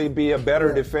individually be a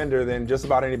better defender than just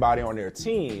about anybody on their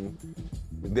team,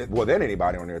 than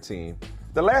anybody on their team,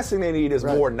 the last thing they need is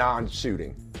more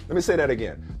non-shooting. Let me say that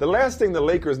again. The last thing the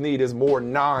Lakers need is more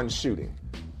non-shooting.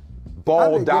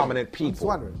 Ball-dominant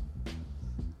people. I'm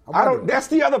wondering. That's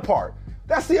the other part.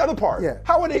 Yeah.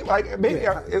 How are they,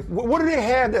 what do they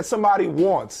have that somebody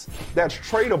wants that's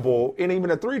tradable in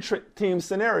even a three-team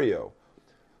scenario?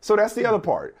 So that's the other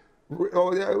part.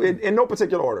 In no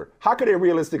particular order. How could they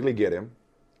realistically get him?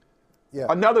 Yeah.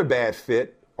 Another bad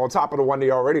fit on top of the one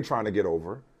they're already trying to get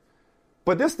over.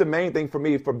 But this is the main thing for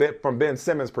me from Ben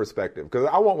Simmons' perspective, because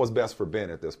I want what's best for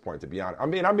Ben at this point, to be honest. I'm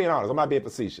being honest. I'm not being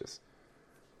facetious.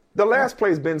 The last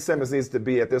place Ben Simmons needs to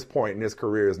be at this point in his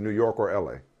career is New York or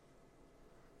L.A.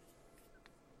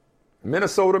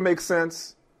 Minnesota makes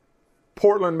sense.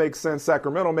 Portland makes sense.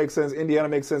 Sacramento makes sense. Indiana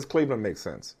makes sense. Cleveland makes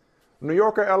sense. New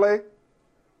York or L.A.?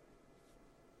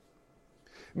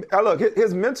 Look,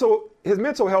 his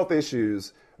mental health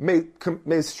issues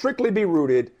may strictly be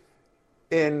rooted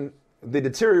in the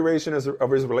deterioration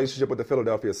of his relationship with the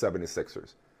Philadelphia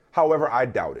 76ers. However, I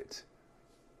doubt it.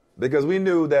 Because we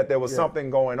knew that there was something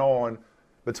going on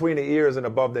between the ears and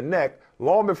above the neck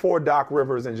long before Doc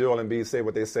Rivers and Joel Embiid said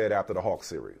what they said after the Hawks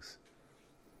series.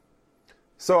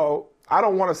 So I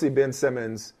don't want to see Ben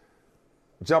Simmons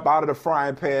jump out of the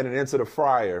frying pan and into the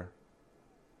fryer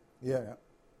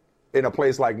in a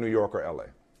place like New York or L.A.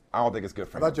 I don't think it's good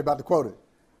for him. I thought you were about to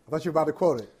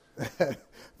quote it.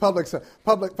 Public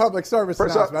service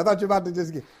announcement. I thought you were about to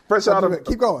just keep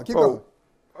going.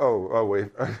 Oh, wait.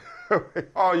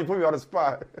 Oh, you put me on the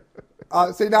spot.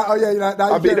 See now, now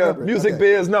I'll you be can't the remember. music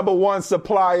biz #1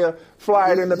 supplier.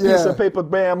 Fly it in a piece of paper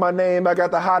bearing my name. I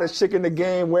got the hottest chick in the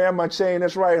game. Wearing my chain.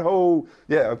 That's right. Ho.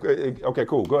 Yeah. Okay.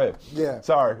 Cool. Go ahead. Yeah.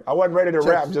 Sorry, I wasn't ready to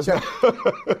rap. Just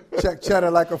check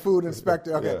cheddar like a food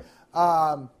inspector. Okay.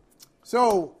 Yeah.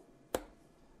 So,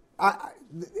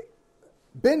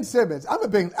 Ben Simmons. I'm a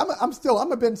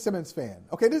Ben Simmons fan.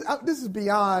 Okay. This is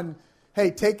beyond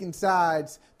taking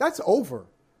sides. That's over.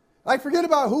 Like, forget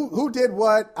about who did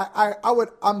what.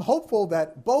 I'm hopeful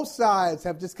that both sides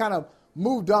have just kind of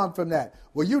moved on from that.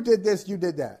 Well, you did this, you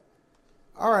did that.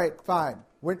 All right, fine.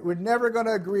 We're never going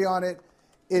to agree on it.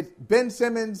 Ben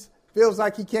Simmons feels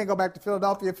like he can't go back to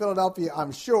Philadelphia. Philadelphia,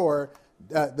 I'm sure,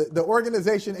 the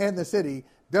organization and the city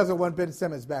doesn't want Ben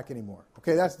Simmons back anymore.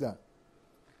 Okay, that's done.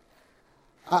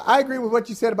 I agree with what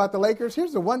you said about the Lakers.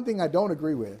 Here's the one thing I don't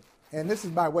agree with, and this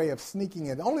is my way of sneaking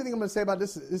in. The only thing I'm going to say about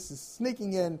this is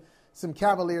sneaking in some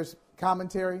Cavaliers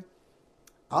commentary.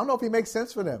 I don't know if he makes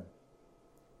sense for them.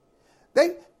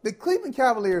 The Cleveland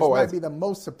Cavaliers might be the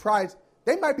most surprised.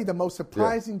 They might be the most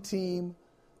surprising team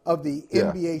of the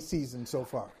NBA season so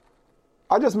far.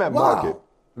 I just meant market.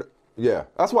 Yeah,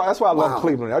 that's why I love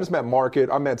Cleveland. I just meant market.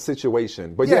 I meant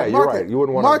situation. But you're right. You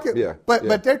wouldn't want market. to.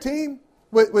 But their team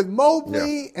with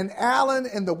Mobley and Allen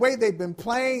and the way they've been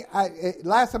playing.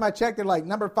 Last time I checked, they're like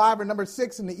number 5 or number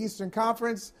 6 in the Eastern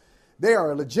Conference. They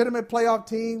are a legitimate playoff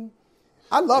team.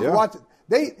 I love watching.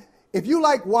 If you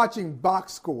like watching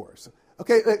box scores,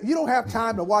 okay, you don't have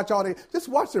time to watch all day. Just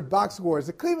watch their box scores.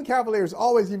 The Cleveland Cavaliers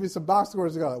always give you some box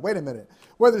scores. Go, wait a minute.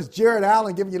 Whether it's Jared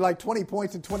Allen giving you like 20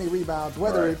 points and 20 rebounds,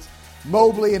 whether it's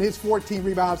Mobley and his 14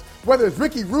 rebounds, whether it's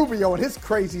Ricky Rubio and his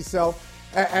crazy self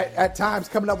at times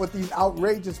coming up with these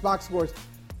outrageous box scores.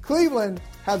 Cleveland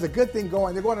has a good thing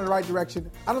going. They're going in the right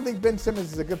direction. I don't think Ben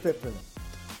Simmons is a good fit for them.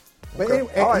 But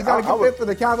anyway, he's not a good fit for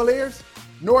the Cavaliers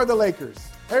nor the Lakers.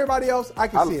 Everybody else, I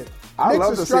can see it. I Knicks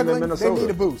love are to see him in struggling. Minnesota. They need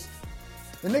a boost.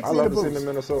 The Knicks I need a love to boost. see him in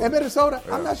Minnesota. And Minnesota,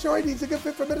 I'm not sure he's a good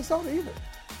fit for Minnesota either.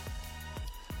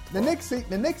 The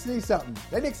Knicks need something.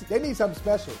 They need something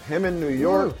special. Him in New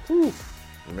York,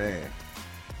 man.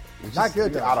 Not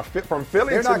good. Out of fit from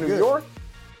Philly to New York.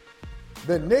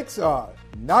 The Knicks are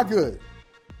not good.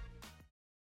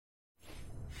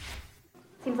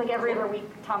 Seems like every other week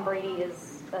Tom Brady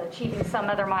is achieving some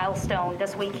other milestone.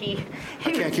 This week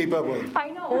I can't keep up with him. I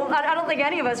know. Well, I don't think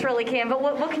any of us really can. But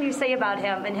what can you say about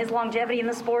him and his longevity in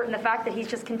the sport and the fact that he's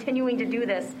just continuing to do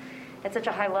this at such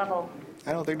a high level?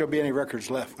 I don't think there'll be any records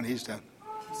left when he's done.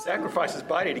 He sacrificed his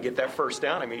body to get that first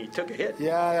down. I mean, he took a hit.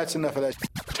 Yeah, that's enough of that.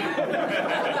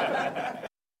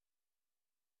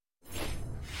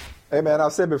 Hey, man, I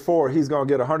said before, he's going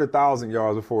to get 100,000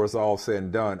 yards before it's all said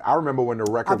and done. I remember when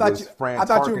the record was Fran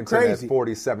Tarkenton at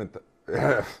 47th.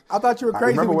 I thought you were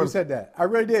crazy when you said that. I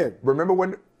really did. Remember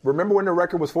when the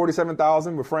record was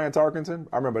 47,000 with Fran Tarkenton?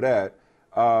 I remember that.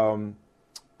 I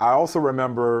also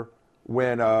remember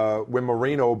when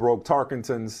Marino broke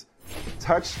Tarkenton's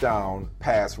touchdown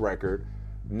pass record.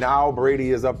 Now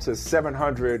Brady is up to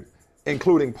 700,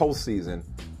 including postseason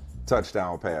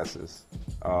touchdown passes.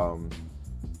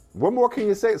 What more can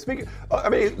you say? Speaking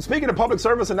of public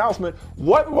service announcement,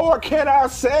 what more can I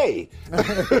say?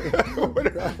 when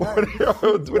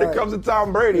it comes to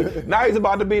Tom Brady, now he's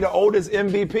about to be the oldest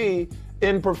MVP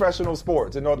in professional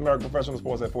sports, in North American professional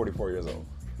sports at 44 years old.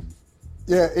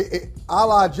 Yeah, a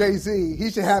la Jay-Z,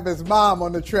 he should have his mom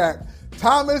on the track.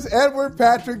 Thomas Edward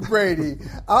Patrick Brady.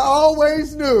 I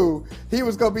always knew he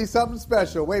was going to be something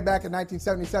special way back in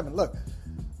 1977. Look,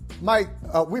 Mike,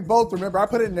 we both remember, I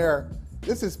put it in there,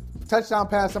 this is touchdown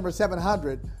pass number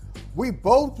 700. We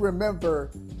both remember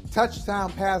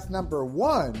touchdown pass number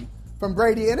 1 from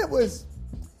Brady, and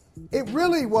it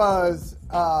really was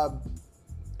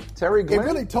Terry Glenn? It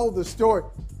really told the story.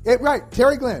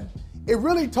 Terry Glenn. It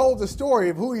really told the story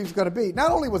of who he was going to be.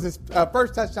 Not only was his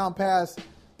first touchdown pass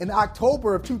in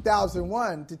October of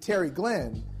 2001 to Terry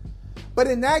Glenn, but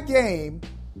in that game,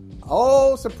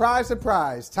 oh, surprise,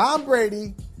 surprise, Tom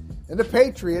Brady and the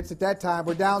Patriots at that time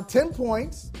were down 10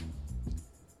 points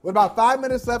with about 5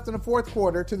 minutes left in the fourth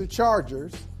quarter to the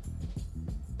Chargers.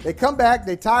 They come back,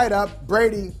 they tie it up.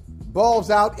 Brady balls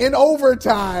out in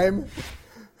overtime,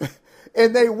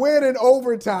 and they win in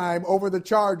overtime over the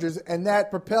Chargers, and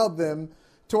that propelled them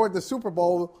toward the Super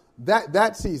Bowl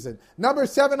that season. Number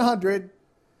 700,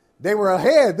 they were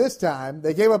ahead this time.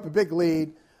 They gave up a big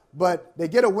lead, but they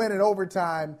get a win in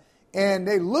overtime, and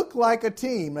they look like a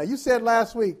team. Now, you said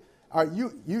last week,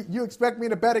 you expect me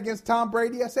to bet against Tom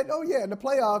Brady? I said, oh, yeah, in the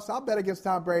playoffs, I'll bet against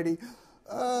Tom Brady.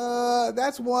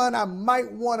 That's one I might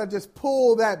want to just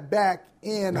pull that back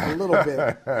in a little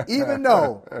bit. Even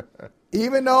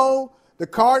though The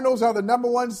Cardinals are the number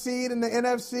 1 seed in the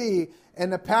NFC,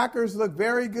 and the Packers look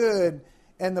very good.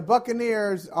 And the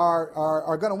Buccaneers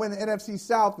are going to win the NFC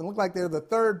South and look like they're the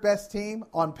 3rd best team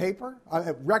on paper,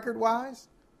 record-wise.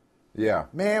 Yeah.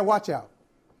 Man, watch out.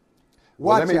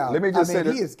 Well, Watch out. Let me just say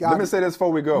this. Let me say this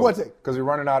before we go. Because we're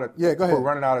running out of go ahead. We're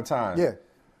running out of time.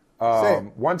 Yeah.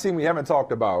 One team we haven't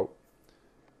talked about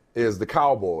is the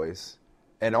Cowboys.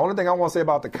 And the only thing I want to say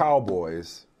about the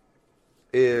Cowboys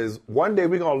is one day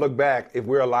we're going to look back, if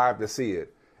we're alive to see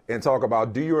it, and talk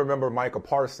about, do you remember Micah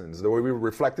Parsons, the way we were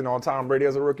reflecting on Tom Brady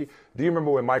as a rookie? Do you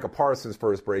remember when Micah Parsons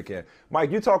first break in?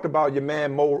 Mike, you talked about your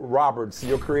man Mo Roberts,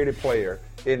 your creative player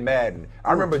in Madden.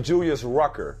 I remember Julius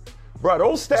Rucker. Bro,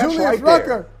 those stats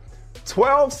there.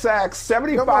 12 sacks,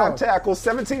 75 tackles,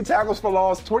 17 tackles for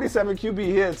loss, 27 QB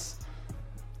hits.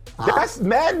 That's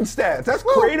Madden stats. That's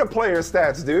creative player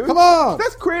stats, dude. Come on.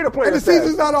 That's creative player stats. And the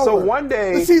season's not over. So one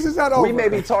day, the season's not over. We may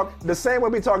be the same way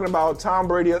we're talking about Tom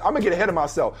Brady. I'm going to get ahead of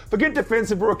myself. Forget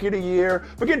Defensive Rookie of the Year.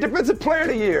 Forget Defensive Player of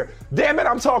the Year. Damn it,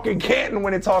 I'm talking Canton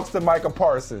when it talks to Micah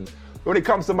Parsons. When it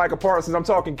comes to Micah Parsons, I'm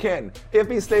talking Canton. If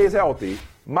he stays healthy,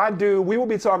 my dude, we will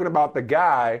be talking about the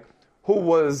guy who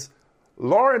was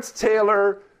Lawrence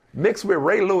Taylor mixed with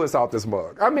Ray Lewis out this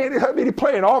mug. I mean, he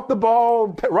playing off the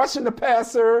ball, rushing the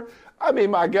passer. I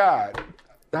mean, my God.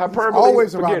 Hyperbole,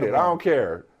 always forget it. I don't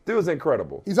care. Dude's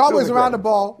incredible. He's always around the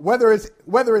ball, whether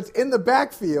it's in the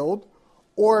backfield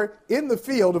or in the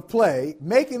field of play,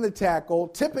 making the tackle,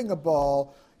 tipping a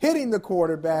ball, hitting the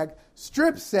quarterback,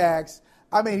 strip sacks.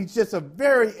 I mean, he's just a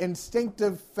very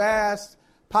instinctive, fast,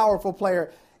 powerful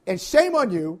player. And shame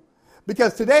on you,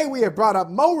 because today we have brought up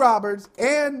Mo Roberts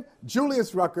and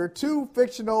Julius Rucker, 2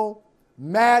 fictional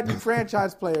Madden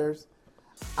franchise players.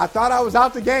 I thought I was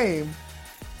out the game,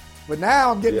 but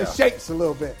now I'm getting the shakes a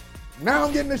little bit. Now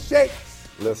I'm getting the shakes.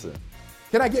 Listen.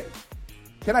 Can I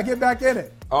get back in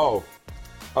it? Oh,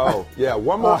 yeah.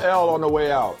 One more L on the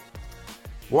way out.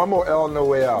 One more L on the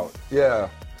way out. Yeah.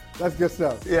 That's good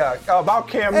stuff. Yeah. About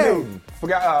Cam Newton.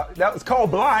 Forgot that was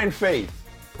called blind faith.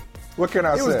 What can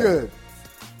I say? It was good.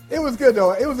 It was good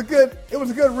though. It was a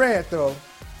good rant though.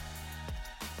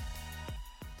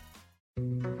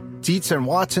 Dietz and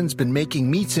Watson's been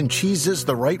making meats and cheeses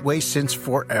the right way since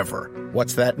forever.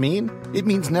 What's that mean? It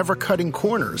means never cutting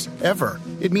corners, ever.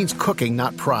 It means cooking,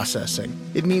 not processing.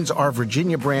 It means our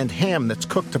Virginia brand ham that's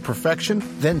cooked to perfection,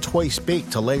 then twice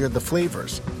baked to layer the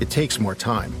flavors. It takes more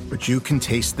time, but you can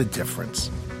taste the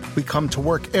difference. We come to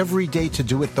work every day to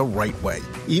do it the right way,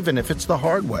 even if it's the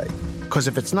hard way. Because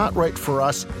if it's not right for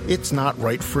us, it's not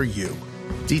right for you.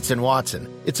 Dietz and Watson,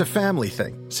 it's a family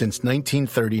thing since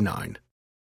 1939.